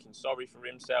 He was looking sorry for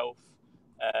himself.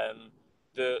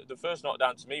 The first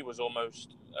knockdown to me was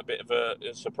almost a bit of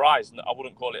a surprise. I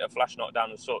wouldn't call it a flash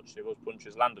knockdown as such. There was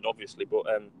punches landed, obviously, but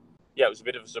it was a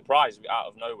bit of a surprise out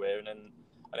of nowhere. And then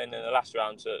in the last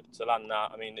round to land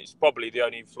that, I mean, it's probably the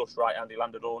only flush right hand he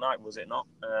landed all night, was it not?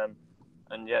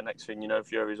 Next thing you know,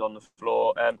 Fury's on the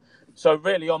floor. So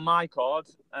really, on my card,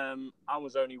 I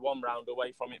was only 1 round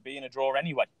away from it being a draw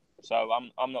anyway. So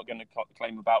I'm not going to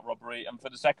claim about robbery. And for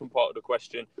the second part of the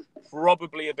question,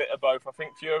 probably a bit of both. I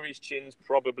think Fury's chin's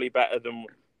probably better than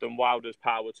Wilder's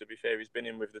power. To be fair, he's been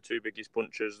in with the 2 biggest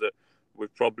punchers that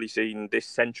we've probably seen this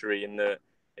century in the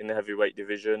heavyweight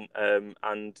division,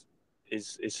 and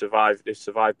is survived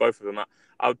both of them.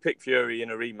 I would pick Fury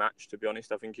in a rematch. To be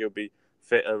honest, I think he'll be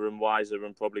fitter and wiser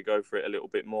and probably go for it a little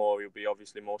bit more. He'll be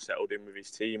obviously more settled in with his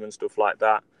team and stuff like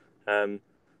that.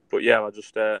 But yeah,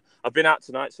 I've been out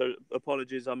tonight, so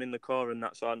apologies. I'm in the car and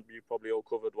that, so you probably all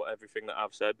covered everything that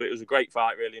I've said. But it was a great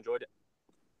fight. Really enjoyed it.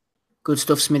 Good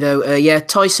stuff, Smitho.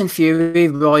 Tyson Fury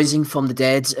rising from the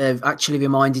dead actually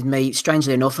reminded me,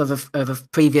 strangely enough, of a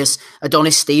previous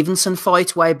Adonis Stevenson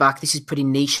fight way back. This is pretty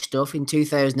niche stuff. In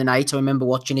 2008, I remember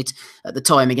watching it at the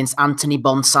time against Anthony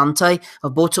Bonsante.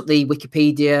 I've brought up the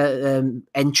Wikipedia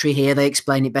entry here. They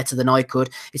explain it better than I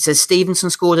could. It says Stevenson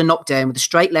scored a knockdown with a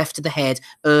straight left to the head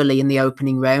early in the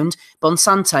opening round.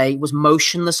 Bonsante was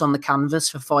motionless on the canvas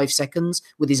for 5 seconds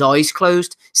with his eyes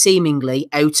closed, seemingly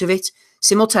out of it.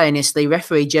 Simultaneously,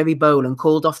 referee Jerry Boland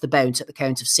called off the bout at the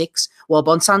count of 6, while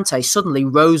Bonsante suddenly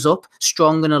rose up,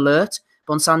 strong and alert.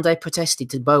 Bonsante protested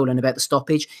to Boland about the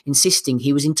stoppage, insisting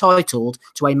he was entitled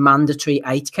to a mandatory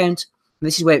 8 count. And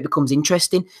this is where it becomes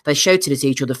interesting. They shouted at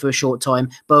each other for a short time,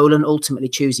 Boland ultimately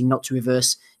choosing not to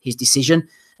reverse his decision.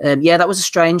 That was a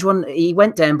strange one. He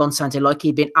went down Bonsante like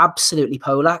he'd been absolutely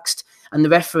poleaxed, and the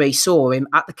referee saw him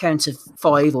at the count of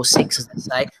 5 or 6, as they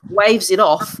say, waves it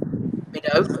off,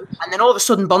 and then all of a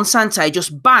sudden Bonsante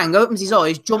just bang opens his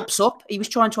eyes, jumps up. He was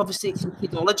trying to obviously some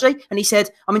kidology, and he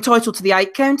said, "I'm entitled to the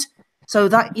 8 count." So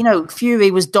that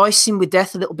Fury was dicing with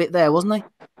death a little bit there, wasn't he?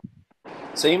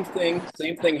 Same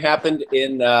thing happened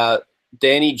in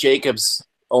Danny Jacobs'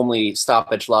 only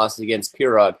stoppage loss against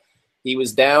Pirog. He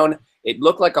was down. It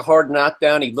looked like a hard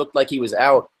knockdown. He looked like he was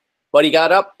out, but he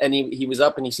got up and he was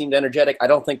up and he seemed energetic. I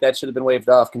don't think that should have been waved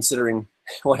off considering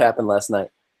what happened last night.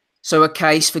 So a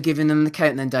case for giving them the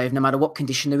count then, Dave, no matter what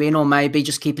condition they're in, or maybe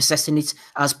just keep assessing it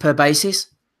as per basis?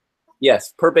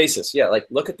 Yes, per basis. Yeah, like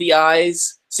look at the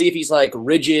eyes, see if he's like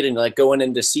rigid and like going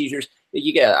into seizures.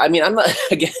 I mean, I'm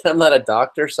not a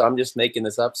doctor, so I'm just making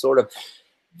this up sort of.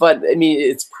 But I mean,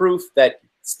 it's proof that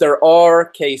there are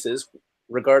cases,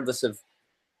 regardless of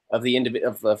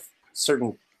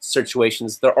certain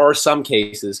situations, there are some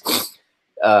cases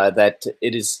that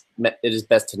it is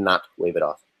best to not wave it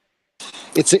off.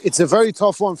 It's a very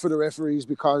tough one for the referees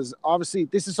because obviously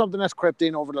this is something that's crept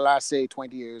in over the last, say,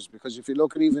 20 years. Because if you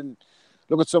look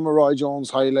at some of Roy Jones'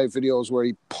 highlight videos where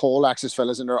he poleaxes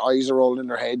fellas and their eyes are rolling in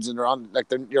their heads and they're on, like,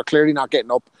 you're clearly not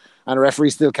getting up and the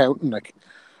referee's still counting. Like,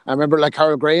 I remember, like,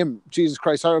 Harold Graham, Jesus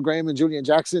Christ, Harold Graham and Julian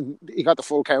Jackson, he got the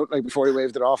full count, like, before he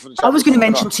waved it off. And I was going to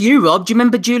mention to you, Rob, do you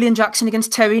remember Julian Jackson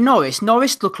against Terry Norris?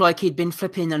 Norris looked like he'd been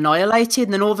flipping annihilated,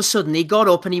 and then all of a sudden he got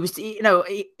up and he was, I know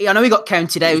he got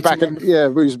counted out. He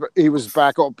was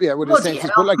back up, with his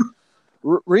senses. But, like,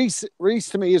 Reese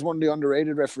to me is one of the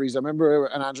underrated referees. I remember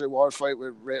an Andre Ward fight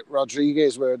with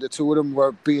Rodriguez where the two of them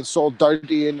were being so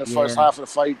dirty in the first half of the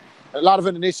fight. A lot of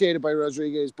it initiated by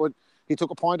Rodriguez, but he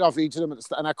took a point off each of them,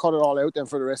 and I cut it all out then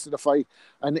for the rest of the fight.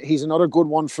 And he's another good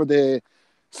one for the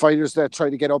fighters that try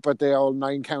to get up at the old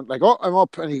 9 count. Like, oh, I'm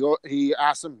up, and he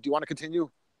asks them, "Do you want to continue?"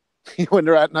 When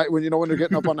they're at night, when they're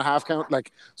getting up on the half count,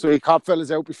 like, so he caught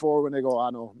fellas out before when they go,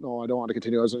 no, I don't want to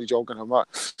continue. I was only joking. I'm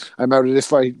out of this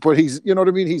fight. But he's, you know what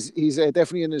I mean? He's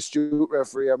definitely an astute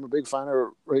referee. I'm a big fan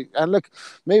of. Right, and look,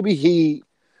 maybe he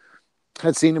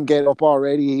had seen him get up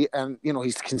already, and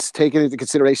he's taken into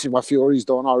consideration what Fury's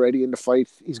done already in the fight.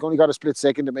 He's only got a split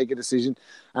second to make a decision,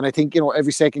 and I think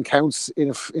every second counts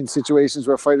in situations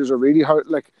where fighters are really hurt.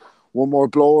 Like, one more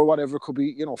blow or whatever could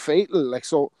be fatal. Like,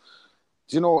 so.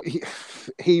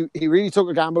 He really took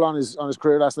a gamble on his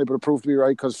career last night, but it proved to be right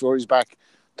because Fury's back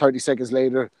 30 seconds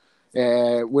later,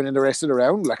 winning the rest of the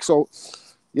round. Like, so,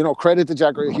 credit to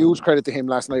Jack, huge credit to him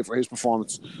last night for his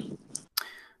performance.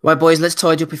 Right, boys, let's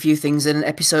tidy up a few things. In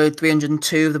episode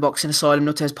 302 of the Boxing Asylum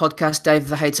Nuthouse podcast, Dave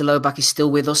the Hater Lowback is still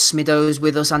with us, Smido's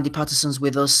with us, Andy Patterson's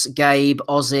with us, Gabe,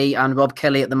 Ozzy, and Rob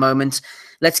Kelly at the moment.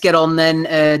 Let's get on then,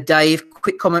 Dave.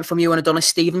 Quick comment from you on Adonis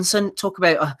Stevenson. Talk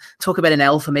about an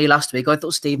L for me last week. I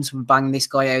thought Stevenson would bang this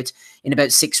guy out in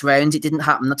about 6 rounds. It didn't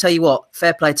happen. I'll tell you what,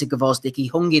 fair play to Gvozdyk. He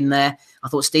hung in there. I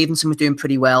thought Stevenson was doing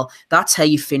pretty well. That's how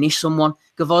you finish someone.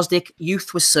 Gvozdyk,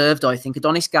 youth was served, I think.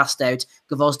 Adonis gassed out.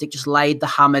 Gvozdyk just laid the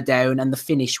hammer down, and the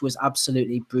finish was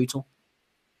absolutely brutal.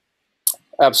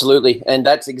 Absolutely. And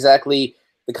that's exactly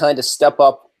the kind of step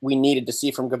up we needed to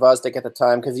see from Gvozdyk at the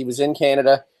time because he was in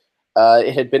Canada.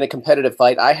 It had been a competitive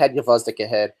fight. I had Gvozdyk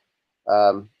ahead.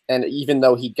 And even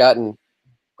though he'd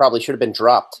probably should have been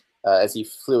dropped as he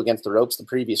flew against the ropes the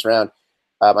previous round,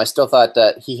 I still thought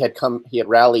that he had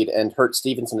rallied and hurt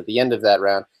Stevenson at the end of that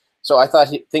round. So I thought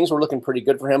things were looking pretty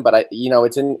good for him, but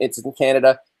it's in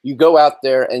Canada. You go out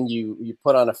there and you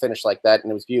put on a finish like that,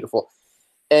 and it was beautiful.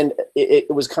 And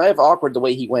it was kind of awkward the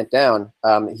way he went down.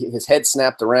 His head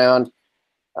snapped around.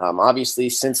 Obviously,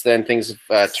 since then, things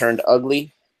have turned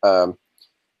ugly. I'm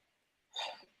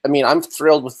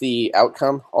thrilled with the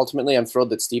outcome. Ultimately, I'm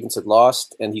thrilled that Stevenson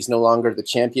lost, and he's no longer the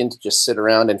champion to just sit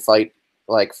around and fight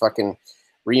like fucking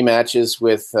rematches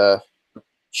with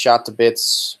shot to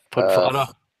bits.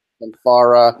 And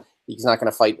Farah. He's not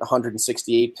going to fight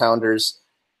 168 pounders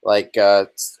like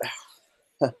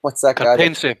what's that guy?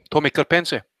 Tommy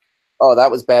Karpense. Oh,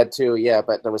 that was bad too. Yeah,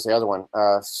 but there was the other one,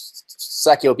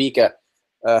 Sakio Bika.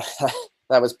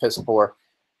 That was piss poor.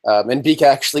 And Bika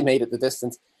actually made it the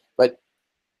distance. But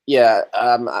yeah,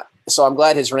 so I'm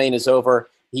glad his reign is over.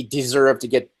 He deserved to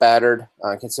get battered,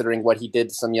 considering what he did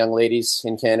to some young ladies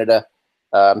in Canada.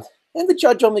 And the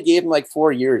judge only gave him like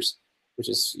 4 years, which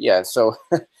is, yeah, so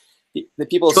the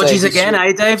people judges say... again,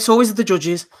 eh, Dave? It's always the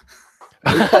judges.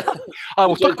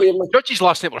 Judges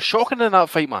last night were shocking in that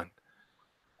fight, man.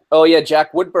 Oh, yeah,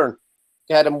 Jack Woodburn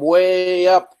had him way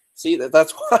up. See,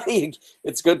 that's why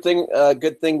it's good thing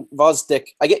Gvozdyk.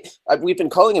 We've been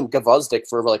calling him Gvozdyk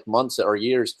for like months or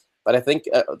years, but I think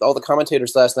all the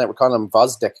commentators last night were calling him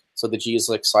Vozdyk, so the G is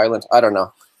like silent. I don't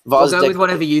know. We'll go with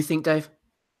whatever you think, Dave.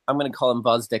 I'm going to call him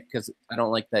Vozdyk because I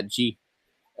don't like that G.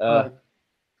 Right.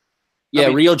 Yeah,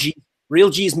 real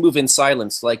G's move in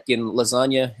silence, like in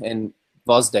lasagna and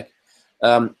Vozdyk.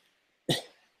 I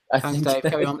think Dave,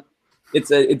 carry on.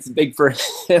 It's big for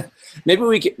maybe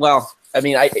we can. Well,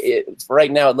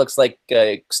 right now it looks like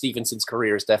Stevenson's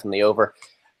career is definitely over.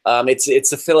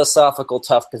 It's a philosophical,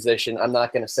 tough position. I'm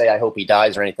not going to say I hope he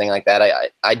dies or anything like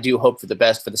that. I do hope for the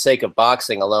best for the sake of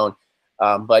boxing alone.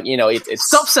 But it's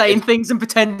stop saying things and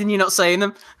pretending you're not saying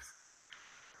them.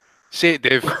 Say it,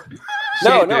 Dave.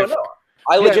 No.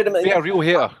 I legitimately be a real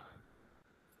hater.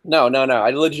 No.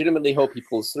 I legitimately hope he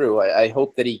pulls through. I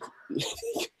hope that he.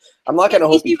 I'm not going to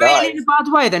hope he dies. Really in a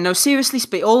bad way, then? No,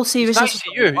 seriously, all seriousness.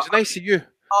 It's nice to you.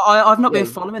 I've not been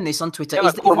following this on Twitter.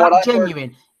 Is that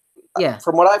genuine? Yeah.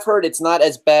 From what I've heard, it's not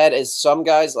as bad as some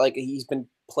guys. Like he's been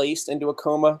placed into a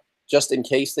coma just in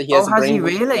case that he has. Oh, has he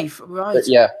really? Right. But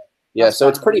yeah. That's so bad.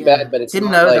 It's pretty bad, but it's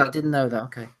didn't know that.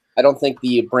 Okay. I don't think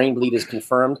the brain bleed is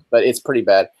confirmed, but it's pretty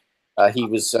bad. He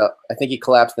was, I think he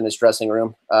collapsed in his dressing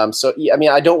room. So yeah, I mean,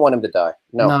 I don't want him to die.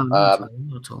 No, not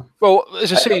at all. Well,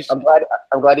 as I say,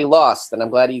 I'm glad he lost, and I'm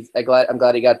glad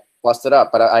he got busted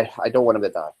up. But I don't want him to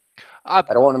die. I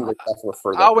don't want him to suffer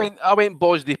further. I went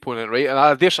balls deep on it, right? And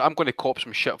I'm going to cop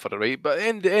some shit for it, right? But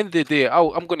at the end of the day,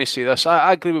 I'm going to say this.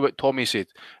 I agree with what Tommy said,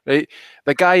 right?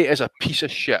 The guy is a piece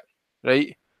of shit,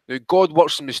 right? Now, God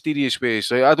works in mysterious ways,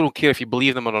 right? I don't care if you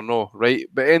believe them or not, right?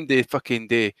 But at the end of the fucking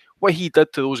day, what he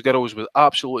did to those girls was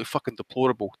absolutely fucking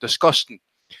deplorable, disgusting.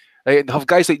 Right? And have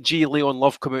guys like G. Leon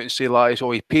Love come out and say like, oh,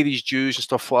 he paid his dues and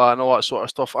stuff like that and all that sort of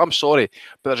stuff. I'm sorry,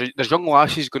 but there's young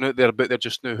lasses going out there about there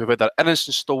just now who've had their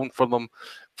innocence stolen from them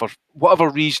for whatever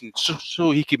reason,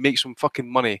 so he could make some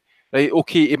fucking money. Right?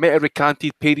 Okay, he might have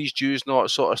recanted, paid his dues and all that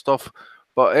sort of stuff,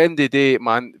 but at the end of the day,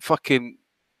 man, fucking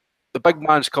the big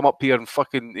man's come up here and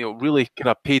fucking, really kind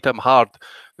of paid him hard.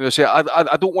 I say,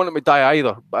 I don't want him to die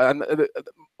either. But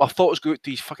my thoughts go out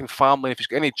to his fucking family if he's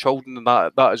got any children and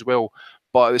that as well.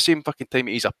 But at the same fucking time,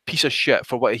 he's a piece of shit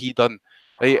for what he done,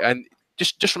 right? And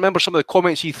just remember some of the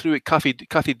comments he threw at Kathy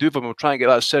Duva when we were trying to get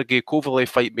that Sergey Kovalev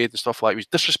fight made and stuff like that. He was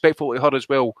disrespectful to her as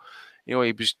well. He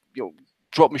was,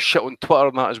 dropping shit on Twitter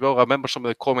and that as well. I remember some of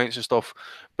the comments and stuff.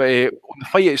 But on the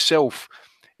fight itself,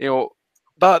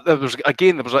 that there was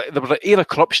an air of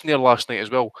corruption there last night as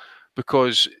well,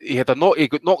 because he got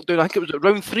knocked down. I think it was at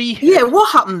round 3. Yeah,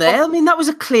 what happened there? I mean, that was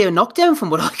a clear knockdown from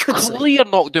what I could see. Clear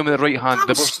knockdown with the right hand. That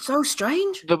was so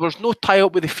strange. There was no tie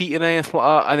up with the feet and anything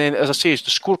like that. And then, as I say, it's the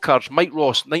scorecards. Mike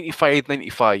Ross,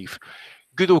 95-95.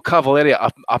 Guido Cavalieri, I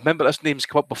remember this name's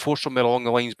come up before somewhere along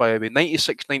the lines, by the way.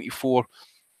 96-94.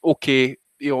 Okay.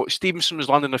 Stevenson was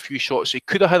landing a few shots. He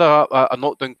could have had a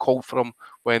knockdown called for him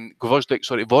when Gvozdyk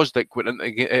went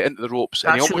into the ropes.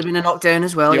 That should have been a knockdown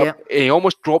as well, yeah. He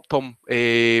almost dropped him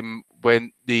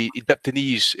when he dipped the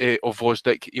knees of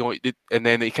Gvozdyk, and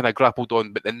then he kind of grappled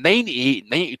on. But the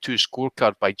 98-92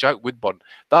 scorecard by Jack Woodburn,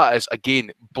 that is,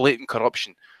 again, blatant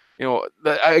corruption.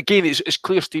 Again, it's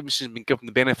clear Stevenson's been given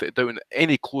the benefit of doubt in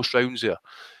any close rounds there.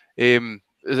 In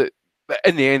the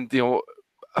end,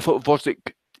 I thought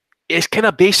Gvozdyk, it's kind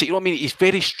of basic, you know what I mean? He's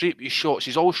very straight with his shots.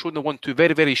 He's always shown the 1-2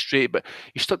 very, very straight, but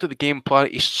he stuck to the game plan.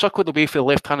 He circled away for the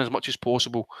left hand as much as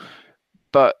possible.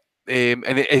 But and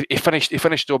he finished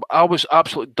the job. I was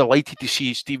absolutely delighted to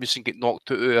see Stevenson get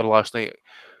knocked out there last night.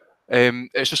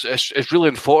 It's really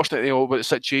unfortunate, what the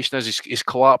situation is. He's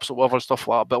collapsed or whatever stuff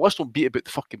like that. But let's not beat about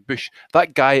the fucking bush.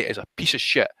 That guy is a piece of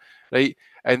shit, right?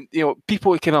 And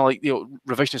people kind of like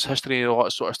revisionist history and all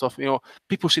that sort of stuff.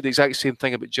 People say the exact same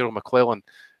thing about Gerald McClellan.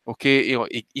 Okay,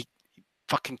 he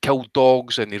fucking killed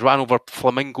dogs and he ran over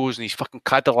flamingos and he's fucking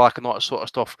Cadillac and all that sort of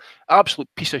stuff. Absolute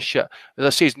piece of shit. As I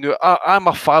say, I'm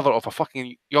a father of a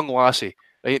fucking young lassie,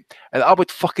 right? And I would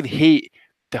fucking hate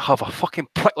to have a fucking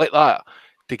prick like that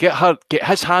to get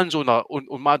his hands on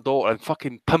my daughter and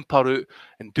fucking pimp her out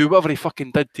and do whatever he fucking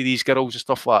did to these girls and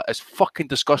stuff like that. It's fucking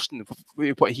disgusting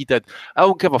what he did. I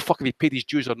don't give a fuck if he paid his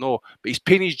dues or no, but he's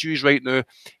paying his dues right now.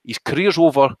 His career's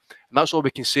over, and that's all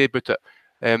we can say about it.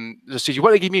 As I said, you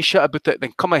want to give me shit about it,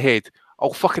 then come ahead.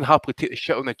 I'll fucking happily take the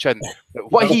shit on the chin.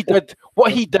 But what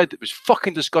he did was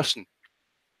fucking disgusting.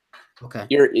 Okay.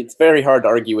 It's very hard to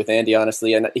argue with Andy,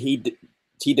 honestly, and he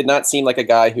did not seem like a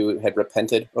guy who had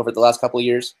repented over the last couple of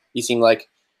years. He seemed like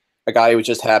a guy who was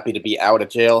just happy to be out of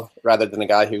jail rather than a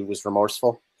guy who was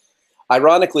remorseful.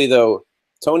 Ironically, though,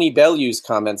 Tony Bellew's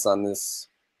comments on this,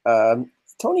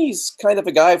 Tony's kind of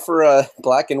a guy for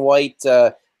black and white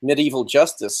medieval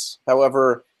justice.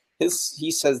 However,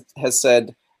 he has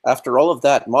said, after all of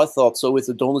that, my thoughts are with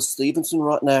Adonis Stevenson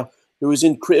right now, who is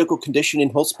in critical condition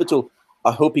in hospital.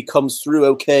 I hope he comes through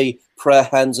okay. Prayer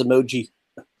hands emoji.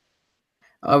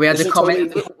 We had a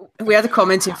comment. We had a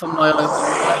comment in from Niall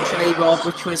O'Connor, actually, Rob,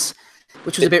 which was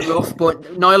a bit rough.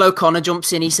 But Niall O'Connor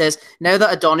jumps in. He says, "Now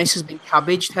that Adonis has been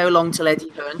cabbaged, how long till Eddie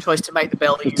Hearn tries to make the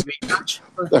Bell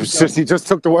rematch?" He just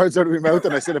took the words out of my mouth,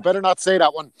 and I said, "I better not say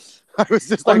that one." I was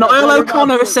just like, Niall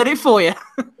O'Connor said it for you.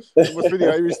 It must be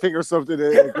the Irish thing or something.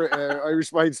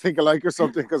 Irish minds think alike or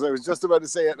something. Because I was just about to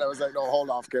say it, and I was like, "No,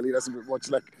 hold off, Kelly. That's a bit much."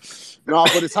 Like, no,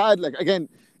 but it's hard. Like again.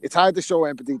 It's hard to show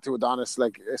empathy to Adonis,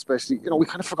 like especially we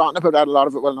kind of forgotten about that, a lot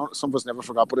of it. Well, no, some of us never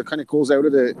forgot, but it kind of goes out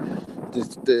of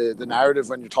the narrative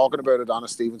when you're talking about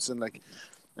Adonis Stevenson, like,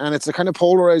 and it's a kind of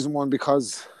polarizing one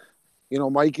because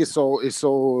Mike is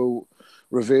so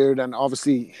revered, and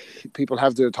obviously people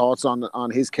have their thoughts on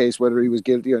his case, whether he was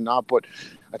guilty or not. But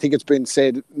I think it's been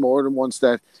said more than once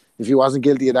that if he wasn't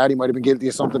guilty of that, he might have been guilty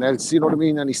of something else. You know what I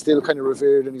mean? And he's still kind of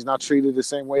revered, and he's not treated the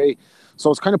same way.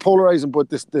 So it's kind of polarizing. But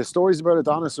the stories about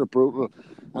Adonis are brutal.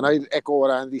 And I echo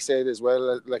what Andy said as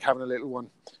well, like having a little one.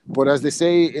 But as they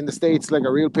say in the States, like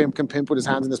a real pimp can pimp with his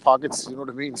hands in his pockets. You know what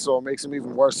I mean? So it makes him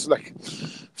even worse, like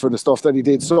for the stuff that he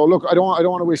did. So look, I don't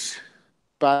want to wish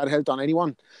bad health on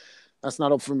anyone. That's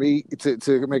not up for me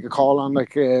to make a call on.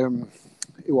 Like it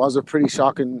was a pretty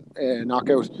shocking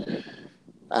knockout,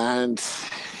 and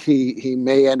he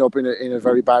may end up in a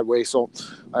very bad way. So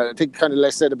I think kind of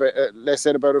less said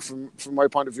about it from my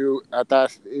point of view. At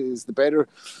that is the better.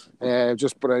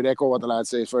 But I'd echo what the lads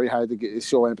say. It's very hard to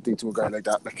show empathy to a guy like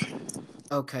that. Like.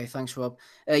 Okay, thanks, Rob.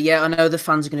 Yeah, I know the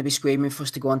fans are going to be screaming for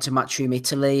us to go on to Matchroom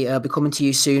Italy. I'll be coming to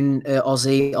you soon,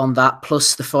 Ozzy, on that,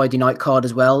 plus the Friday night card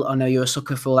as well. I know you're a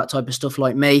sucker for all that type of stuff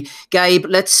like me. Gabe,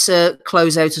 let's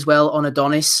close out as well on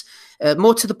Adonis.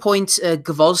 More to the point,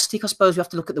 Gvozdyk, I suppose we have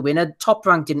to look at the winner. Top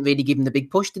Rank didn't really give him the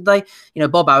big push, did they? You know,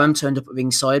 Bob Arum turned up at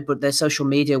ringside, but their social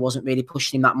media wasn't really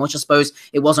pushing him that much. I suppose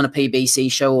it wasn't a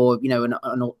PBC show or, you know,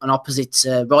 an opposite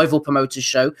rival promoter's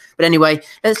show. But anyway,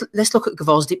 let's look at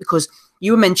Gvozdyk, because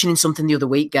you were mentioning something the other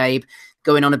week, Gabe,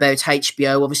 going on about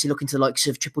HBO, obviously looking to the likes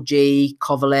of Triple G,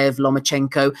 Kovalev,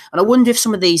 Lomachenko. And I wonder if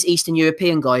some of these Eastern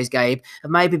European guys, Gabe, have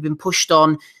maybe been pushed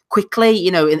on quickly, you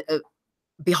know,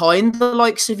 behind the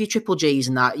likes of your Triple Gs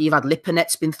and that. You've had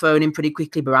Lipinet's been thrown in pretty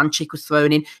quickly. Baranchik was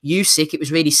thrown in. Usyk, it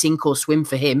was really sink or swim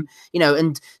for him. You know,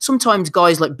 and sometimes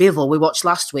guys like Bivol, we watched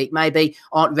last week, maybe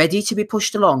aren't ready to be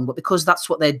pushed along, but because that's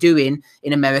what they're doing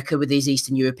in America with these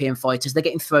Eastern European fighters, they're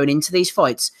getting thrown into these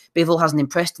fights. Bivol hasn't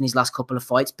impressed in his last couple of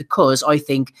fights because I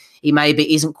think he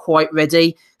maybe isn't quite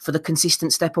ready for the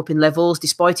consistent step up in levels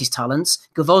despite his talents.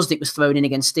 Gvozdyk was thrown in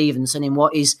against Stevenson in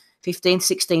what is 15th,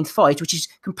 16th fight, which is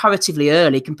comparatively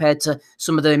early compared to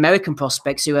some of the American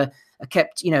prospects who are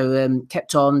kept,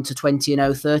 kept on to 20-0,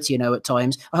 30-0 at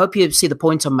times. I hope you see the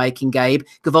point I'm making, Gabe.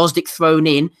 Gvozdyk thrown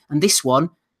in, and this one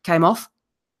came off.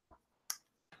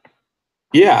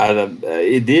 Yeah,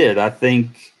 it did. I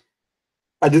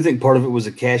do think part of it was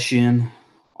a cash in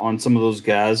on some of those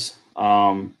guys.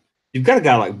 You've got a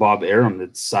guy like Bob Arum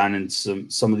that's signing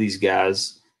some of these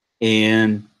guys,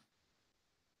 and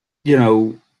you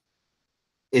know,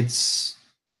 it's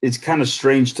kind of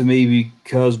strange to me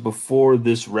because before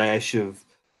this rash of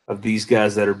these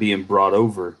guys that are being brought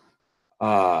over,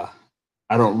 I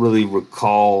don't really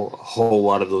recall a whole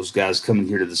lot of those guys coming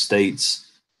here to the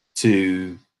States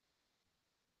to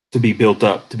be built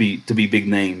up, to be big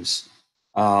names,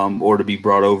 or to be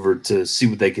brought over to see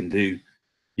what they can do.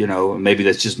 You know, maybe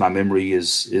that's just my memory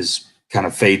is kind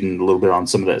of fading a little bit on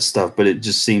some of that stuff, but it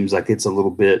just seems like it's a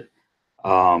little bit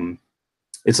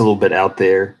out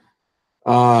there.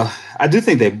 I do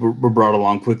think they were brought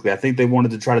along quickly. I think they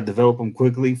wanted to try to develop them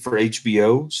quickly for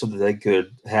HBO so that they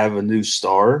could have a new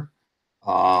star.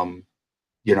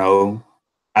 You know,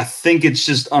 I think it's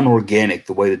just unorganic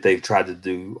the way that they've tried to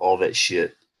do all that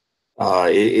shit.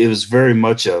 It was very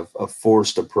much a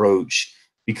forced approach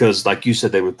because, like you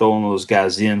said, they were throwing those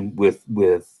guys in with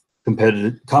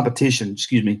competition,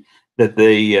 that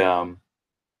they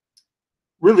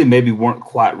really maybe weren't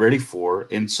quite ready for,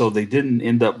 and so they didn't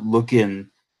end up looking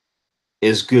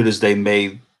as good as they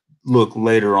may look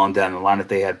later on down the line if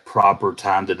they had proper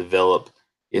time to develop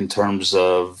in terms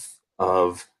of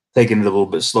taking it a little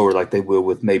bit slower, like they will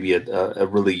with maybe a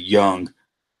really young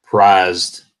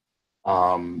prized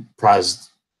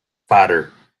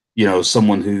fighter, you know,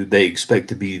 someone who they expect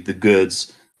to be the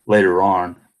goods later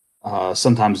on.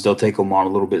 Sometimes they'll take them on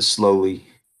a little bit slowly.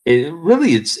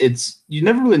 It's you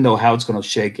never really know how it's going to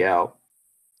shake out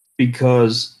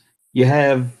because you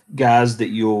have guys that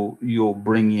you'll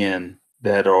bring in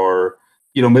that are,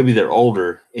 you know, maybe they're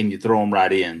older and you throw them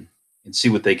right in and see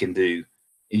what they can do.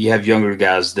 And you have younger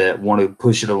guys that want to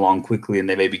push it along quickly and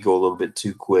they maybe go a little bit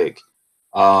too quick.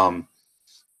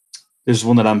 There's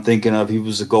one that I'm thinking of. He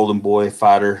was a Golden Boy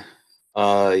fighter.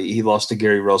 He lost to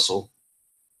Gary Russell.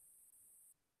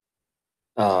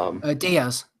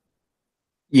 Diaz.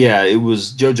 Yeah, it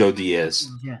was Jojo Diaz.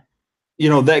 Yeah. You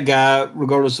know, that guy,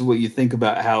 regardless of what you think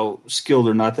about how skilled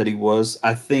or not that he was,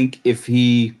 I think if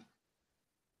he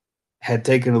had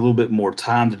taken a little bit more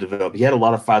time to develop, he had a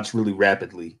lot of fights really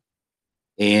rapidly.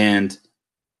 And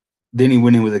then he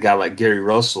went in with a guy like Gary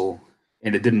Russell,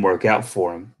 and it didn't work out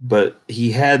for him. But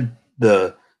he had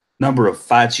the number of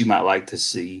fights you might like to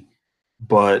see,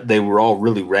 but they were all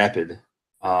really rapid,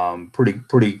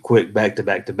 pretty quick, back to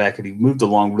back to back, and he moved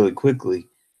along really quickly.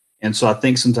 And so I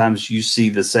think sometimes you see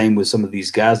the same with some of these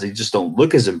guys. They just don't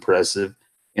look as impressive,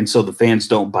 and so the fans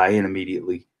don't buy in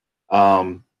immediately.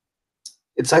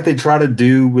 It's like they try to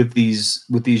do with these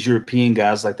European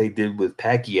guys like they did with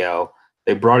Pacquiao.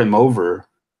 They brought him over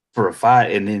for a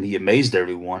fight, and then he amazed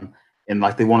everyone. And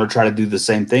like they want to try to do the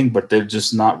same thing, but they're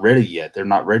just not ready yet. They're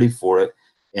not ready for it.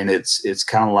 and it's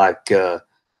kind of like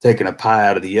taking a pie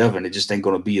out of the oven. It just ain't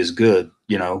going to be as good.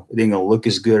 You know, it ain't going to look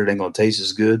as good. It ain't going to taste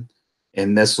as good.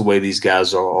 And that's the way these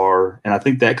guys are. And I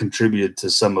think that contributed to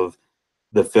some of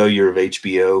the failure of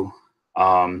HBO.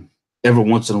 Every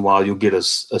once in a while, you'll get a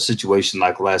situation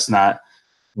like last night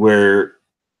where,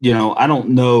 you know, I don't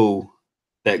know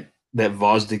that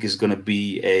Vosdick is going to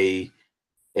be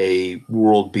a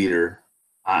world beater.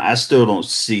 I still don't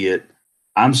see it.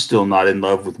 I'm still not in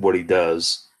love with what he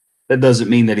does. That doesn't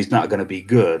mean that he's not going to be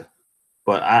good.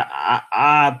 But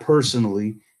I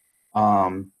personally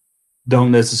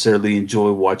don't necessarily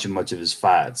enjoy watching much of his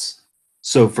fights.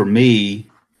 So for me,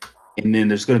 and then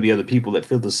there's going to be other people that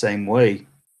feel the same way.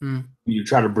 When you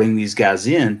try to bring these guys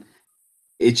in,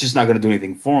 it's just not going to do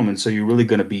anything for them. And so you're really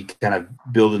going to be kind of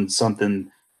building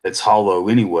something that's hollow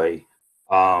anyway.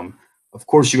 Of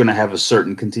course, you're going to have a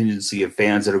certain contingency of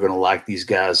fans that are going to like these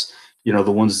guys, you know,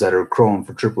 the ones that are crowing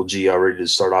for Triple G already to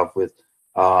start off with.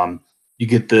 You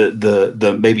get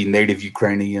the maybe native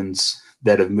Ukrainians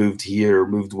that have moved here or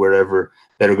moved wherever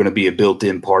that are going to be a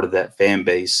built-in part of that fan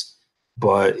base.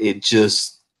 But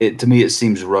to me, it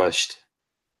seems rushed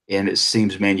and it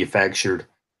seems manufactured.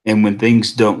 And when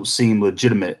things don't seem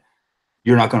legitimate,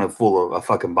 you're not going to fool a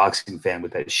fucking boxing fan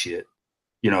with that shit.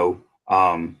 You know,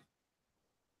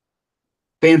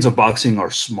 fans of boxing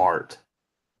are smart.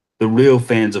 The real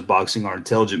fans of boxing are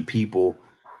intelligent people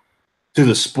to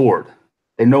the sport.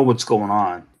 They know what's going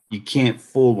on. You can't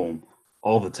fool them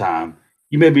all the time.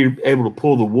 You may be able to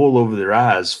pull the wool over their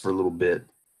eyes for a little bit,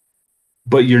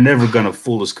 but you're never going to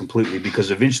fool us completely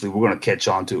because eventually we're going to catch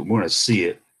on to it. We're going to see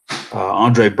it.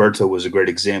 Andre Berto was a great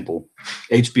example.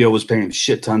 HBO was paying him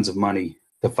shit tons of money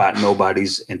to fight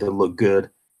nobodies and to look good.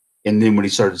 And then when he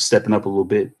started stepping up a little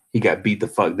bit, he got beat the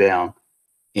fuck down.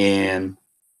 And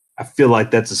I feel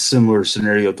like that's a similar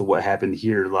scenario to what happened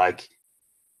here. Like,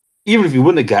 even if he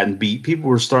wouldn't have gotten beat, people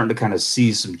were starting to kind of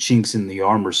see some chinks in the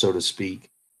armor, so to speak.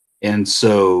 And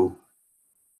so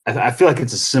I feel like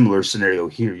it's a similar scenario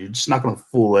here. You're just not going to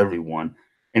fool everyone.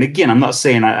 And again, I'm not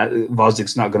saying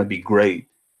Vosdick's not going to be great.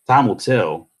 Time will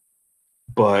tell.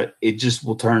 But it just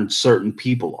will turn certain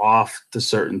people off to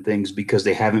certain things because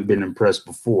they haven't been impressed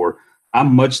before.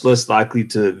 I'm much less likely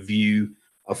to view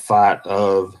a fight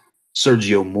of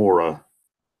Sergio Mora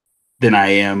than I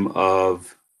am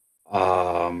of,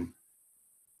 I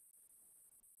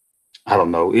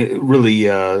don't know. It really,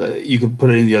 you can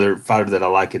put any other fighter that I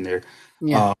like in there.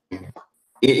 Yeah.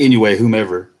 Anyway,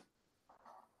 whomever.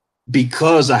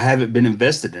 Because I haven't been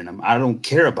invested in him. I don't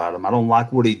care about him. I don't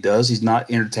like what he does. He's not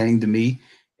entertaining to me.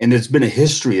 And there's been a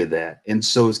history of that. And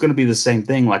so it's going to be the same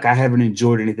thing. Like, I haven't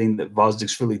enjoyed anything that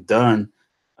Vosdick's really done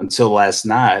until last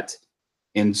night.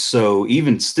 And so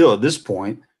even still at this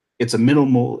point, it's a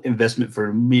minimal investment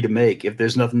for me to make. If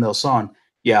there's nothing else on,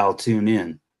 yeah, I'll tune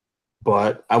in.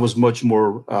 But I was much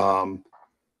more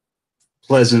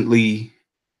pleasantly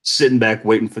sitting back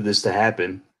waiting for this to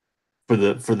happen, for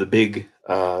the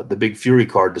big Fury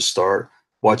card to start,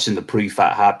 watching the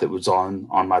pre-fight hype that was on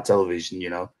my television, you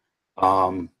know.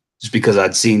 Just because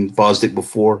I'd seen Vosdick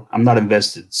before, I'm not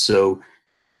invested. So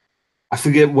I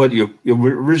forget what your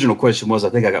original question was. I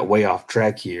think I got way off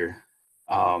track here.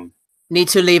 Need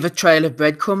to leave a trail of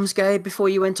breadcrumbs, Gabe, before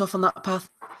you went off on that path?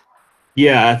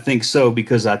 Yeah, I think so,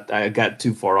 because I got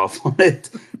too far off on it.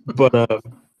 But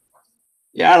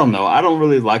yeah, I don't know. I don't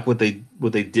really like what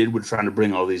they did with trying to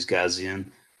bring all these guys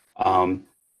in.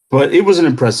 But it was an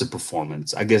impressive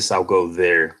performance. I guess I'll go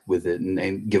there with it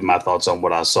and give my thoughts on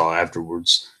what I saw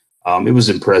afterwards. It was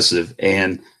impressive,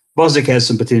 and Vosdick has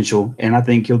some potential, and I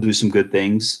think he'll do some good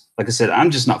things. Like I said,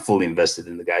 I'm just not fully invested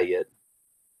in the guy yet.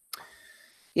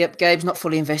 Yep, Gabe's not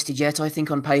fully invested yet. I think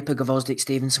on paper,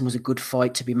 Gvozdyk-Stevenson was a good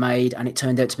fight to be made, and it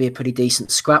turned out to be a pretty decent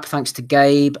scrap. Thanks to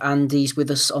Gabe. Andy's with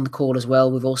us on the call as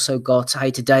well. We've also got Hey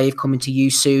to Dave coming to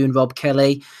you soon, Rob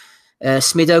Kelly.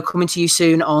 Smido coming to you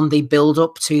soon on the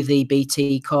build-up to the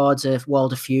BT cards of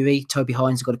Wilder Fury. Toby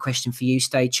Hines got a question for you.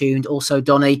 Stay tuned. Also,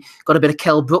 Donny, got a bit of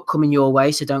Kell Brook coming your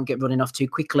way, so don't get running off too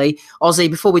quickly. Ozzy,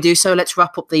 before we do so, let's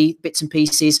wrap up the bits and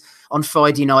pieces on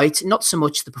Friday night. Not so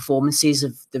much the performances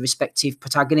of the respective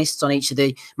protagonists on each of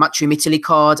the Matchroom Italy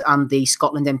card and the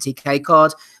Scotland MTK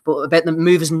card, but about the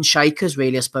movers and shakers,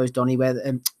 really, I suppose, Donny, where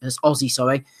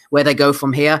they go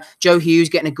from here. Joe Hughes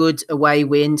getting a good away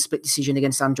win, split decision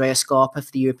against Andrea Scarpa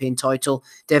for the European title.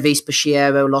 Devis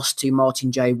Pachiero lost to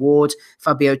Martin J. Ward.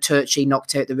 Fabio Turchi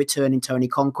knocked out the returning Tony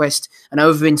Conquest. And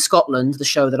over in Scotland, the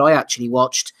show that I actually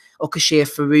watched, Okashir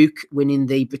Farouk winning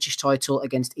the British title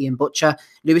against Ian Butcher.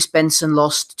 Lewis Benson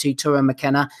lost to Turo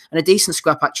McKenna. And a decent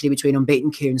scrap, actually, between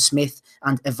unbeaten Kieran Smith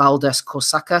and Evaldas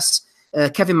Korsakas.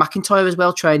 Kevin McIntyre as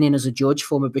well, training as a judge,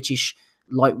 former British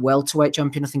light welterweight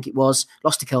champion, I think it was.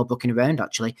 Lost to Kell Brook in a round,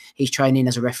 actually. He's training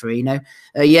as a referee now.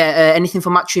 Anything for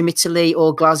Matchroom Italy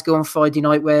or Glasgow on Friday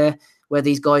night where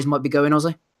these guys might be going,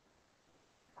 Ozzy?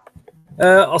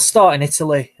 I'll start in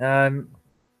Italy. I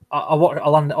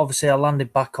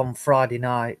landed back on Friday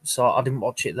night, so I didn't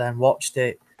watch it then. Watched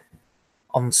it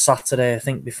on Saturday, I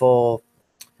think, before,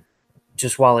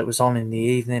 just while it was on in the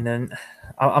evening. And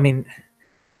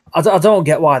I don't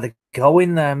get why they're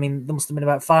going there. I mean, there must have been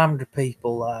about 500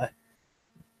 people there.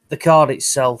 The card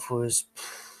itself was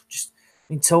just,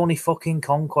 Tony fucking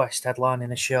Conquest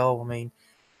headlining a show. I mean,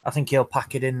 I think he'll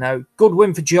pack it in now. Good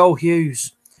win for Joe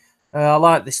Hughes. I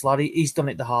like this lad. He's done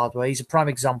it the hard way. He's a prime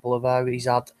example of how he's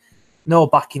had no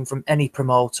backing from any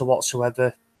promoter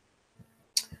whatsoever.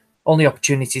 Only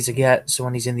opportunities to get, so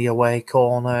when he's in the away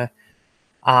corner.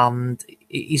 And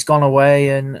he's gone away,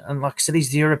 and like I said, he's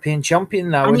the European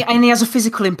champion now. And he has a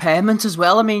physical impairment as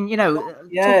well. I mean,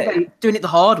 doing it the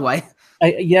hard way.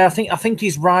 I think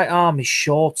his right arm is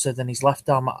shorter than his left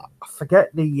arm. I forget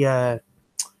the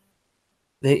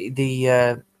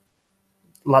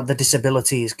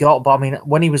disability he's got, but I mean,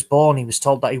 when he was born, he was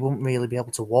told that he wouldn't really be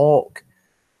able to walk.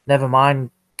 Never mind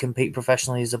compete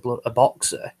professionally as a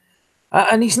boxer,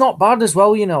 and he's not bad as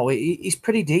well. He's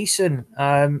pretty decent.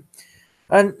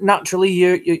 And naturally,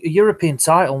 your European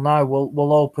title now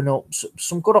will open up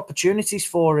some good opportunities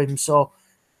for him. So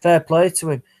fair play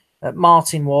to him.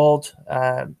 Martin Ward,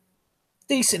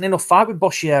 decent enough fight with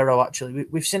Boshiero, actually.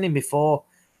 We've seen him before.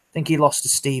 I think he lost to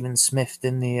Stephen Smith,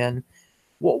 didn't he? And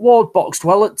Ward boxed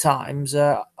well at times.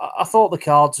 I thought a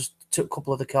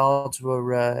couple of the cards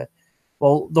were,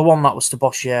 the one that was to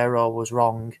Boshiero was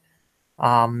wrong.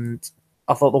 And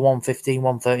I thought the 115,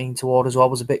 113 to Ward as well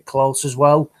was a bit close as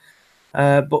well.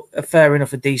 But fair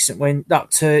enough, a decent win.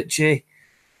 That Turchi,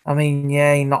 I mean,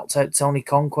 yeah, he knocked out Tony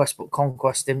Conquest, but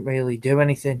Conquest didn't really do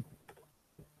anything.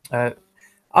 I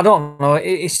don't know.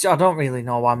 I don't really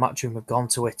know why Matchroom have gone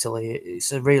to Italy.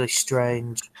 It's a really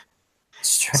strange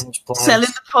place. Selling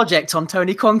the project on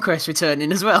Tony Conquest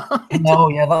returning as well. No,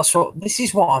 yeah, this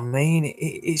is what I mean.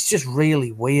 It's just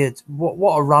really weird.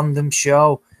 What a random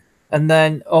show. And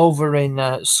then over in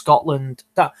Scotland,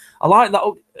 that I like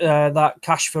that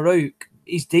Cash Farouk.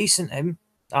 He's decent.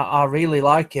 I really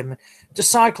like him. Does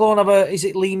Cyclone have is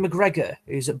it Lee McGregor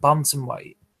who's at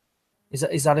bantamweight?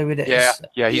 Is that who it is?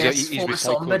 Yeah. He's with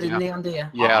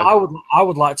Cyclone. Yeah. I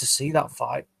would like to see that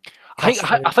fight.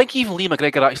 I think even Lee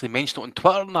McGregor actually mentioned it on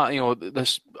Twitter and that,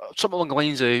 there's something along the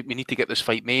lines of we need to get this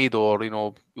fight made, or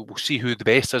we'll see who the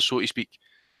best is, so to speak.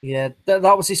 Yeah,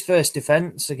 that was his first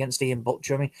defence against Ian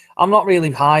Butcher. I mean, I'm not really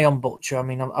high on Butcher. I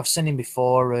mean, I've seen him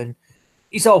before and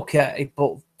he's okay,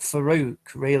 but Farouk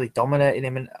really dominated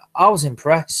him and I was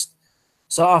impressed.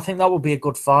 So I think that would be a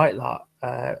good fight, that.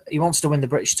 He wants to win the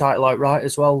British title outright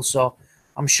as well, so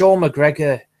I'm sure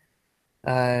McGregor,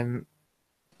 I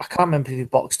can't remember if he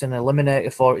boxed an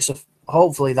eliminator for it, so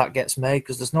hopefully that gets made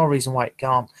because there's no reason why it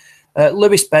can't.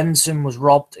 Lewis Benson was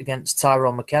robbed against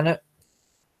Tyrone McKenna.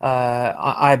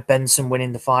 I had Benson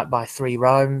winning the fight by 3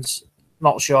 rounds.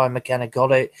 Not sure how McKenna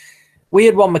got it.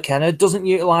 Weird one, McKenna. Doesn't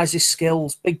utilise his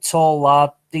skills. Big, tall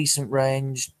lad, decent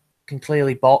range, can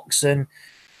clearly box, and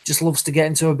just loves to get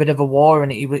into a bit of a war.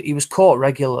 And he was caught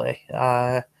regularly.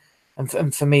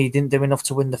 And for me, he didn't do enough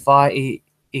to win the fight.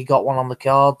 He got one on the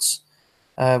cards.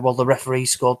 The referee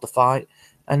scored the fight.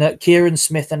 And Kieran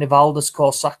Smith and Evaldas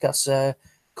Korsakas,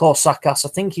 I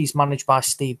think he's managed by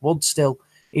Steve Wood still.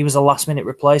 He was a last-minute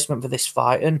replacement for this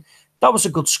fight, and that was a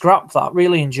good scrap. That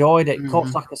really enjoyed it.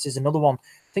 Korsakas is another one.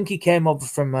 I think he came over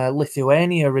from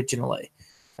Lithuania originally.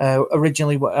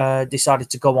 Decided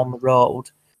to go on the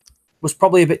road. Was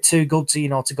probably a bit too good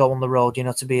to go on the road.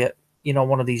 To be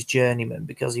one of these journeymen,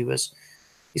 because he's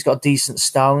got a decent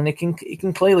style and he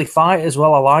can clearly fight as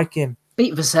well. I like him.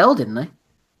 Beat Vassell, didn't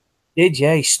he?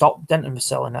 He stopped Denton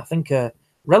Vassell in I think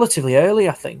relatively early.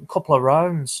 I think a couple of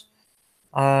rounds.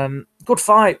 Good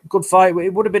fight.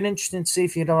 It would have been interesting to see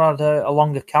if you'd had a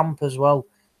longer camp as well.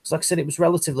 Because like I said, it was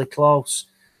relatively close.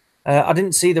 I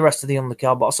didn't see the rest of the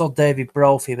undercard, but I saw David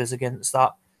Brophy was against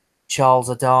that Charles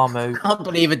Adamu. I can't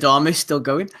believe Adamu's still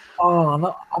going. Oh,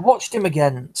 no, I watched him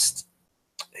against...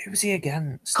 Who was he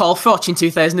against? Carl Froch in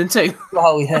 2002.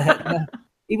 Oh, yeah.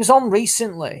 He was on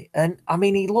recently, and I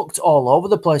mean, he looked all over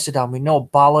the place, Adamu, with no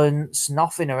balance,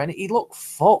 nothing or anything. He looked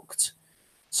fucked.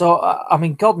 So, I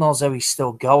mean, God knows how he's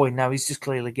still going now. He's just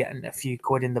clearly getting a few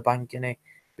quid in the bank,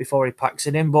 before he packs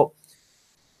it in. But,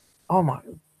 oh my,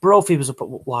 Brophy was up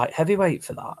at light heavyweight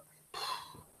for that.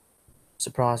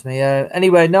 Surprised me.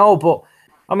 Anyway, no, but,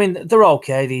 I mean, they're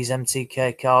okay, these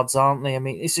MTK cards, aren't they? I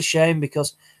mean, it's a shame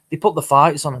because they put the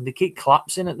fights on and they keep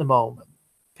collapsing at the moment.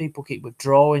 people keep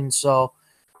withdrawing. So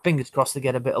fingers crossed they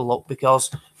get a bit of luck, because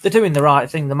they're doing the right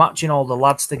thing. They're matching all the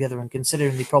lads together, and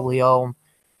considering they probably own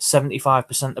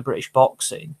 75% of British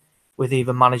boxing with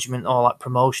either management or like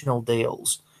promotional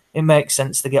deals, it makes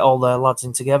sense to get all their lads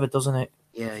in together, doesn't it?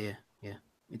 Yeah.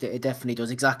 It definitely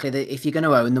does. Exactly. If you're going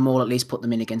to own them all, at least put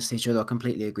them in against each other. I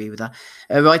completely agree with that.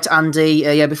 Right,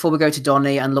 Andy. Before we go to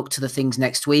Donny and look to the things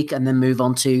next week, and then move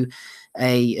on to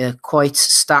a quite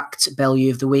stacked Bellew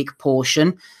of the Week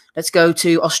portion, let's go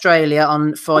to Australia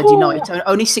on Friday night.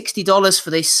 Only $60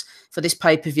 for this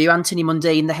pay-per-view. Anthony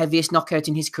Mundine, the heaviest knockout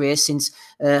in his career since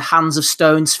Hands of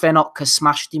Stone Sven Otka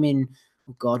smashed him in,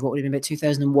 oh God, what would it have been, about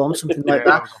 2001, something like that.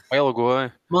 That was a while ago, eh?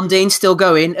 Mundine's still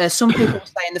going. Some people are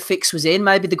saying the fix was in.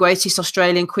 Maybe the greatest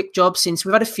Australian quick job since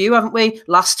we've had a few, haven't we?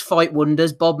 Last fight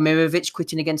wonders. Bob Mirovic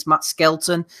quitting against Matt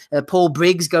Skelton. Paul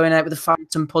Briggs going out with a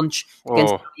phantom punch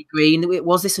against Danny Green.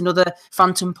 Was this another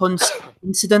phantom punch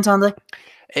incident, Andy?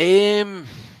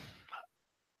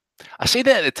 I said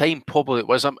that at the time. Probably it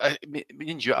was. I'm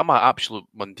an absolute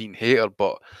Mundine hater,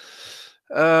 but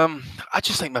I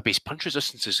just think maybe his punch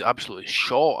resistance is absolutely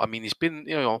short. I mean, he's been,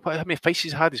 how many fights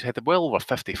he's had? He's had well over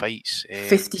 50 fights.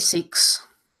 56.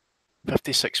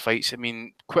 56 fights. I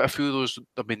mean, quite a few of those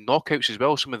have been knockouts as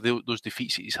well. Some of those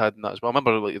defeats that he's had in that as well. I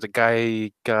remember like the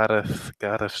guy Gareth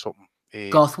something.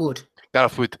 Garth Wood.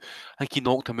 Gareth Wood. I think he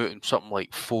knocked him out in something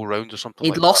like 4 rounds or something.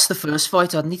 He'd lost the first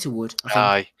fight, hadn't he, to Wood?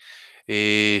 Aye.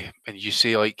 And you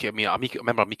say, like, I mean, I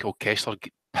remember Michael Kessler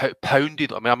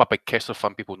pounded. I mean, I'm a big Kessler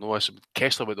fan, people know this.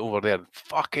 Kessler went over there and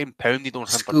fucking pounded on him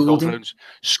for 12 rounds.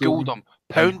 Schooled him,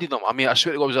 pounded him. I mean, I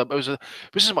swear to God, it was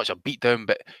as much a beatdown,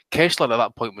 but Kessler at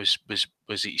that point was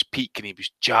at his peak, and he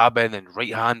was jabbing and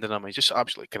right-handing him. He just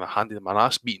absolutely kind of handed him an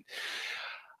ass beating.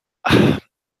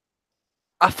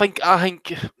 I think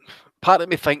part of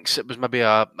me thinks it was maybe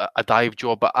a dive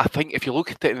job, but I think if you look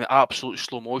at it in absolute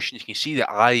slow motion, you can see the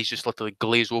eyes just literally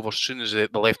glaze over as soon as the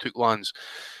left hook lands.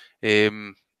 It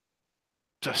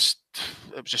was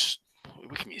just,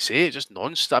 what can you say? It's just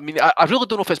nonsense. I mean, I really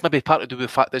don't know if it's maybe part to do with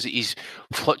the fact that he's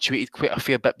fluctuated quite a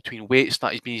fair bit between weights.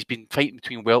 That he's been fighting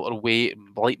between welterweight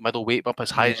and light middleweight, up as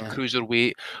high as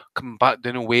cruiserweight, coming back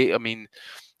down a weight. I mean,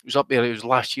 he was up there. It was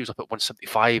last year. He was up at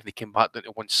 175. And he came back down to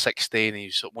 160, and he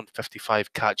was at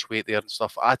 155 catch weight there and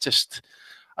stuff. I just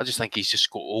think he's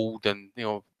just got old, and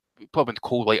probably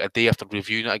cold like a day after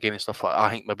reviewing it again and stuff like that. I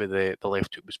think maybe the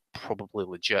left hook was probably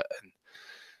legit,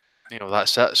 and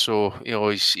that's it. So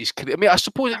he's. I mean, I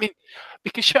suppose. I mean,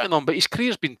 we can shit on him, but his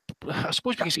career's been. I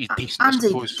suppose we can say he's decent.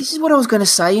 Andy, this is what I was going to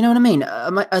say. You know what I mean?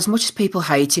 As much as people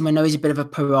hate him, I know he's a bit of a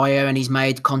pariah and he's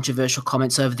made controversial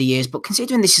comments over the years. But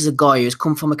considering this is a guy who's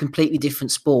come from a completely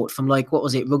different sport, from like what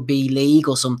was it, rugby league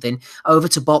or something, over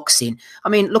to boxing. I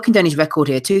mean, looking down his record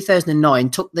here, 2009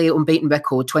 took the unbeaten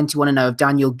record 21-0 of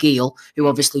Daniel Gill, who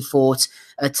obviously fought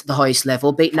at the highest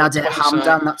level, beat Nadir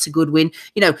Hamdan. That's a good win.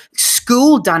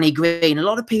 Schooled Danny Green. A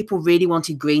lot of people really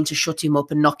wanted Green to shut him up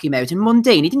and knock him out. And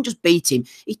Mundine, he didn't just beat him,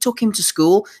 he took him to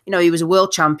school. He was a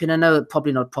world champion. I know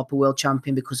probably not a proper world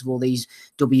champion because of all these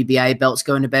WBA belts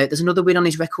going about. There's another win on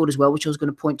his record as well, which I was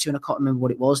going to point to, and I can't remember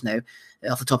what it was now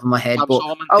off the top of my head. But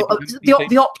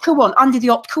the Otka one, Andy, the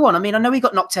Otka one. I mean, I know he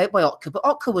got knocked out by Otka, but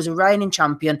Otka was a reigning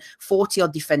champion,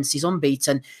 40-odd defences,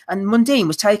 unbeaten. And Mundine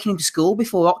was taking him to school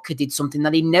before Otka did something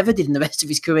that he never did in the rest of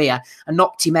his career and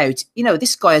knocked him out.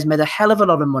 This guy has made a hell of a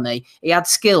lot of money. He had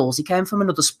skills. He came from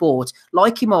another sport.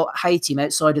 Like him or hate him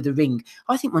outside of the ring,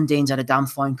 I think Mundine's had a damn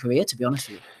fine career, to be honest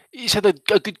with you. He's had a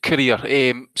good career.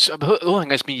 So the only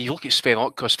thing is, you look at Sven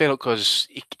Otka,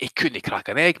 he couldn't crack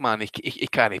an egg, man. He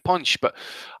can't punch. But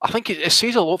I think it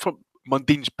says a lot for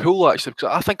Mundine's pool, actually, because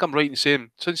I think I'm right in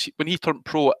saying, when he turned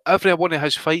pro, every one of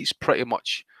his fights pretty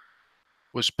much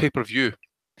was pay-per-view.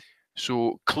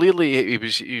 So clearly he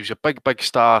was a big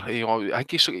star. I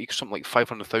think he got something like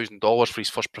 $500,000 for his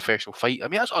first professional fight. I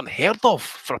mean, that's unheard of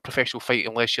for a professional fight,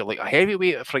 unless you're like a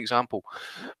heavyweight, for example.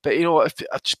 But if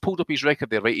I just pulled up his record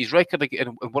there, right? His record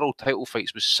in world title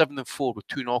fights was 7-4 with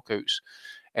 2 knockouts,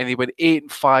 and he went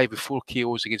 8-5 with 4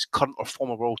 KOs against current or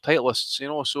former world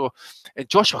titleists. So, and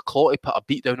Joshua Clottey put a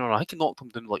beat down on him. I think he knocked him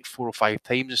down like 4 or 5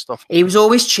 times and stuff. He was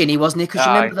always chinny, wasn't he? Because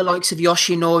you remember the likes of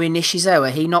Yoshinori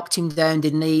Nishizawa, he knocked him down,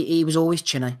 didn't he? He was always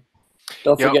chinny.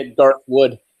 Don't forget Garth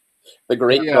Wood, the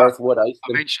great Garth Wood. I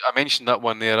mentioned that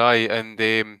one there, and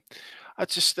I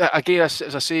just again,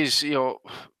 as I say, I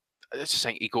just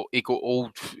think he got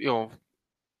old.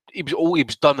 He was old. He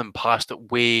was done and past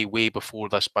it way before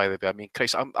this. By the way, I mean,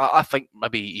 Chris, I think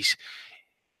maybe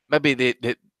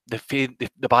the the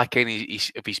back end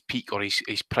of his peak or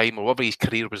his prime or whatever his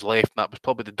career was left, and that was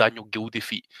probably the Daniel Gill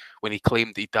defeat when he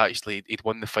claimed he'd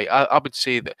won the fight. I would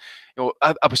say that,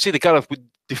 I would say the Gareth Wood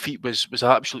defeat was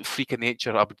an absolute freak of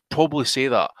nature. I would probably say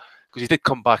that because he did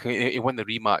come back and he won the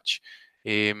rematch.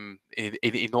 He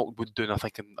knocked Wood down, I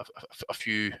think, in a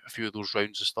few of those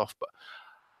rounds and stuff. But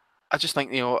I just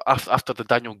think, after the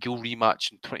Daniel Gill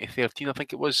rematch in 2013, I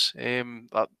think it was,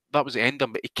 that was the end of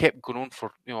him. But he kept going on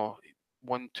for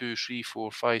 1, 2, 3,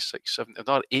 4, 5, 6, 7,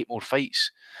 another 8 more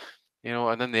fights.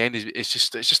 And then the end it's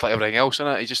just like everything else, isn't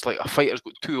it? It's just like a fighter's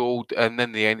got too old, and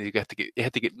then the end he had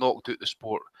to get knocked out the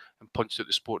sport and punched out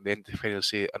the sport, and then to finally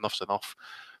say enough's enough.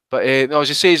 But as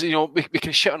he says, we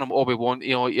can shit on him all we want.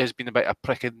 He has been a bit of a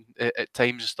prick at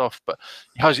times and stuff, but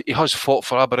he has fought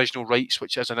for Aboriginal rights,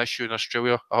 which is an issue in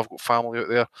Australia. I've got family out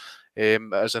there.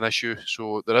 As an issue,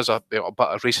 so there is a bit of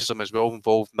racism as well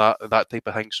involved in that type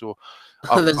of thing. So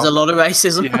there's a lot of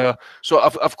racism. Yeah, so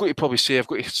I've got to probably say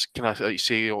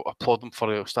applaud them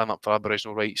for standing up for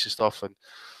Aboriginal rights and stuff.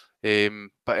 And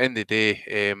but at the end of the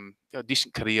day, a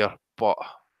decent career, but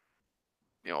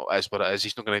as what it is.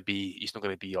 He's not going to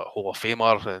be a Hall of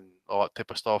Famer and all that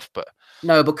type of stuff. But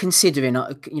no, but considering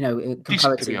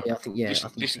comparatively, I think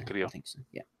decent career. I think so.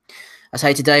 Yeah, as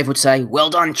Hater Dave would say, well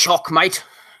done, Chalk, mate.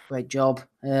 Great job.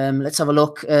 Let's have a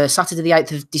look. Saturday the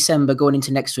 8th of December, going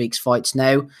into next week's fights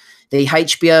now. The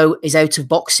HBO is out of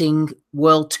boxing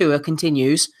world tour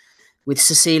continues with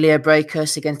Cecilia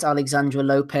Brækhus against Alexandra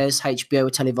Lopez. HBO are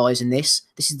televising this.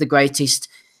 This is the greatest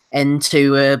end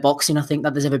to boxing, I think,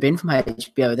 that there's ever been from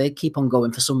HBO. They keep on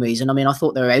going for some reason. I mean, I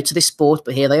thought they were out of this sport,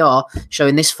 but here they are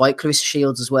showing this fight. Clarissa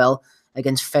Shields as well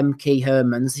against Femke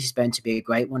Hermans. This is bound to be a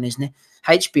great one, isn't it?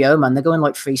 HBO, man, they're going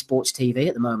like free sports TV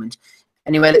at the moment.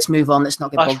 Anyway, let's move on. Let's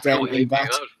not get bogged down in that.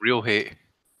 That's real hate.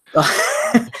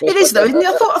 It is though, isn't it?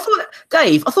 I thought,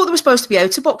 Dave, I thought they were supposed to be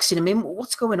out of boxing. I mean,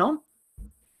 what's going on?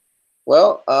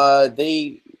 Well,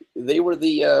 they were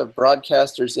the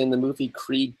broadcasters in the movie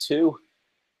Creed 2.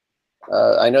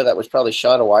 I know that was probably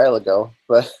shot a while ago,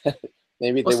 but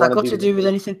maybe what's they want that got to do with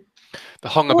anything? They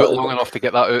hung about long enough to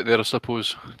get that out there, I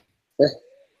suppose.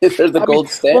 They're the gold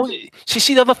standard. Well,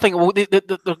 see the other thing. Well, they're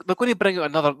going to bring out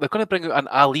another. They're going to bring out an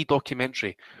Ali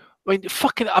documentary. I mean,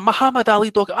 fucking a Muhammad Ali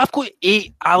doc. I've got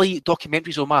 8 Ali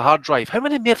documentaries on my hard drive. How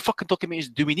many more fucking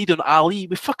documentaries do we need on Ali?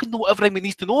 We fucking know everything we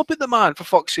need to know about the man, for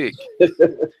fuck's sake.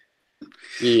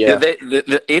 Yeah.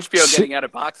 The HBO getting out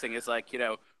of boxing is like,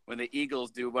 when the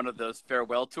Eagles do one of those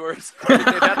farewell tours.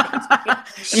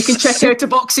 You can check out to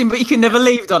boxing, but you can never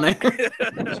leave, don't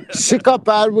it? Shit got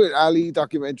bad with Ali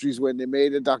documentaries when they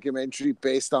made a documentary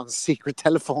based on secret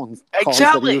telephone calls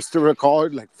that he used to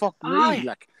record. Like, fuck me.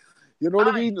 Like, you know what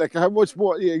I mean? Like, how much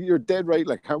more? You're dead right.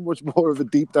 Like, how much more of a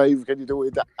deep dive can you do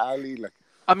into Ali? Like,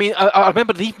 I mean, I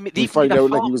remember they find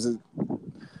out like he was.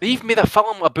 They even made a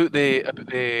film about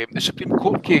the Supreme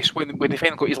Court case when they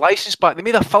finally got his license back. They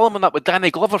made a film on that with Danny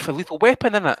Glover for Lethal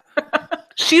Weapon in it.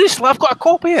 Seriously, I've got a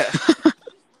copy of it.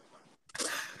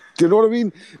 Do you know what I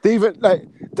mean? They even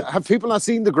have people not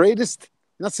seen The Greatest?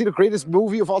 Not seen The Greatest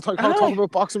movie of all time? Talking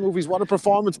about boxing movies. What a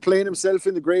performance playing himself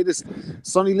in The Greatest.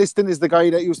 Sonny Liston is the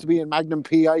guy that used to be in Magnum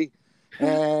P.I.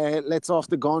 Lets off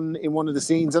the gun in one of the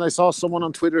scenes, and I saw someone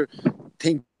on Twitter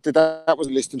think that was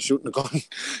Liston shooting a gun.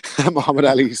 Muhammad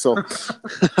Ali. So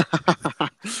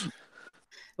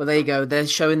well, there you go. They're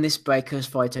showing this Brækhus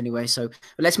fight anyway. So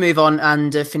let's move on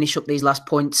and finish up these last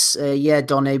points.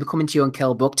 Donny, we're coming to you on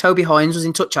Kelbuck. Toby Hines was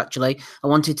in touch, actually. I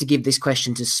wanted to give this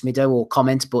question to Smido or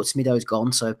comment, but Smido's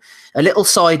gone. So a little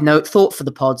side note, thought for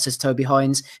the pod, says Toby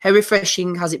Hines. How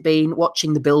refreshing has it been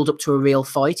watching the build-up to a real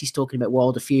fight? He's talking about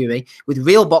Wilder Fury, with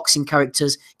real boxing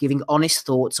characters giving honest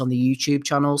thoughts on the YouTube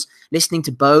channels, listening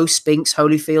to Bo, Spinks,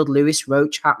 Holyfield, Lewis,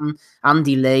 Roach, Hatton,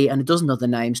 Andy Lee, and a dozen other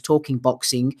names talking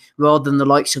boxing, rather than the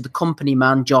likes of the company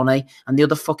man Johnny and the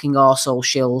other fucking arsehole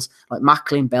shills like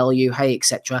Macklin, Bellew, Hay,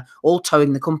 etc., all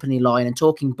towing the company line and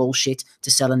talking bullshit to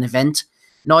sell an event.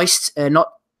 Nice to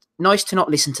not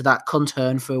listen to that cunt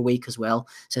Hearn for a week as well,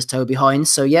 says Toby Hines.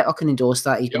 So yeah, I can endorse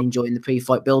that. He's been enjoying the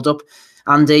pre-fight build-up.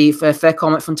 Andy, fair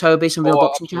comment from Toby, some real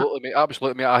boxing chat.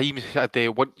 Absolutely, mate. I even had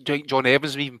John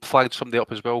Evans even flagged somebody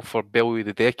up as well for Bellew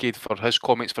the Decade for his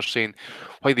comments for saying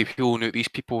why they peeling out these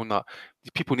people and that.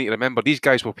 People need to remember these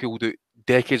guys were peeled out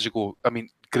decades ago. I mean,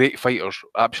 great fighters,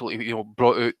 absolutely,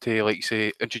 brought out to like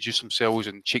say introduce themselves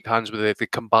and shake hands with the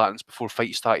combatants before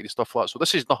fights started and stuff like that. So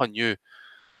this is nothing new,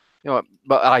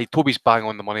 but Toby's bang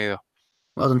on the money there.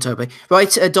 Well done, Toby.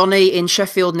 Right, Donny in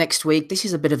Sheffield next week. This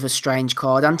is a bit of a strange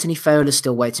card. Anthony Fowler's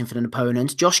still waiting for an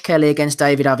opponent. Josh Kelly against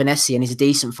David Avanesi, and he's a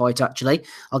decent fight, actually.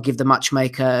 I'll give the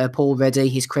matchmaker Paul Reddy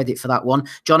his credit for that one.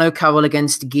 John O'Carroll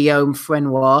against Guillaume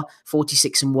Frenoir,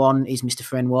 46-1 is Mr.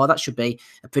 Frenoir. That should be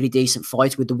a pretty decent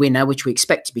fight with the winner, which we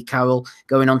expect to be Carroll,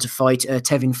 going on to fight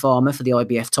Tevin Farmer for the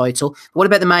IBF title. What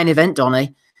about the main event,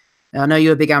 Donny? I know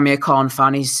you're a big Amir Khan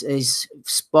fan. His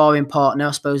sparring partner,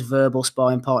 I suppose verbal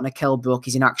sparring partner, Kell Brook,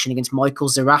 is in action against Michael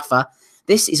Zarafa.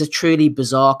 This is a truly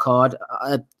bizarre card,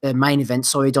 main event.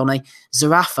 Sorry, Donny.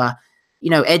 Zarafa,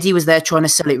 Eddie was there trying to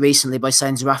sell it recently by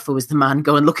saying Zarafa was the man.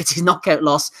 Go and look at his knockout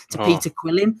loss to Peter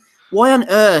Quillin. Why on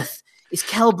earth is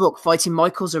Kell Brook fighting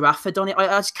Michael Zarafa, Donny? I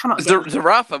just cannot get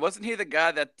Zarafa, wasn't he the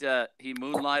guy that he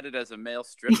moonlighted as a male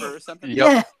stripper or something?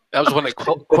 Yeah. That was one that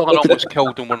Quillin almost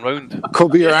killed in one round.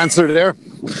 Could be your answer there.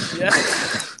 Yeah.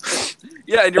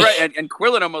 Yeah, and you're right. And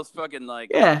Quillin almost fucking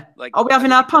Yeah. Are we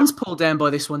having our pants pulled down by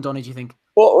this one, Donny, do you think?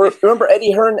 Well, remember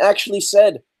Eddie Hearn actually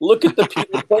said, look at the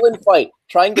Peter Quillin fight.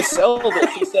 Trying to sell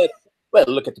this, he said, well,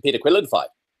 look at the Peter Quillin fight.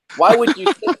 Why would you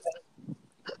say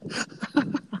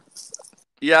that?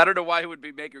 Yeah, I don't know why he would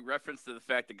be making reference to the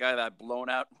fact the guy that blown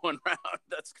out one round.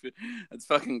 That's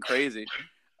fucking crazy.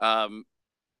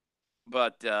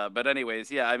 But anyways,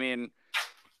 yeah, I mean,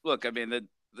 look, I mean,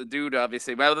 the dude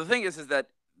obviously. Well, the thing is that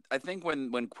I think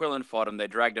when Quillin fought him, they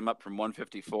dragged him up from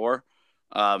 154,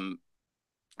 and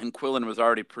Quillin was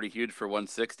already pretty huge for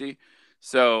 160.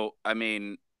 So I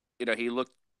mean, he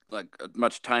looked like a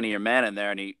much tinier man in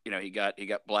there, and he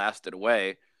got blasted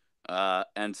away,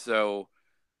 and so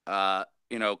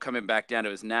coming back down to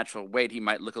his natural weight, he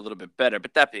might look a little bit better.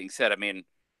 But that being said, I mean,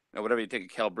 whatever you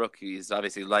think of Kell Brook, he's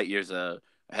obviously light years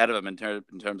ahead of him in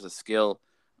terms of skill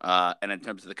and in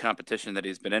terms of the competition that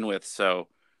he's been in with. So,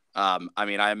 I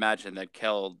mean, I imagine that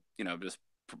Kell, just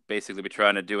basically be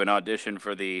trying to do an audition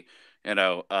for the,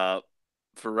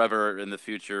 forever in the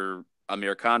future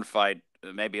Amir Khan fight.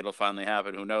 Maybe it'll finally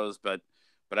happen. Who knows? But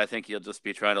I think he'll just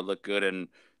be trying to look good and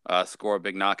score a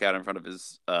big knockout in front of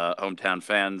his hometown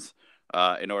fans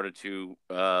in order to,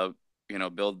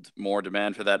 build more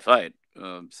demand for that fight.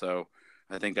 So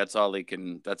I think that's all they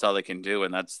can do,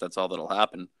 and that's all that'll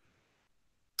happen.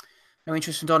 No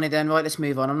interest from Donny then. Right, let's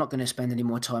move on. I'm not going to spend any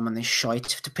more time on this shite.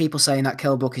 To people saying that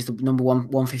Kell Brook is the number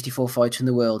 154 fighter in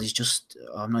the world is just,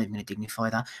 I'm not even going to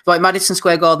dignify that. Right, Madison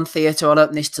Square Garden Theatre. I'll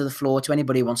open this to the floor to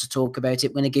anybody who wants to talk about it.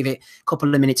 We're going to give it a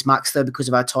couple of minutes max, though, because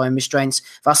of our time restraints.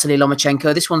 Vasily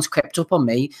Lomachenko. This one's crept up on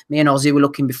me. Me and Ozzy were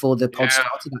looking before the pod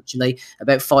started, actually,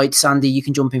 about fights. Sandy, you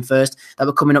can jump in first. That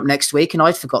were coming up next week, and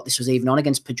I'd forgot this was even on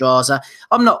against Pedraza.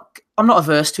 I'm not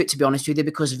averse to it, to be honest with you,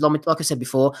 because like I said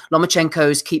before,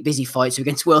 Lomachenko's keep busy fights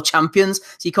against world champions,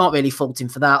 so you can't really fault him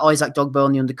for that. Isaac Dogbo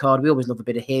on the undercard, we always love a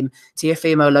bit of him.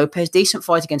 Teofimo Lopez, decent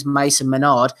fight against Mason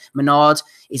Menard. Menard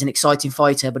is an exciting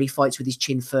fighter, but he fights with his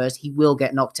chin first. He will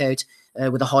get knocked out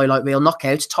with a highlight reel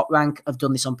knockout. Top Rank have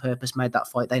done this on purpose, made that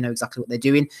fight. They know exactly what they're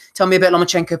doing. Tell me about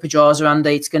Lomachenko Pedraza,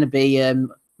 Andy. It's going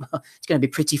to be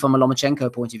pretty from a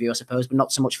Lomachenko point of view, I suppose, but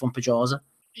not so much from Pedraza.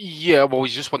 Yeah, well,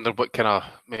 he's just wondering what kind of,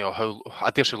 how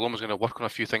I dare say Loma's going to work on a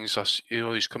few things.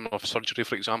 He's coming off surgery,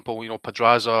 for example.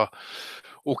 Pedraza,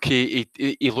 okay,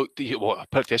 he looked,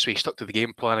 put it this way, he stuck to the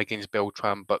game plan against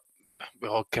Beltran, but we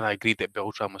all kind of agreed that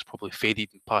Beltran was probably faded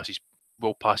and past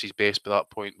his best by that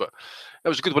point. But it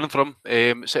was a good win for him.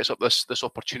 It sets up this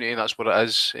opportunity, and that's what it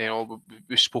is.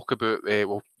 We spoke about,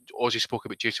 Ozzy spoke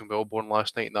about Jason Wellborn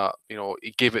last night, and that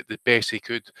he gave it the best he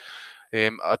could.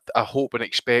 I hope and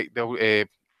expect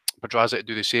Pedraza to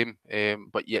do the same,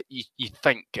 but yet you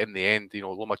think in the end,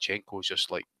 Lomachenko is just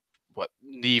like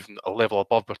even a level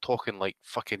above. We're talking like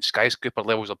fucking skyscraper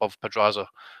levels above Pedraza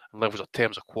and levels of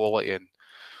terms of quality and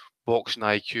boxing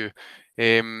IQ.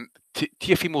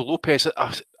 Teofimo Lopez,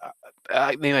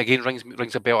 name again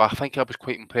rings a bell. I think I was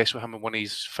quite impressed with him in one of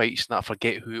his fights, and I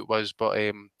forget who it was, but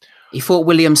he fought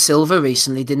William Silva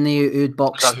recently, didn't he? Who'd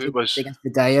boxed against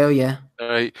Hideo, yeah.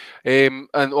 Right, and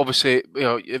obviously, you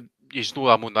know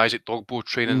I'm on Isaac Dogbo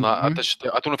training. That I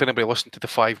don't know if anybody listened to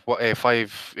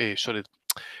the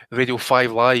Radio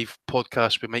 5 Live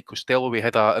podcast with Mike Costello. We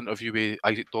had an interview with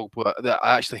Isaac Dogbo.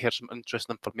 I actually heard some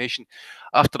interesting information.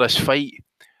 After this fight,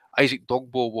 Isaac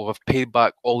Dogbo will have paid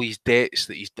back all his debts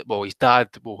that his dad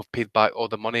will have paid back all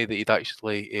the money that he'd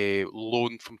actually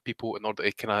loaned from people in order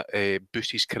to kind of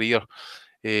boost his career.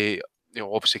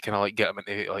 obviously kind of like get him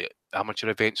into like amateur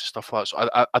events and stuff like that. So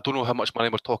I don't know how much money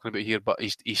we're talking about here, but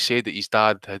he said that his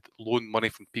dad had loaned money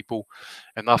from people,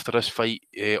 and after this fight,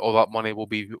 all that money will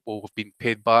have been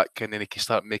paid back, and then he can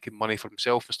start making money for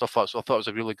himself and stuff like that. So I thought it was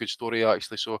a really good story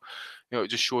actually. So it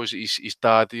just shows that his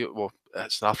dad, well,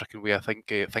 it's an African way I think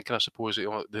thinking, I suppose,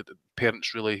 that, the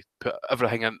parents really put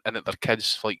everything in at their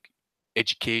kids, like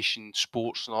education,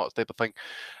 sports, and all that type of thing,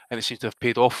 and it seems to have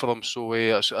paid off for them. So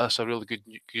that's a really good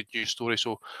news story.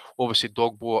 So obviously,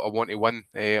 Dogbo, I want to win.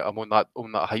 I'm on that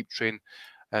hype train,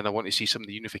 and I want to see some of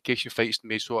the unification fights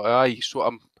made. So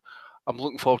I'm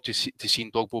looking forward to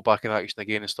seeing Dogbo back in action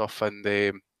again and stuff. And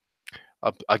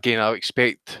again, I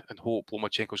expect and hope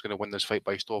Lomachenko's going to win this fight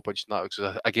by stoppage. And that,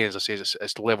 because again, as I say,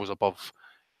 it's levels above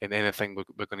in anything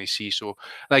we're going to see. So,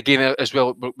 and again, as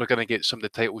well, we're going to get some of the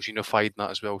titles unified in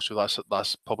that as well. So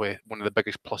that's probably one of the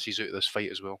biggest pluses out of this fight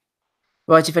as well.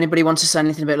 Right, if anybody wants to say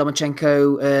anything about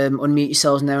Lomachenko, unmute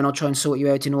yourselves now and I'll try and sort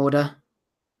you out in order.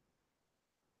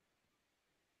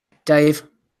 Dave?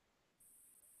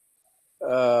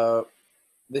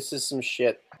 This is some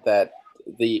shit that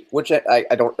which I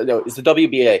don't know, is the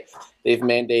WBA. They've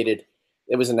mandated,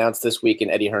 it was announced this week,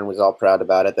 and Eddie Hearn was all proud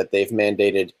about it, that they've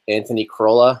mandated Anthony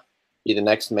Crolla be the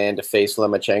next man to face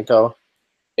Lomachenko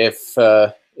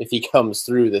if he comes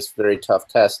through this very tough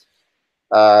test.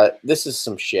 This is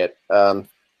some shit.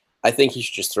 I think he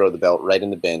should just throw the belt right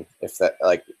in the bin. If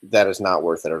that is not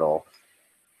worth it at all.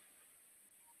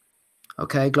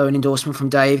 Okay, glowing endorsement from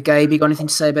Dave. Gabe, you got anything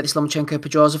to say about this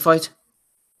Lomachenko-Pedraza fight?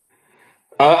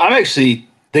 I'm actually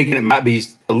thinking it might be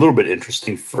a little bit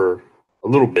interesting for a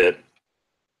little bit.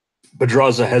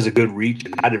 Pedraza has a good reach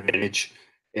and height advantage,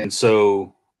 and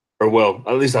so, or well,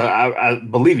 at least I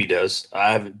believe he does.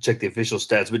 I haven't checked the official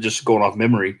stats, but just going off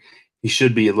memory, he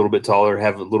should be a little bit taller,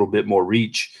 have a little bit more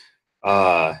reach.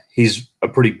 He's a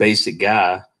pretty basic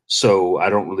guy, so I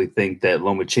don't really think that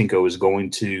Lomachenko is going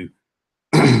to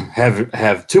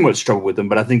have too much trouble with him.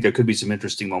 But I think there could be some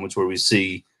interesting moments where we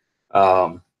see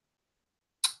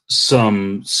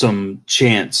some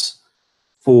chance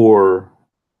for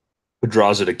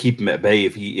Pedraza to keep him at bay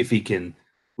if he can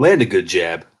land a good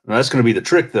jab. Now, that's going to be the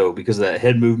trick, though, because of that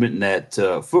head movement and that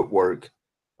footwork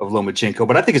of Lomachenko.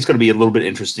 But I think it's going to be a little bit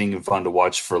interesting and fun to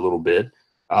watch for a little bit.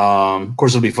 Of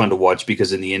course, it'll be fun to watch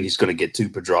because in the end, he's going to get to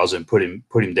Pedraza and put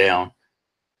him down.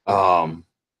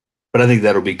 But I think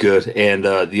that'll be good. And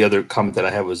the other comment that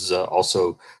I had was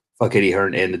also fuck Eddie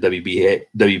Hearn and the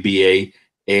WBA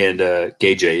and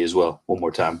Gay J as well. One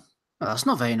more time. Oh, that's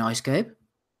not very nice, Gabe.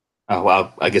 Oh,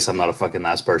 well, I guess I'm not a fucking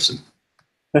nice person.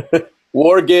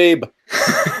 War Gabe.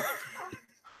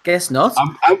 Guess not.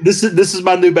 This is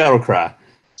my new battle cry.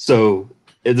 So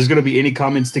if there's going to be any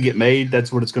comments to get made,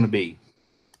 that's what it's going to be.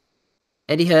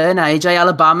 Eddie Hearn, AJ,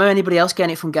 Alabama. Anybody else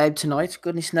getting it from Gabe tonight?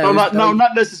 Goodness knows. No,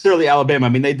 not necessarily Alabama. I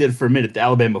mean, they did for a minute, the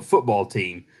Alabama football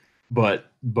team, but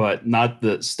not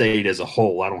the state as a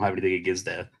whole. I don't have anything against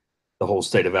that. The whole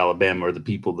state of Alabama or the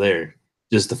people there.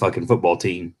 Just the fucking football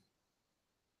team.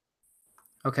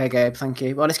 Okay, Gabe, thank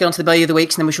you. Well, let's get on to the Belly of the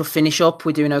Weeks and then we shall finish up.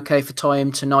 We're doing okay for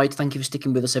time tonight. Thank you for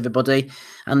sticking with us, everybody,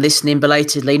 and listening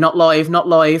belatedly. Not live. Not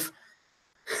live.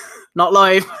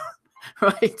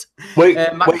 Right. Wait.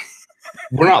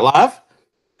 We're not live?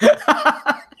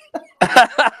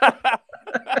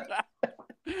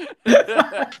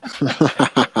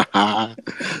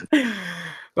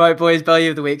 Right, boys, Belly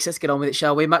of the Weeks. Let's get on with it,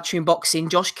 shall we? Matchroom Boxing.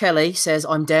 Josh Kelly says,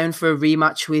 I'm down for a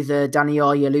rematch with Danny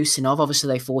Yalusinov.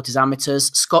 Obviously, they fought as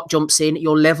amateurs. Scott jumps in.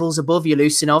 Your level's above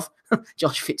Yalusinov.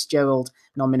 Josh Fitzgerald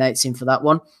nominates him for that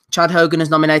one. Chad Hogan has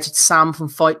nominated Sam from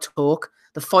Fight Talk.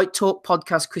 The Fight Talk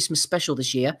podcast Christmas special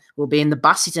this year will be in the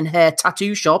Bassett and Hare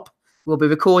tattoo shop. We'll be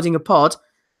recording a pod,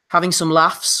 having some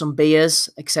laughs, some beers,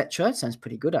 etc. Sounds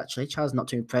pretty good, actually. Chad's not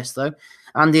too impressed, though.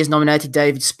 Andy has nominated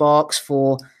David Sparks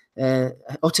for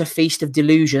Utter Feast of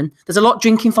Delusion. There's a lot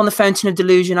drinking from the Fountain of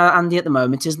Delusion, Andy, at the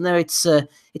moment, isn't there? It's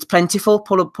plentiful.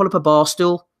 Pull up a bar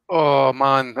stool. Oh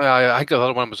man, I think the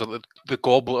other one was the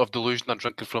Goblet of Delusion I'm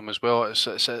drinking from as well. It's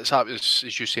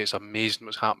as you say, it's amazing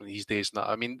what's happening these days. And that,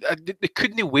 I mean, they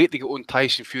couldn't wait to get on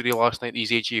Tyson Fury last night.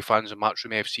 These AJ fans and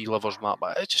Matchroom FC lovers and that,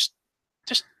 but it's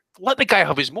just let the guy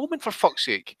have his moment, for fuck's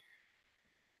sake.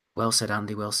 Well said,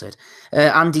 Andy. Well said.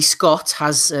 Andy Scott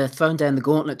has thrown down the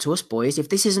gauntlet to us, boys. If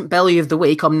this isn't Belly of the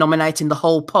Week, I'm nominating the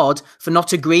whole pod for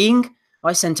not agreeing.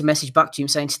 I sent a message back to him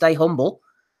saying, stay humble.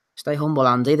 Stay humble,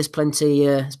 Andy. There's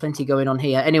plenty going on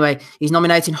here. Anyway, he's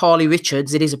nominating Harley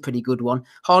Richards. It is a pretty good one.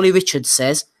 Harley Richards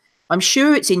says, I'm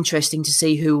sure it's interesting to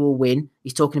see who will win.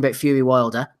 He's talking about Fury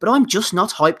Wilder, but I'm just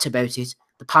not hyped about it.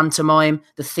 The pantomime,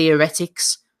 the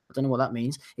theoretics. I don't know what that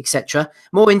means, etc.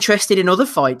 More interested in other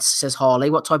fights, says Harley.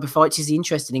 What type of fights is he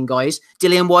interested in, guys?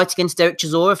 Dillian White against Derek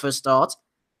Chisora for a start.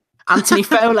 Anthony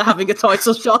Fowler having a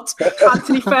title shot.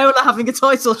 Anthony Fowler having a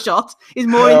title shot is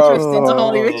more interesting to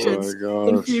Harley Richards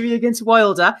than Fury against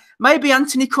Wilder. Maybe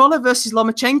Anthony Crolla versus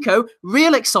Lomachenko.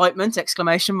 Real excitement! !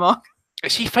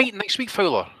 Is he fighting next week,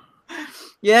 Fowler?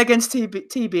 Yeah, against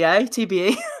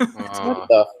TBE. What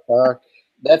the fuck?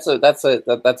 That's a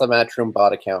Matchroom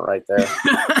bot account right there.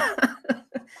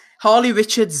 Harley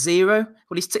Richards 0.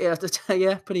 Well, he's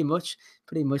yeah, pretty much.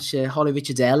 Harley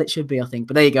Richards L, it should be, I think.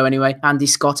 But there you go. Anyway, Andy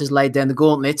Scott has laid down the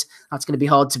gauntlet. That's going to be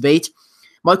hard to beat.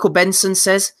 Michael Benson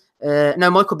says,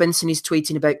 Michael Benson is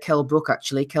tweeting about Kell Brook,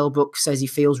 actually. Kell Brook says he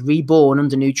feels reborn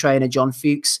under new trainer John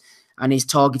Fuchs and is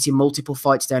targeting multiple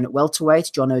fights down at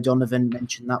welterweight. John O'Donovan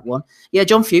mentioned that one. Yeah,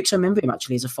 John Fuchs, I remember him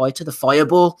actually as a fighter, the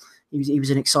Fireball. He was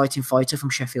an exciting fighter from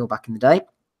Sheffield back in the day.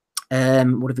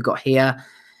 What have we got here?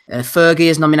 Fergie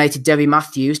has nominated Derry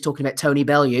Matthews, talking about Tony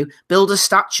Bellew. Build a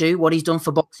statue, what he's done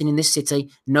for boxing in this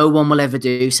city. No one will ever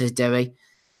do, says Derry.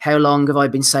 How long have I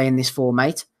been saying this for,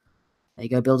 mate? There you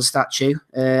go, build a statue.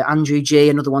 Andrew G,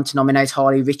 another one to nominate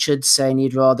Harley Richards, saying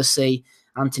he'd rather see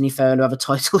Anthony Fowler have a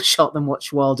title shot than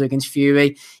watch Wilder against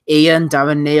Fury. Ian,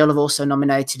 Darren Neal have also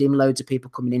nominated him. Loads of people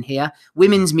coming in here.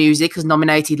 Women's Music has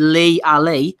nominated Lee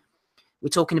Ali. We're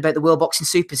talking about the World Boxing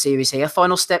Super Series here.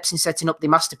 Final steps in setting up the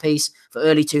masterpiece for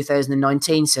early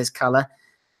 2019, says Calla.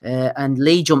 And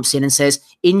Lee jumps in and says,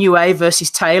 Inoue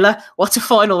versus Taylor. What a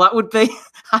final that would be.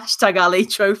 Hashtag Ali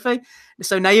Trophy.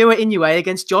 So Naoya Inoue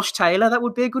against Josh Taylor. That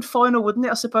would be a good final, wouldn't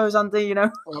it? I suppose, Andy, you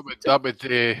know? That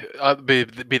would be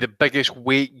the biggest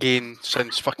weight gain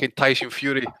since fucking Tyson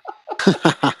Fury.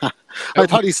 I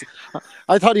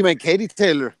thought he meant Katie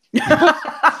Taylor.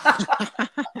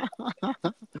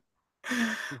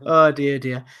 Oh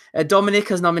dear. Dominic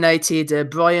has nominated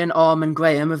Brian Arman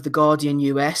Graham of The Guardian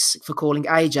US for calling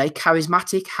AJ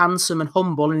charismatic, handsome and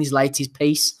humble in his latest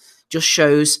piece. Just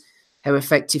shows how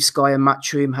effective Sky and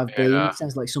Matchroom have been. It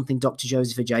sounds like something Dr.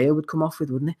 Joseph Ajay would come off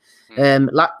with, wouldn't it?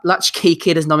 Latchkey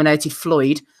Kid has nominated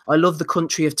Floyd. I love the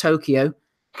country of Tokyo.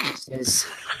 Says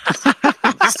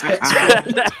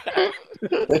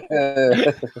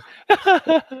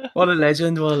What a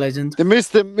legend. They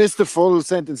missed the full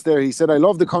sentence there. He said, I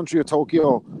love the country of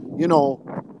Tokyo. You know,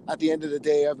 at the end of the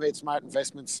day, I've made smart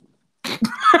investments.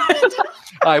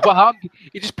 Aye, what happened?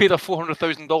 He just paid a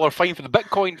 $400,000 fine for the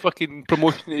Bitcoin fucking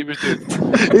promotion that he was doing.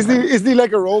 Isn't he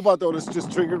like a robot though that's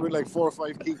just triggered with like 4 or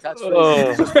 5 key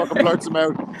catchphrases? He just fucking blurts them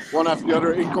out one after the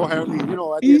other incoherently. You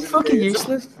know, at the he's end of the fucking day,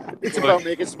 useless. It's about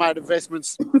making smart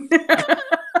investments.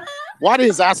 What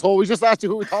is, asshole? We just asked you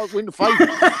who we thought would win the fight.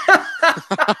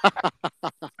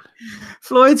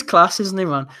 Floyd's class, isn't he,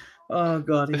 man? Oh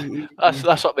god,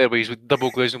 that's up there where he's with double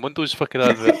glazing windows fucking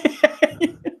advert.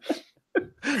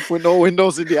 With no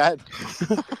windows in the ad.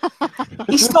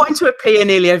 He's starting to appear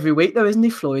nearly every week, though, isn't he,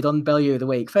 Floyd, on Bellew of the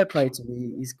Week? Fair play to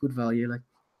him. He's good value. Like,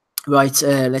 right,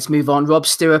 let's move on. Rob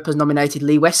Stirrup has nominated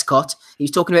Lee Westcott.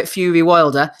 He's talking about Fury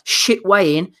Wilder. Shit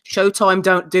weighing. Showtime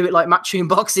don't do it like Matchroom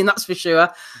Boxing, that's for sure.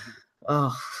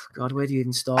 Oh God, where do you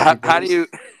even start? How do you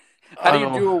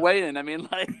do a weigh-in? I mean,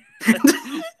 like,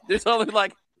 there's only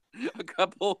like a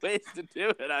couple of ways to do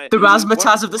it. The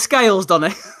razzmatazz of the scales,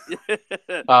 Donny.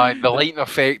 The lighting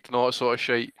effect and all that sort of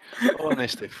shit.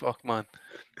 Honestly, fuck, man.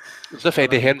 As if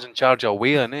Eddie Hearn's in charge of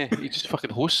weighing, eh? He just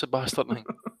fucking hosts the bastard thing.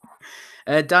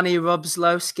 Danny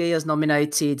Robslowski has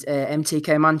nominated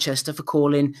MTK Manchester for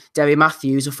calling Derry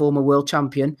Matthews a former world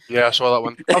champion. Yeah, I saw that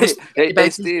one. Hey,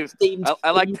 Steve,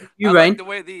 I like the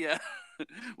way the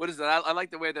what is that? I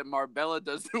like the way that Marbella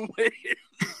does the way.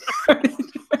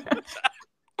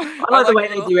 I like the way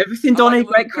they do everything, Donny.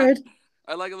 Great crowd.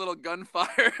 I like a little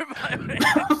gunfire.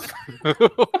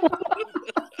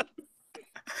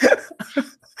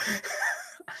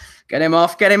 Get him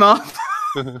off.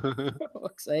 For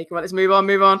fuck's sake. Right, let's move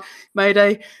on.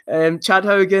 Mayday. Chad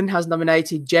Hogan has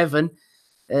nominated Jevon.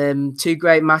 2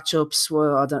 great matchups.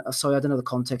 Well, I don't know the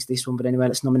context of this one, but anyway,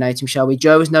 let's nominate him, shall we?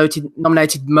 Joe has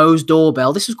nominated Mose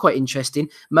Doorbell. This was quite interesting.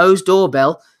 Mose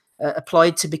Doorbell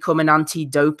applied to become an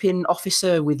anti-doping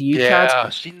officer with UCAD. Yeah,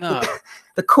 I've seen that.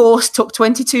 The course took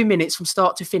 22 minutes from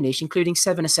start to finish, including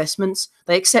 7 assessments.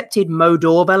 They accepted Mo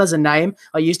Doorbell as a name.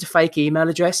 I used a fake email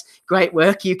address. Great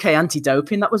work, UK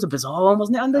anti-doping. That was a bizarre one,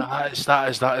 wasn't it, Andy?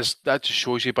 That just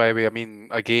shows you, by the way. I mean,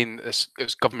 again, it's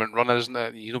government run, isn't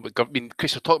it? You know, but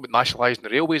Chris, they're talking about nationalising the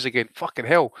railways again. Fucking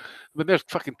hell. I mean, there's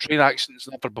fucking train accidents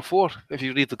never before. If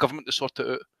you leave the government to sort it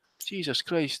out. Jesus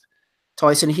Christ.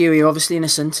 Tyson Huey, obviously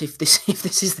innocent. If this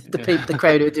is the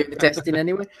crowd who are doing the testing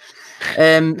anyway.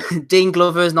 Dean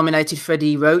Glover has nominated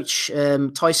Freddie Roach.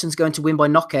 Tyson's going to win by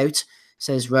knockout,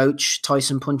 says Roach.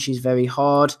 Tyson punches very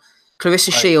hard.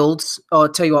 Clarissa Shields. Oh, I'll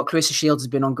tell you what, Clarissa Shields has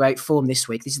been on great form this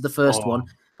week. This is the first one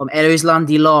from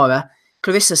Erislandy Lara.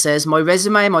 Clarissa says, my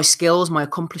resume, my skills, my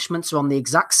accomplishments are on the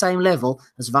exact same level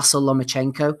as Vasyl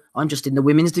Lomachenko. I'm just in the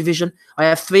women's division. I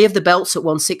have 3 of the belts at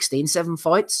 160 in 7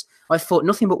 fights. I've fought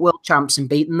nothing but world champs and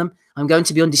beaten them. I'm going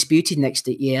to be undisputed next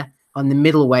year on the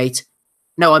middleweight.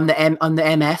 No, I'm the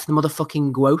MF, the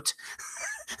motherfucking GOAT.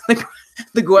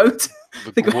 the GOAT.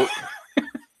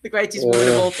 The greatest woman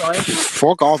of all time.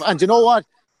 Fuck off. And you know what?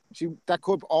 That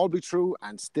could all be true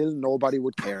and still nobody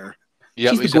would care.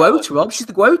 Yep, she's the GOAT, Rob. She's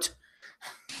the GOAT.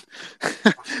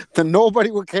 Then nobody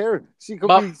would care. She could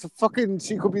be fucking.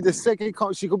 She could be the second.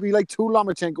 She could be like 2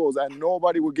 Lomachenkos, and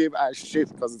nobody would give a shit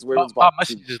because it's women's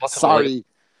boxing. Sorry.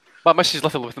 My missus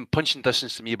literally within punching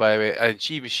distance to me, by the way, and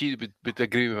she would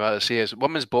agree with me what I say. Is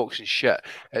women's boxing shit.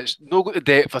 It's not got the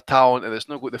depth of talent, and it's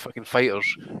not got the fucking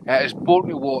fighters. It's boring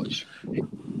to watch.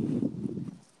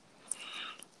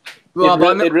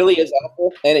 It really is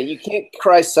awful, and you can't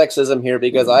cry sexism here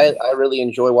because I really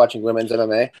enjoy watching women's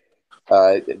MMA.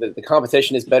 The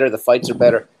competition is better, the fights are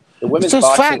better. The women's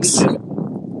boxing is just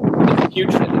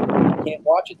putrid. You can't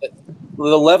watch it.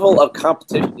 The level of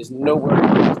competition is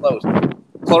nowhere close.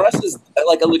 Clarissa's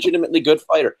like a legitimately good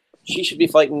fighter. She should be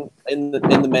fighting in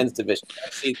the men's division.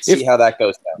 See how that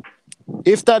goes down.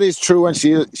 If that is true, and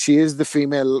she is the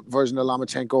female version of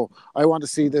Lomachenko, I want to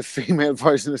see the female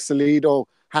version of Salido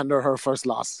hand her first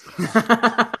loss.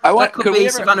 That could be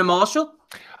Savannah Marshall.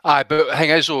 Aye, but the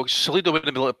thing is, though, Salido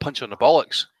wouldn't be able to punch on the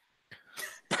bollocks.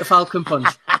 The Falcon Punch.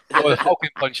 The Falcon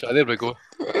Punch. There we go.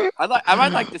 I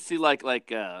might like to see like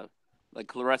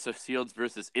Clarissa Shields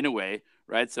versus Inoue,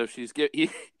 right? So he's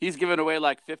giving away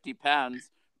like 50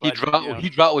 pounds. But,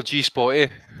 he'd rattle G-spot, eh?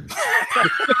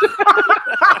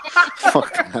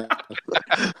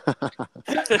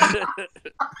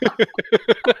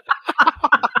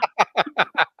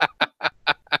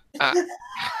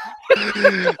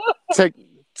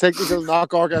 Technical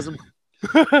knock orgasm.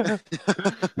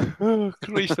 Oh,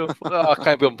 Christ, I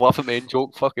can't be on bluffing main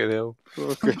joke. Fucking hell.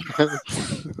 Okay.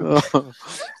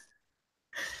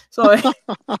 Sorry.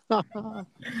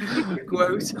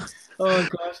 Groat. Oh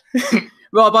god.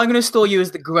 Rob, I'm going to store you as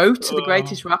the Groat, the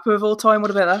greatest rapper of all time.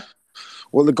 What about that?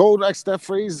 Well, the GOAT, actually, that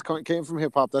phrase came from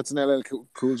hip hop. That's an LL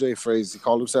Cool J phrase. He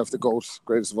called himself the GOAT,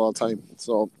 greatest of all time.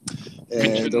 So,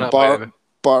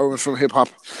 borrowing from hip hop.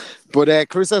 But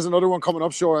Clarissa has another one coming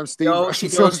up. Sure, I'm Steve. No, she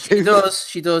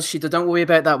does. Don't worry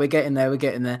about that. We're getting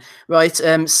there. Right.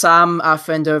 Sam, our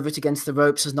friend over at Against the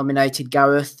Ropes, has nominated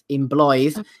Gareth in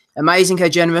Blythe. Amazing how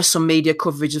generous some media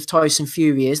coverage of Tyson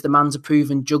Fury is. The man's a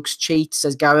proven jugs cheat,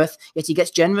 says Gareth. Yet he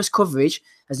gets generous coverage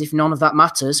as if none of that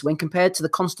matters when compared to the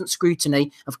constant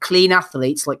scrutiny of clean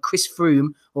athletes like Chris Froome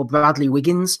or Bradley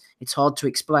Wiggins. It's hard to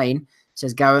explain,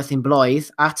 says Gareth in Blythe.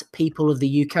 At People of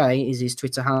the UK is his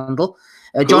Twitter handle.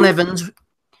 John Evans,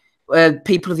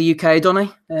 People of the UK,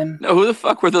 Donny. No, who the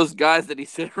fuck were those guys that he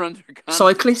said were under contract?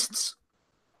 Cyclists.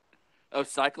 Oh,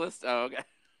 cyclists? Oh, okay.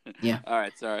 Yeah. All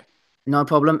right, sorry. No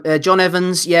problem. John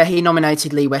Evans, he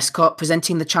nominated Lee Westcott.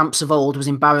 Presenting the champs of old was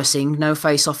embarrassing. No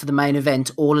face-off for the main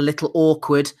event. All a little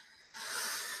awkward.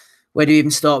 Where do you even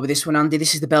start with this one, Andy?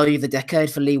 This is the belly of the decade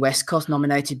for Lee Westcott,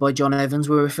 nominated by John Evans,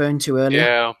 we were referring to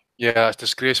earlier. Yeah, it's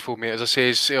disgraceful, mate. As I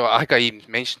say, I think I even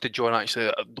mentioned to John,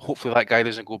 actually, hopefully that guy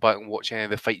doesn't go back and watch any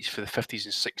of the fights for the 50s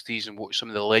and 60s and watch some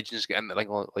of the legends get in the ring,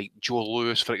 like Joe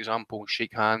Louis, for example, and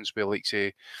shake hands with, like,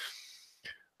 say,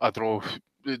 I don't know,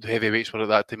 the heavyweights were at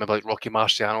that time, like Rocky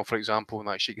Marciano, for example, and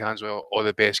like shake hands with all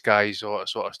the best guys, all that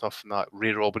sort of stuff, and that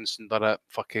Ray Robinson did it,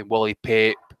 fucking Willie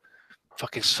Pep,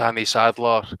 fucking Sammy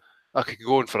Sadler. I could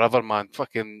go on forever, man.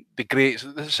 Fucking the greats.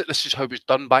 This is how it was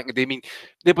done back in the day. I mean,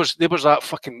 there was that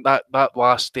fucking that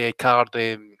last card,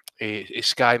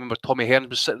 Sky. Remember Tommy Hearns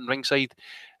was sitting ringside,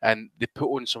 and they put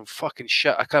on some fucking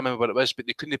shit. I can't remember what it was, but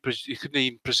they couldn't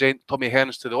even present Tommy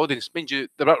Hearns to the audience. Mind you,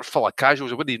 they were full of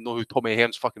casuals. I wouldn't even know who Tommy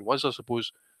Hearns fucking was, I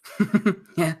suppose.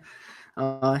 Yeah.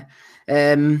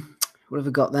 What have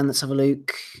we got then? Let's have a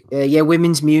look.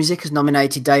 Women's music has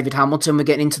nominated David Hamilton. We're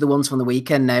getting into the ones from the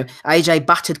weekend now. AJ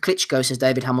battered Klitschko, says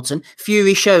David Hamilton.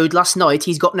 Fury showed last night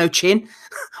he's got no chin.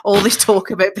 All this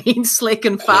talk about being slick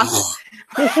and fast.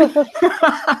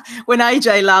 When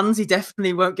AJ lands, he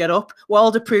definitely won't get up.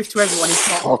 Wilder proved to everyone he's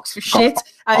not box for shit.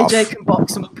 AJ can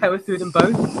box and will power through them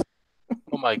both.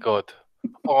 Oh my god.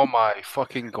 Oh my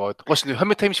fucking god. Listen, how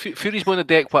many times Fury's been on the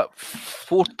deck? What,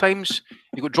 4 times?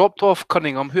 He got dropped off,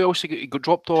 Cunningham. Who else he got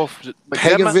dropped off? Was it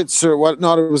Pegovic or what?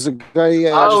 No, it was a guy.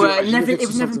 It was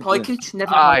Nevin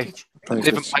Pajkic.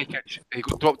 David Pajkic, he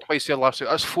got dropped twice there last week.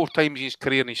 That's 4 times in his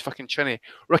career, and he's fucking chinny.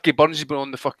 Ricky Burns has been on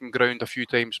the fucking ground a few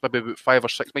times, maybe about 5 or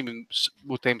 6, maybe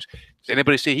more times. Does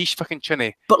anybody say he's fucking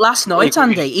chinny? But last night,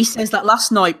 Andy, he says that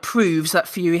last night proves that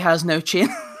Fury has no chin.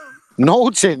 No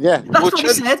chin, yeah. That's what he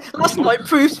said. Last night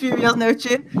proves Fury has no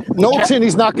chin. No chin,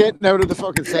 he's not getting out of the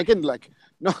fucking second. Like,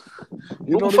 no,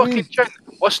 you know no what fucking I mean? chin.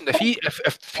 Listen,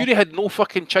 if Fury had no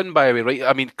fucking chin, by the way, right?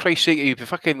 I mean, Christ's sake, he'd be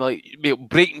fucking like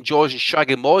breaking jaws and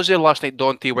shagging Moz there last night,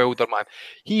 Dante Wilder, man.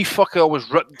 He fucking always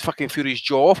ripped fucking Fury's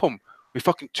jaw off him with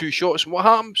fucking 2 shots. And what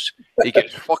happens? He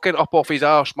gets fucking up off his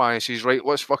arse, man, and says, right,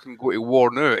 let's fucking go to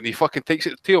war now. And he fucking takes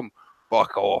it to him.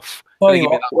 Fuck off.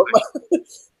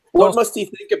 What must he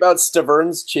think about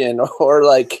Stavern's chin or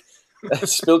like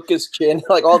Spilka's chin?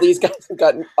 Like all these guys have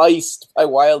gotten iced by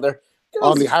Wilder.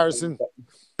 Ollie Harrison.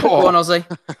 Go on, Ozzy.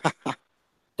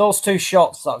 Those 2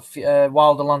 shots that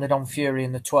Wilder landed on Fury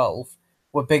in the 12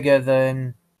 were bigger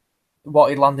than what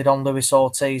he landed on Luis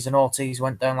Ortiz, and Ortiz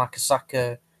went down like a sack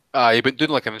of... You've been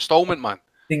doing like an installment, man.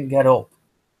 Didn't get up.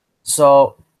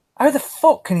 So, how the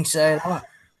fuck can he say that?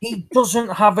 He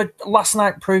doesn't have a... Last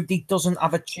night proved he doesn't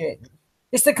have a chin.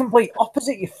 It's the complete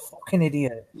opposite, you fucking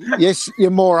idiot. Yes, you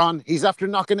moron. He's after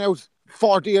knocking out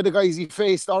 40 other guys he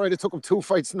faced. All right, it took him 2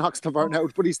 fights to knock Stavern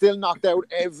out, but he still knocked out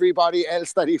everybody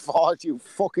else that he fought. You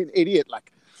fucking idiot.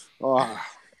 Like, oh.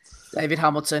 David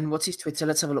Hamilton, what's his Twitter?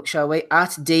 Let's have a look, shall we? At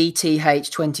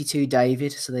DTH22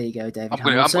 David. So there you go, David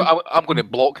Hamilton. I'm going to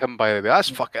block him, by the way.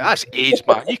 That's age,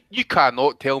 man. You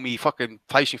cannot tell me fucking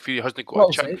Tyson Fury hasn't got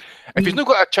a chin. If he's not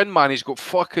got a chin, man, he's got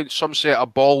fucking some set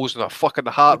of balls and a fucking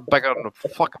heart bigger than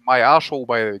fucking my arsehole,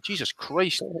 by the way. Jesus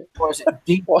Christ. What is it?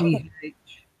 DTH?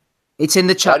 It's in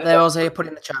the chat there, Ozzy. Put it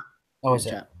in the chat. Oh, is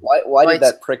it? Why did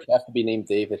that prick have to be named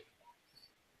David?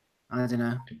 I don't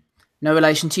know. No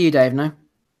relation to you, Dave, no?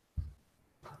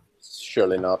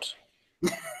 Surely not.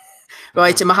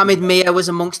 Right, Mohamed Mia was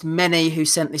amongst many who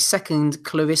sent the second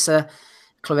Clarissa,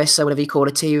 whatever you call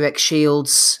it, T-Rex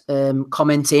Shields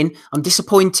comment in. I'm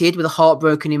disappointed with a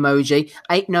heartbroken emoji.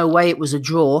 Ain't no way it was a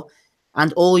draw.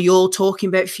 And all you're talking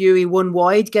about Fury won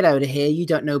wide. Get out of here. You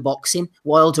don't know boxing.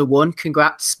 Wilder won.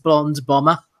 Congrats, blonde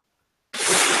bomber.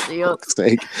 Did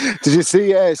you see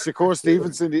Shakur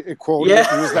Stevenson quote?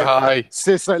 Yeah. He was like, "Hi,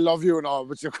 sis, I love you and all,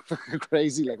 but you're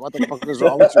crazy. Like, what the fuck is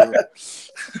wrong with you?"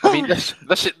 I mean, this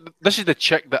is the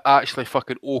chick that actually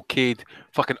fucking okayed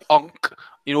fucking Unk.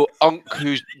 You know, Unk,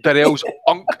 who's Darrell's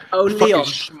Unk, fucking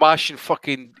smashing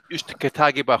fucking Usta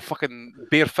Katagi by a fucking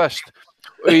bare fist.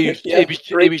 He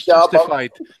was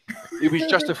justified. He was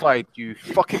justified. You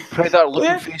fucking predator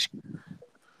looking face.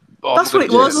 Oh, that's what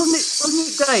it was,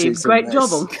 wasn't it, Dave? Great job,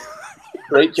 Unk.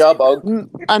 Great job, Unk.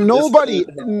 And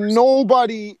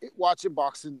nobody watching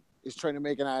boxing is trying to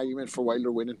make an argument for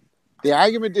Wilder winning. The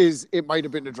argument is it might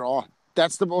have been a draw.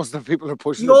 That's the most that people are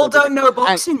pushing. You all don't know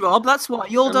boxing, Rob. That's why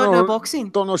you all don't know boxing.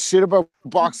 Don't know shit about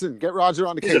boxing. Get Roger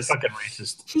on the case. She's a fucking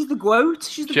racist. She's the goat.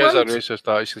 She's a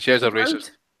racist, actually. She's a racist.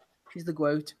 She's the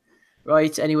goat.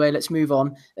 Right, anyway, let's move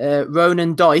on.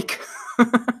 Ronan Dyke.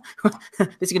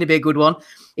 This is going to be a good one.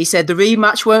 He said the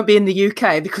rematch won't be in the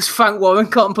UK because Frank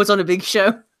Warren can't put on a big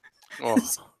show. Oh.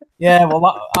 Yeah,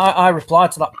 well, I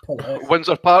replied to that.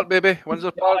 Windsor Park, baby.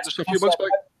 Windsor Park, just a few months back.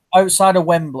 Outside of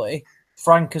Wembley,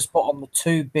 Frank has put on the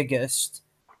 2 biggest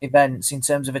events in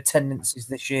terms of attendances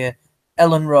this year,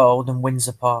 Ellen Road and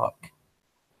Windsor Park.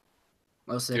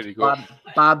 Well said.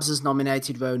 Babs has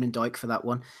nominated Ronan Dyke for that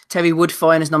one. Terry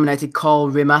Woodfine has nominated Carl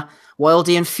Rimmer.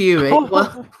 Wilder and Fury.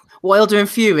 Wilder and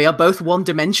Fury are both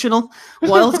one-dimensional.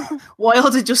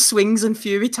 Wilder just swings and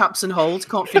Fury taps and holds.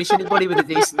 Can't finish anybody with a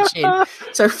decent chin.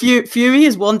 So Fury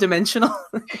is one-dimensional.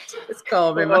 It's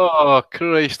Carl Rimmer. Oh,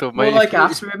 Christ almighty. More like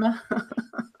ass Rimmer.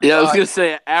 Yeah, I was going to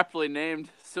say aptly named.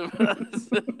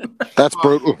 That's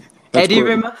brutal. That's Eddie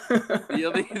brutal. Rimmer.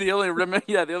 the only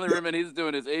Rimmer he's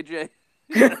doing is AJ.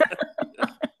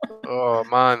 Oh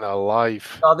man,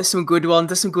 alive! Oh, there's some good ones.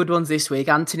 There's some good ones this week.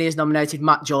 Anthony has nominated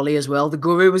Matt Jolly as well. The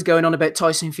Guru was going on about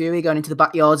Tyson Fury going into the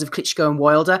backyards of Klitschko and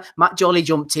Wilder. Matt Jolly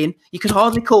jumped in. You could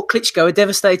hardly call Klitschko a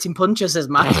devastating puncher, says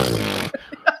Matt.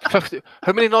 50,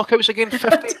 how many knockouts again?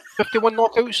 50, 51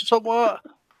 knockouts or something like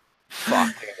that?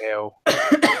 Fucking hell!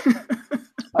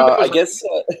 I guess.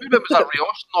 Who was that Ray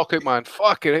Austin knockout, man?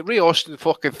 Fucking Ray Austin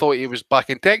fucking thought he was back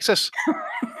in Texas.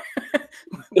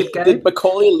 Did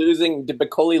Macaulay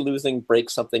losing break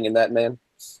something in that man?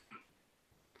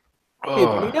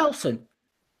 Oh. Billy Nelson.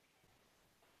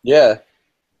 Yeah.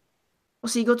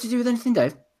 What's he got to do with anything,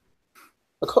 Dave?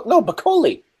 No,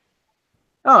 Macaulay.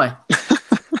 Oh.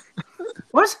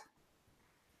 What?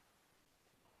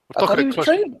 I thought he was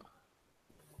trained.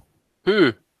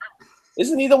 Who?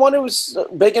 Isn't he the one who was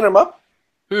bigging him up?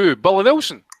 Who? Billy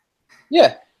Nelson?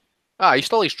 Yeah. He's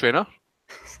still his trainer.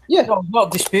 Yeah. No,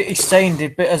 not dispute. He's saying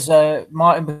did bit as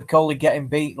Martin McCauley getting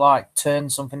beat, like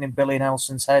turned something in Billy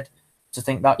Nelson's head to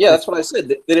think that. Yeah, that's what I said.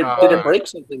 Did it break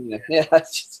something? Yeah.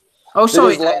 Oh,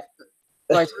 sorry, Dave.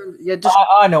 Right, yeah,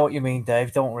 I know what you mean,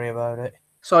 Dave. Don't worry about it.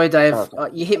 Sorry, Dave.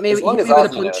 You hit me. You hit me with a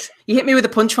punch. You hit me with a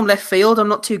punch from left field. I'm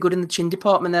not too good in the chin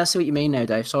department there. I see what you mean now,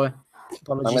 Dave. Sorry.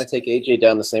 Apologies. I'm going to take AJ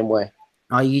down the same way.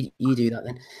 Oh, you do that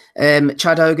then.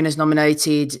 Chad Hogan has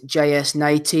nominated JS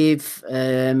Native.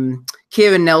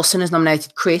 Kieran Nelson has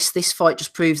nominated Chris. This fight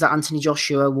just proves that Anthony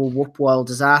Joshua will whoop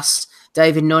Wilder's ass.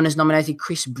 David Nunn has nominated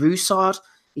Chris Broussard.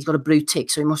 He's got a blue tick,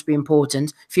 so he must be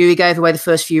important. Fury gave away the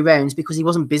first few rounds because he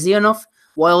wasn't busy enough.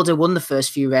 Wilder won the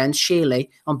first few rounds, sheerly,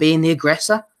 on being the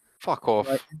aggressor. Fuck off.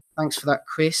 Right. Thanks for that,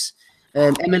 Chris.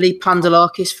 Emily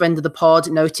Pandalakis, friend of the pod,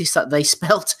 noticed that they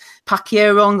spelt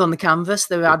Pacquiao wrong on the canvas.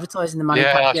 They were advertising the Manny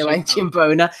Pacquiao Adrian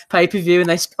Broner pay-per-view, and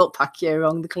they spelt Pacquiao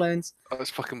wrong, the clones. That's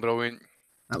fucking brilliant.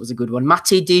 That was a good one.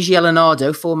 Matti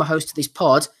DiGialinardo, former host of this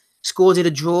pod, scored it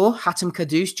a draw. Hatem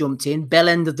Kadus jumped in. Bell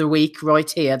end of the week right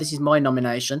here. This is my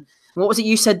nomination. And what was it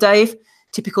you said, Dave?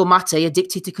 Typical Matti,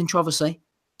 addicted to controversy.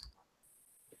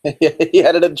 He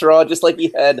had it a draw just like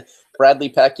he had Bradley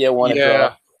Pacquiao won a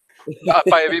draw. By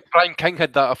the way, Brian King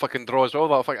had that a fucking draw as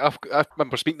well. I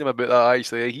remember speaking to him about that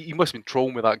actually. He must have been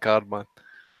trolling with that card, man.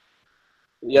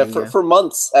 Yeah, for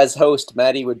months as host,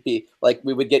 Maddie would be like,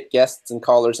 we would get guests and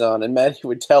callers on, and Maddie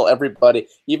would tell everybody,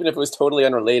 even if it was totally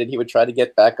unrelated, he would try to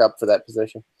get back up for that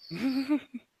position.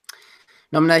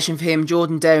 Nomination for him,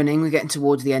 Jordan Downing. We're getting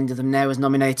towards the end of them now. Has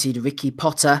nominated Ricky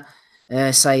Potter,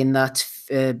 saying that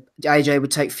AJ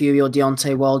would take Fury or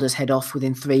Deontay Wilder's head off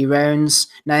within 3 rounds.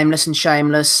 Nameless and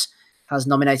Shameless has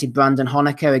nominated Brandon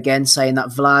Honecker, again saying that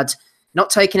Vlad, not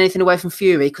taking anything away from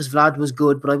Fury because Vlad was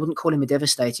good, but I wouldn't call him a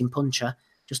devastating puncher,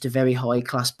 just a very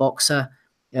high-class boxer.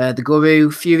 The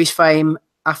Guru, Fury's fame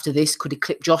after this could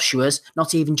eclipse Joshua's,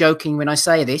 not even joking when I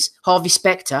say this. Harvey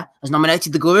Specter has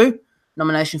nominated the Guru.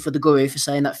 Nomination for the Guru for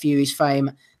saying that Fury's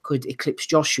fame could eclipse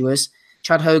Joshua's.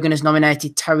 Chad Hogan has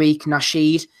nominated Tariq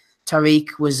Nasheed.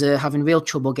 Tariq was having real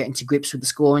trouble getting to grips with the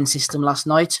scoring system last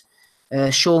night.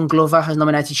 Sean Glover has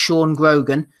nominated Sean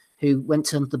Grogan, who went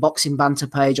to the Boxing Banter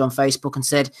page on Facebook and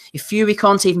said, if Fury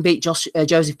can't even beat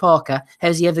Joseph Parker,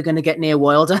 how's he ever going to get near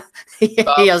Wilder?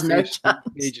 he has no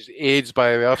chance. AIDS,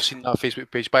 by the way. I've seen that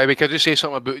Facebook page. By the way, can I just say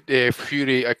something about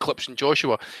Fury eclipsing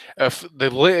Joshua? If the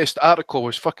latest article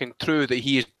was fucking true that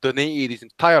he has donated his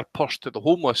entire purse to the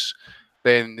homeless,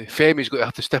 then Femi's going to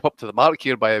have to step up to the mark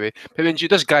here, by the way. But then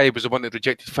this guy was the one that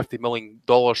rejected $50 million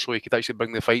so he could actually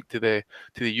bring the fight to the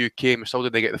UK, and still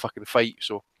didn't get the fucking fight.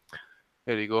 So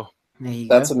there you go.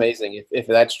 That's amazing. If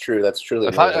that's true, that's truly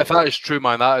amazing. If that is true,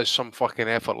 man, that is some fucking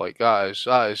effort. Like that is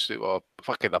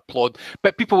fucking applaud.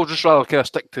 But people will just rather kind of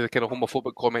stick to the kind of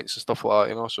homophobic comments and stuff like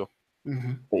that, you know. So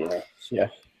yeah.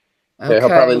 Okay. He'll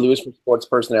probably lose for Sports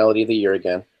Personality of the Year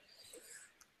again.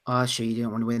 Oh, sure, you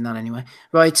don't want to win that anyway.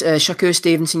 Right, Shakur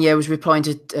Stevenson, was replying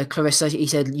to Clarissa. He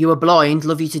said, you are blind,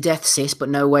 love you to death, sis, but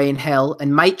no way in hell.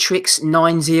 And Matrix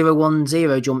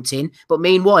 9010 jumped in. But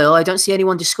meanwhile, I don't see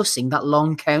anyone discussing that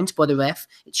long count by the ref.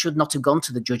 It should not have gone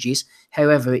to the judges.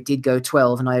 However, it did go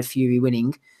 12, and I had Fury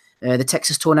winning. The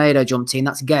Texas Tornado jumped in.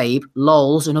 That's Gabe.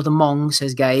 Lols, another Mong,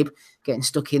 says Gabe, getting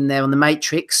stuck in there on the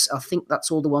Matrix. I think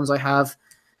that's all the ones I have.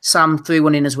 Sam threw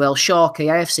one in as well. Sharky,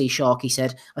 AFC Sharky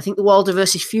said, I think the Wilder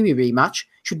versus Fury rematch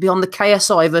should be on the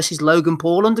KSI versus Logan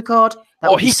Paul undercard. That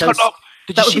would be so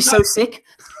sick.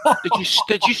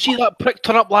 Did you see that prick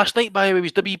turn up last night by the way? It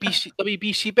was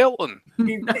WBC belt on.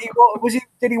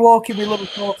 Did he walk in with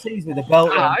little Ortiz with a belt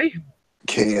on?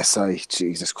 KSI,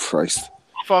 Jesus Christ.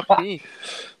 Fuck me.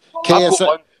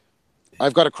 KSI.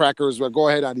 I've got a cracker as well. Go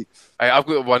ahead, Andy. I've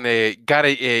got one.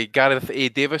 Gareth A.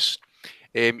 Davis.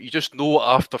 You just know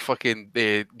after fucking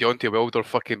Deontay Wilder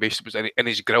fucking basically was in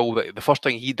his grill that the first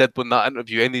thing he did when that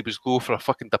interview ended was go for a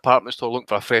fucking department store looking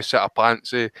for a fresh set of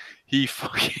pants. He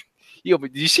fucking...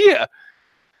 did you see it?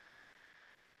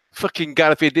 Fucking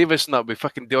Gareth A. Davis and that with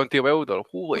fucking Deontay Wilder.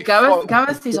 Holy fuck.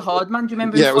 Gareth is a hard man. Do you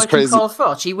remember it was crazy. Carl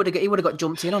Froch? He would have got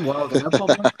jumped in on Wilder, no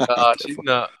problem. I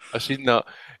seen that.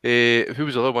 Who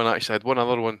was the other one actually? I had one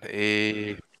other one.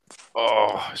 It's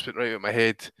been right out of my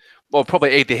head. Well, probably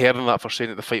Eddie Hearn that for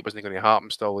saying that the fight wasn't going to happen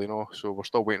still, you know. So we're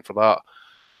still waiting for that.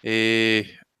 I'm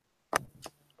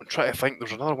trying to think.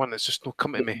 There's another one that's just not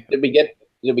coming to me. Did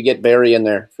we get Barry in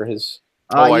there for his?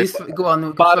 Go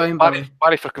on.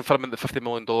 Barry for confirming the $50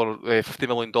 million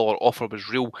offer was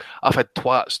real. I've had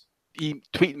twats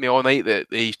tweeting me all night that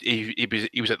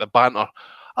he was at the banter.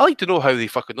 I like to know how they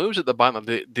fucking know he was at the banter.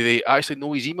 Do they actually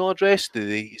know his email address?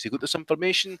 Has he got this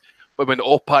information? But when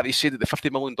all parties said that the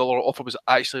 $50 million offer was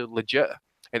actually legit,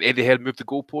 and Eddie Hearn moved the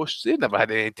goalposts, they never had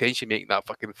any intention of making that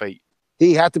fucking fight.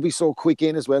 He had to be so quick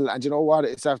in as well. And you know what?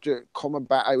 It's after coming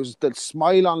back. I was the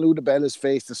smile on Ludabella's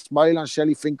face, the smile on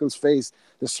Shelley Finkel's face,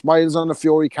 the smiles on the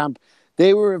Fury camp.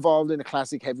 They were involved in a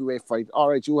classic heavyweight fight. All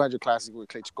right, you had your classic with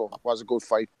Klitschko. It was a good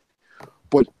fight.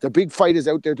 But the big fight is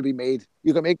out there to be made.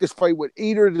 You can make this fight with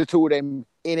either of the two of them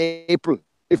in April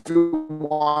if you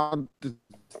want.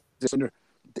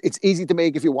 It's easy to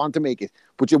make if you want to make it,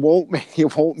 but you won't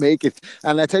make it.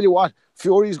 And I tell you what,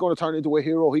 Fury's going to turn into a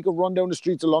hero. He could run down the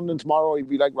streets of London tomorrow. He'd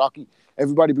be like Rocky.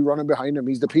 Everybody be running behind him.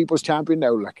 He's the people's champion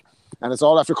now, like. And it's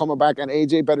all after coming back. And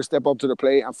AJ better step up to the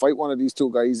plate and fight one of these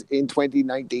two guys in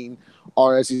 2019,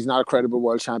 or else he's not a credible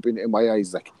world champion in my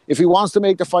eyes. Like, if he wants to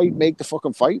make the fight, make the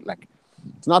fucking fight. Like,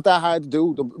 it's not that hard to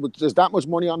do. There's that much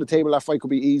money on the table. That fight could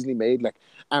be easily made. Like,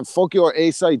 and fuck your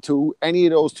A side too. Any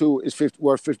of those two is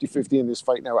worth 50-50 in this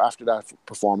fight now after that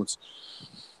performance.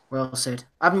 Well said.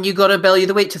 Haven't you got a belly of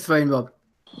the week to throw in, Rob?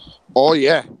 Oh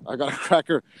yeah, I got a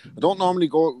cracker. I don't normally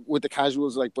go with the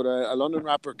casuals, like, but a London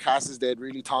rapper, Cass is dead,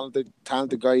 really talented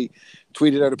guy,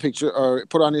 tweeted out a picture or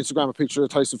put on Instagram a picture of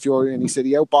Tyson Fury, and he said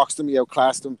he outboxed him, he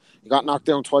outclassed him, he got knocked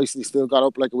down twice, and he still got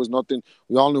up like it was nothing.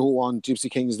 We all knew who won. Gypsy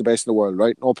King is the best in the world,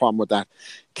 right? No problem with that.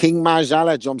 King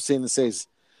Majala jumps in and says,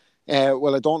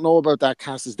 "Well, I don't know about that.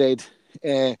 Cass is dead.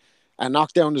 A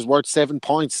knockdown is worth 7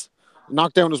 points. A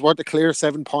knockdown is worth a clear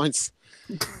 7 points."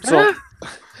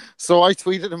 So I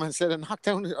tweeted him and said, a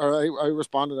knockdown, or I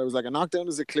responded, I was like, a knockdown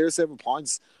is a clear 7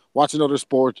 points. Watch another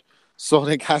sport. So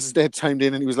then Cass Dead chimed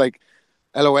in and he was like,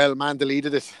 LOL, man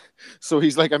deleted it. So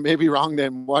he's like, I may be wrong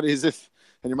then. What is it?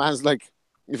 And your man's like,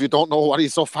 if you don't know what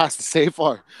he's so fast to say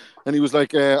for. And he was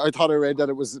like, I thought I read that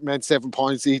it was meant 7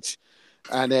 points each.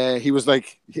 And he was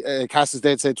like, Cass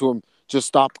Dead said to him, just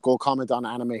stop, go comment on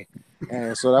anime.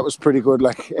 So that was pretty good.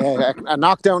 Like a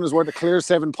knockdown is worth a clear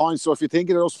 7 points. So if you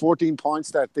think of those 14 points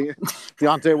that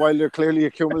Deontay Wilder clearly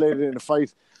accumulated in the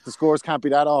fight, the scores can't be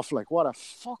that off. Like, what a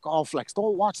fuck off. Like,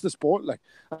 don't watch the sport. Like,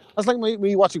 that's like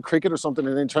me watching cricket or something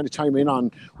and then trying to chime in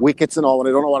on wickets and all when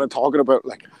I don't know what I'm talking about.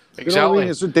 Like, exactly. You know what I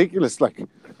mean? It's ridiculous. Like,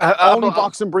 only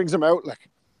boxing brings them out. Like,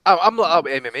 I'm not up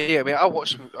MMA. I mean, I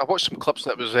watched some clips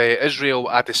that was Israel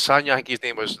Adesanya, I think his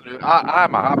name was.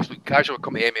 I'm an absolute casual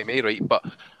coming to MMA, right? But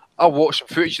I watched some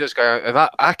footage of this guy, and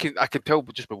I can tell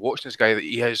just by watching this guy that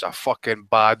he is a fucking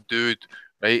bad dude,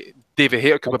 right? David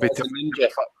Hayter could maybe tell me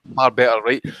far better,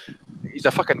 right? He's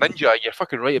a fucking ninja. You're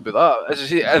fucking right about that. As I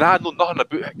say, and I know nothing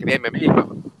about MMA, but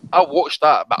I watched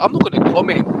that. But I'm not going to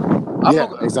comment.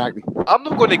 Exactly. I'm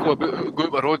not going to go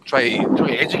out my road try to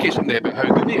educate somebody about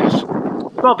how good he is.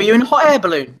 Rob, are you in a hot air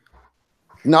balloon?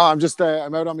 No, I'm just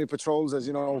I'm out on my patrols, as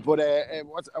you know. But I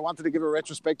wanted to give a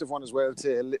retrospective one as well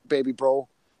to baby bro,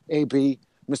 AB,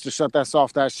 Mr. Shut That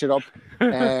Soft Ass Shit Up,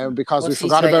 because we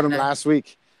forgot about him last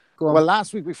week. Well,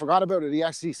 last week we forgot about it. He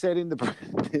actually said in the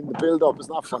build-up, it's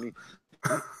not funny.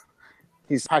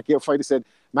 He's Pacquiao fight. He said,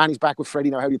 "Man, he's back with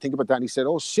Freddie now. How do you think about that?" And he said,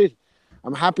 "Oh shit,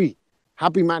 I'm happy.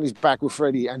 Happy man, he's back with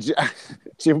Freddie." And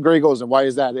Jim Gray goes, "And why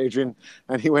is that, Adrian?"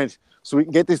 And he went, "So we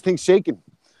can get this thing shaking."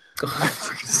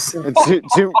 And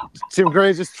Jim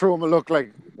Gray just threw him a look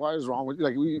like, what is wrong with you?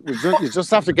 Like, you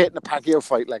just have to get in a Pacquiao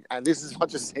fight, like, and this is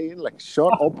what you're saying, like,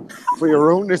 shut up for you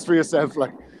ruin this for yourself,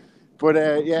 like.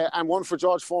 But yeah, and one for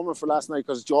George Foreman for last night,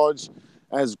 because George,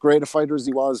 as great a fighter as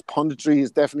he was, punditry is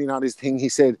definitely not his thing. He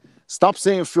said, "Stop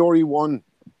saying Fury won.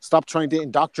 Stop trying to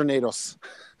indoctrinate us."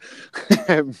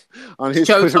 On his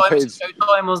Twitter page.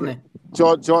 Showtime, wasn't it?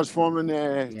 George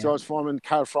Foreman, George Foreman,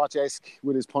 Carl Froch-esque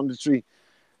with his punditry.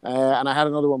 And I had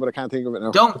another one, but I can't think of it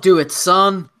now. Don't do it,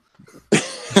 son.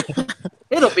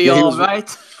 It'll be all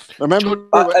right. Remember,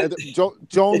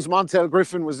 Jones Montel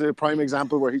Griffin was a prime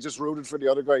example where he just rooted for the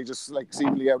other guy, just like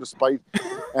seemingly out of spite.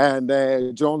 And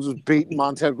Jones was beating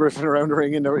Montel Griffin around the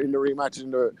ring in the rematch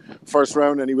in the first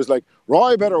round, and he was like,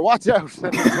 "Roy, better watch out!"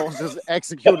 And Jones just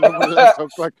executed him with a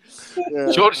hook. Like,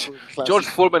 George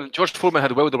Foreman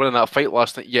had Wilder winning that fight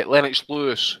last night. Yet Lennox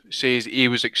Lewis says he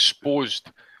was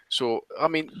exposed. So, I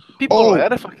mean, people are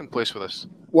at a fucking place with this.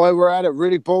 While we're at it,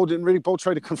 Riddick Bowe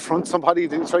try to confront somebody.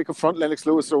 Didn't try to confront Lennox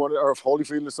Lewis or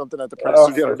Holyfield or something at the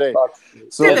press the other day.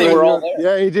 So they were all there.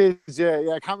 Yeah, he did. Yeah,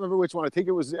 I can't remember which one. I think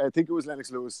it was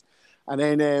Lennox Lewis. And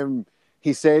then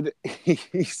he said in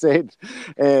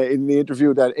the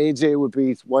interview that AJ would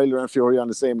beat Wilder and Fury on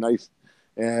the same night.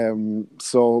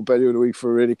 So belly of the week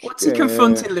for Riddick. What's he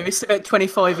confronting Lewis about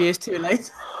 25 years too late?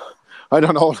 I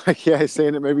don't know, like, yeah,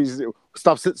 saying that maybe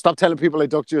stop telling people I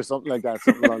ducked you or something like that,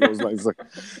 something along those lines. Like,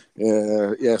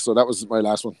 yeah. So that was my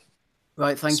last one.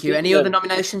 Right, thank you. Any other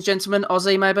nominations, gentlemen?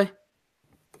 Aussie, maybe?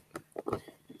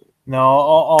 No,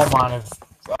 all mine have.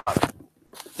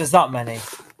 There's that many.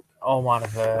 All mine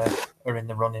are in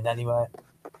the running anyway.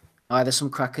 There's some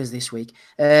crackers this week.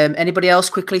 Anybody else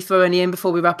quickly throw any in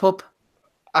before we wrap up?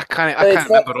 I can't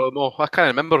remember. No, I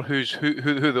can't remember who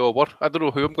they all were. I don't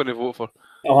know who I'm going to vote for.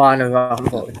 Oh, I know.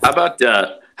 How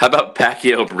about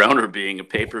Pacquiao Broner being a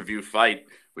pay-per-view fight,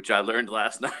 which I learned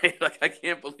last night? Like, I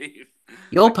can't believe.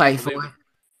 You'll pay for it.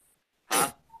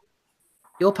 Huh?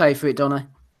 You'll pay for it, don't I?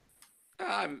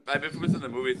 If it was in the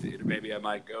movie theater, maybe I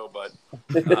might go, but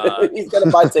he's gonna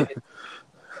buy tickets.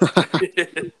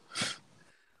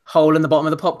 Hole in the bottom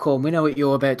of the popcorn. We know what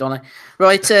you're about, Donna.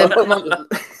 Right,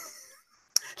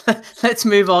 let's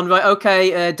move on. Right,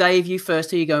 okay, Dave, you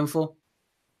first. Who are you going for?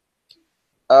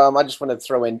 I just want to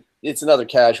throw in. It's another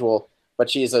casual, but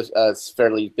she's a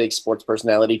fairly big sports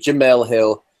personality. Jamel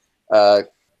Hill,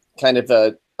 kind of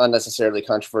a unnecessarily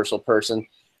controversial person.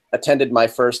 Attended my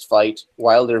first fight.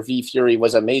 Wilder v. Fury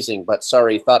was amazing, but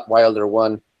sorry, thought Wilder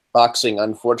won. Boxing,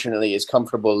 unfortunately, is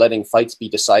comfortable letting fights be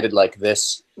decided like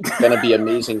this. Gonna be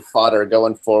amazing fodder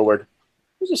going forward.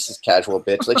 It's just this casual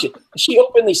bitch. Like she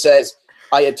openly says,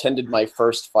 "I attended my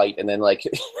first fight," and then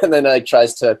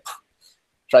tries to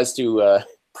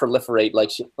proliferate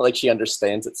like she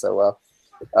understands it so well.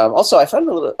 Also, I found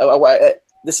a little.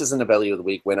 This isn't a Belly of the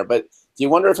Week winner, but do you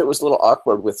wonder if it was a little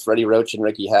awkward with Freddie Roach and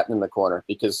Ricky Hatton in the corner?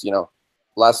 Because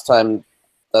last time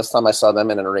I saw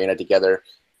them in an arena together,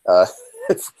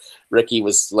 Ricky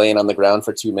was laying on the ground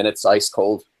for 2 minutes, ice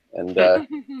cold, and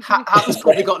Hatton's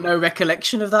probably got no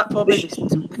recollection of that. Probably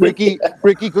Ricky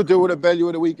could do with a Belly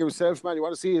of the Week himself, man. You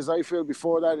want to see his eye feel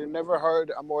before that? I never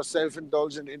heard a more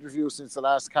self-indulgent interview since the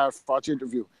last Carl Froch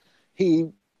interview.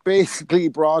 He basically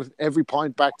brought every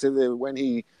point back to when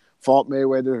he fought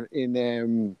Mayweather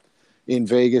in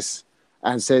Vegas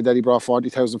and said that he brought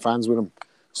 40,000 fans with him.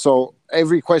 So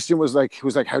every question was like,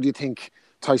 how do you think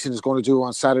Tyson is going to do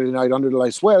on Saturday night under the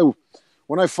lights? Well,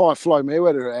 when I fought Floyd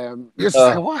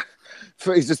Mayweather, what?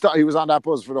 He was on that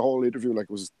buzz for the whole interview. Like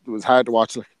it was hard to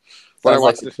watch. But I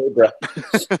watched it.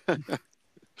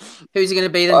 Who's he going to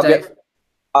be then, Dave?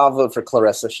 I'll vote for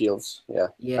Clarissa Shields. Yeah.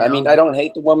 I mean, I don't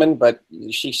hate the woman, but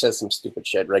she says some stupid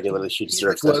shit regularly. She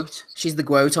deserves it. She's the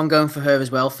GOAT. I'm going for her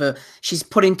as well. She's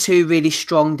put in two really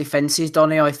strong defenses,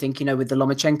 Donny. I think with the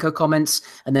Lomachenko comments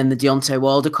and then the Deontay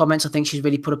Wilder comments. I think she's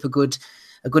really put up a good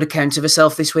account of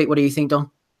herself this week. What do you think, Don?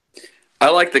 I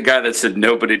like the guy that said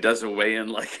nobody does a weigh-in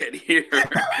like it here.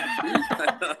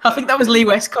 I think that was Lee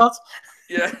Westcott.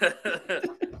 Yeah.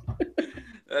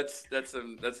 That's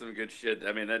some good shit.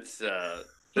 I mean, that's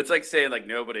like saying like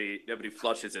nobody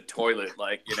flushes a toilet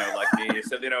like like me.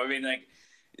 So I mean, like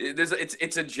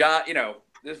it's a job.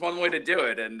 There's one way to do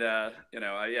it, and I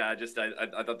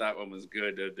thought that one was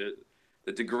good.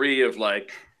 The degree of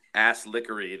like ass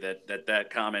lickery that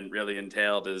comment really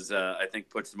entailed is I think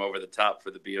puts them over the top for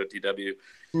the BOTW.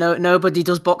 No, nobody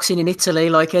does boxing in Italy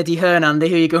like Eddie Hearn. Andy,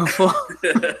 who are you going for?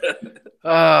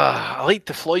 I like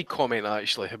the Floyd comment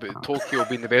actually about Tokyo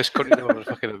being the best country they've ever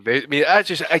fucking invented. I mean,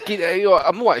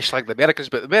 I'm not actually like the Americans,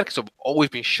 but the Americans have always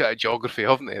been shit at geography,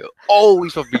 haven't they?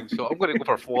 Always have been. So I'm going to go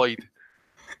for Floyd.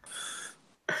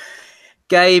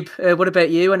 Gabe, what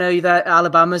about you? I know that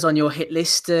Alabama's on your hit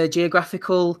list.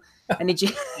 Geographical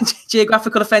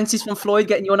offences from Floyd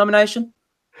getting your nomination?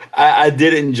 I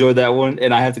did enjoy that one,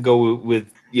 and I have to go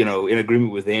with in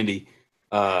agreement with Andy.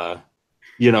 They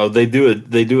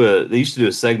used to do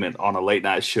a segment on a late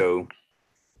night show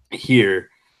here,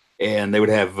 and they would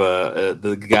have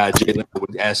the guy Jalen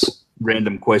would ask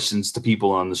random questions to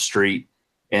people on the street,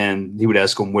 and he would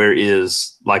ask them where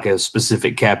is like a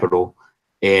specific capital,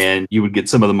 and you would get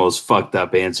some of the most fucked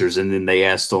up answers. And then they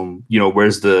asked them,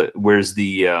 where's the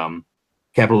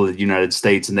capital of the United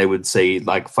States, and they would say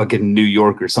like fucking New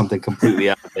York or something completely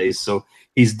out of place. So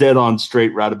he's dead on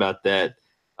straight right about that.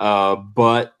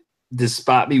 But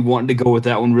despite me wanting to go with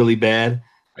that one really bad,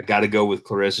 I got to go with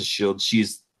Clarissa Shields.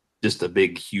 She's just a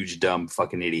big, huge, dumb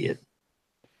fucking idiot.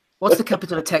 What's the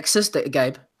capital of Texas,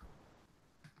 Gabe?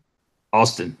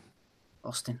 Austin.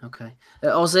 Okay.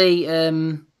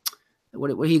 Ozzy, what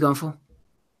are you going for?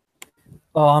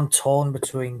 Oh, I'm torn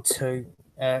between two.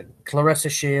 Clarissa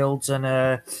Shields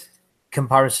and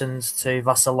comparisons to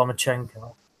Vasyl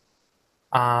Lomachenko.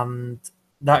 And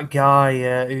that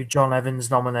guy who John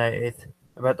Evans nominated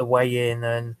about the weigh-in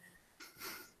and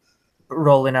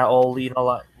rolling out all,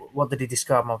 like, what did he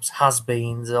describe them as?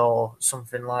 Has-beens or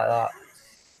something like that.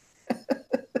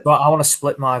 But I want to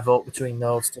split my vote between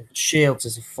those two. Shields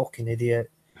is a fucking idiot,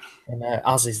 and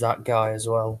as is that guy as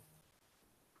well.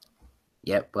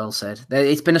 Yep, well said.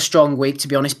 It's been a strong week, to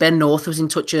be honest. Ben North was in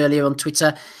touch earlier on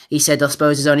Twitter. He said, I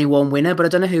suppose there's only one winner, but I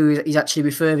don't know who he's actually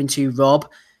referring to, Rob.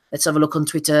 Let's have a look on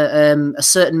Twitter. A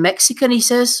certain Mexican, he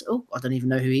says. Oh, I don't even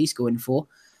know who he's going for.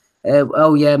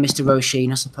 Oh yeah, Mr.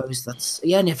 Roshin. I suppose that's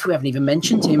and if we haven't even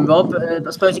mentioned him, Rob, I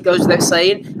suppose it goes without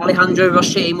saying. Alejandro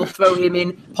Roshin. We'll throw him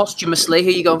in posthumously. Who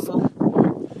are you going for?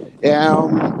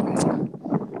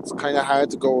 It's kind of hard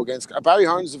to go against. Barry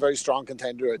Hearns is a very strong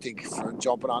contender, I think, for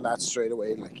jumping on that straight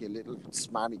away. Like a little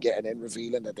smarmy getting in,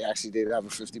 revealing that they actually did have a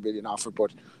 50 million offer,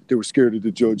 but they were scared of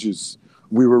the judges.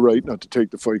 We were right not to take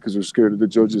the fight because we were scared of the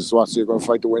judges. So you're going to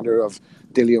fight the winner of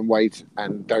Dillian White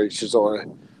and Derek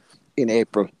Chisora in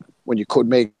April, when you could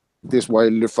make this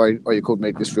Wilder fight or you could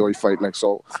make this Fury fight. Like,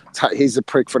 so he's a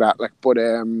prick for that. Like, but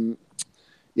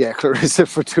yeah, Clarissa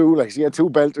for two. Like, she had two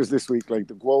belters this week, like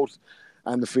the Guot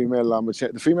and the female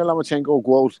Lomachenko. The female Lomachenko,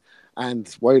 Guot,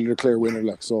 and Wilder clear winner.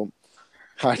 Like, so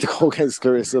hard to go against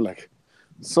Clarissa. Like,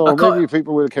 so maybe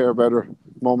people will care about her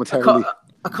momentarily.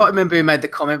 I can't remember who made the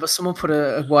comment, but someone put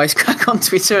a wisecrack on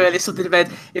Twitter earlier, something about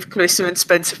if Clarissa and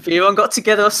Spencer Fearon got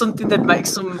together or something, they'd make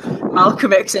some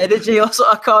Malcolm X energy or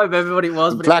something. I can't remember what it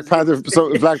was. But Black Panther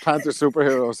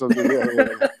superhero or something.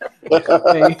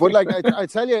 Yeah. But like I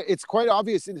tell you, it's quite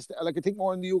obvious. Like, I think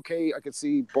more in the UK, I could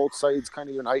see both sides kind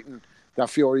of uniting that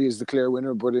Fury is the clear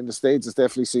winner, but in the States, it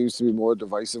definitely seems to be more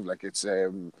divisive. Like, it's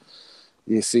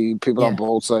you see people on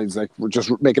both sides, like, we're just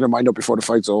making their mind up before the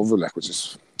fight's over, like, which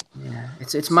is. Yeah,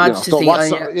 it's mad to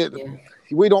think.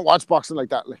 We don't watch boxing like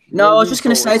that. Like, no, I was just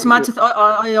going to say it's mad.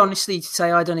 I honestly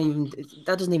say I don't even.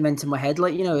 That doesn't even enter my head.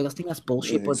 Like, I think that's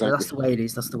bullshit. But that's the way it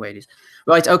is. That's the way it is.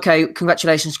 Right. Okay.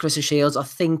 Congratulations, Clarissa Shields. I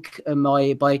think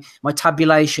my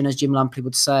tabulation, as Jim Lampley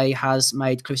would say, has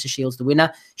made Clarissa Shields the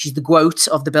winner. She's the GOAT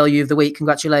of the Bellew of the week.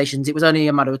 Congratulations. It was only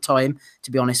a matter of time,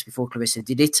 to be honest, before Clarissa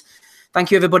did it. Thank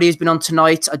you, everybody who's been on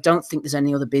tonight. I don't think there's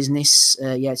any other business.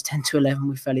 It's 10 to 11.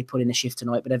 We've fairly put in a shift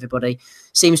tonight, but everybody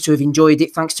seems to have enjoyed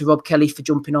it. Thanks to Rob Kelly for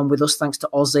jumping on with us. Thanks to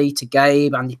Ozzy, to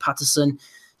Gabe, Andy Patterson,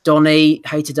 Donny,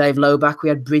 hey to Dave Lowback. We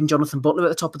had Bryn Jonathan Butler at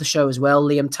the top of the show as well.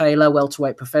 Liam Taylor,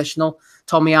 welterweight professional.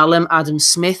 Tommy Allen, Adam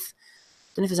Smith.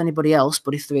 Don't know if there's anybody else,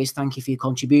 but if there is, thank you for your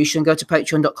contribution. Go to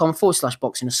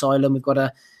patreon.com/Boxing Asylum. We've got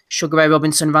a Sugar Ray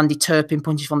Robinson, Randy Turpin,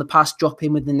 Punches from the Past, drop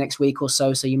in within the next week or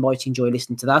so you might enjoy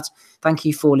listening to that. Thank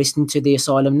you for listening to The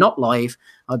Asylum, not live.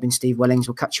 I've been Steve Wellings.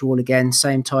 We'll catch you all again,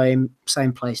 same time,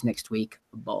 same place next week.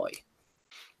 Bye.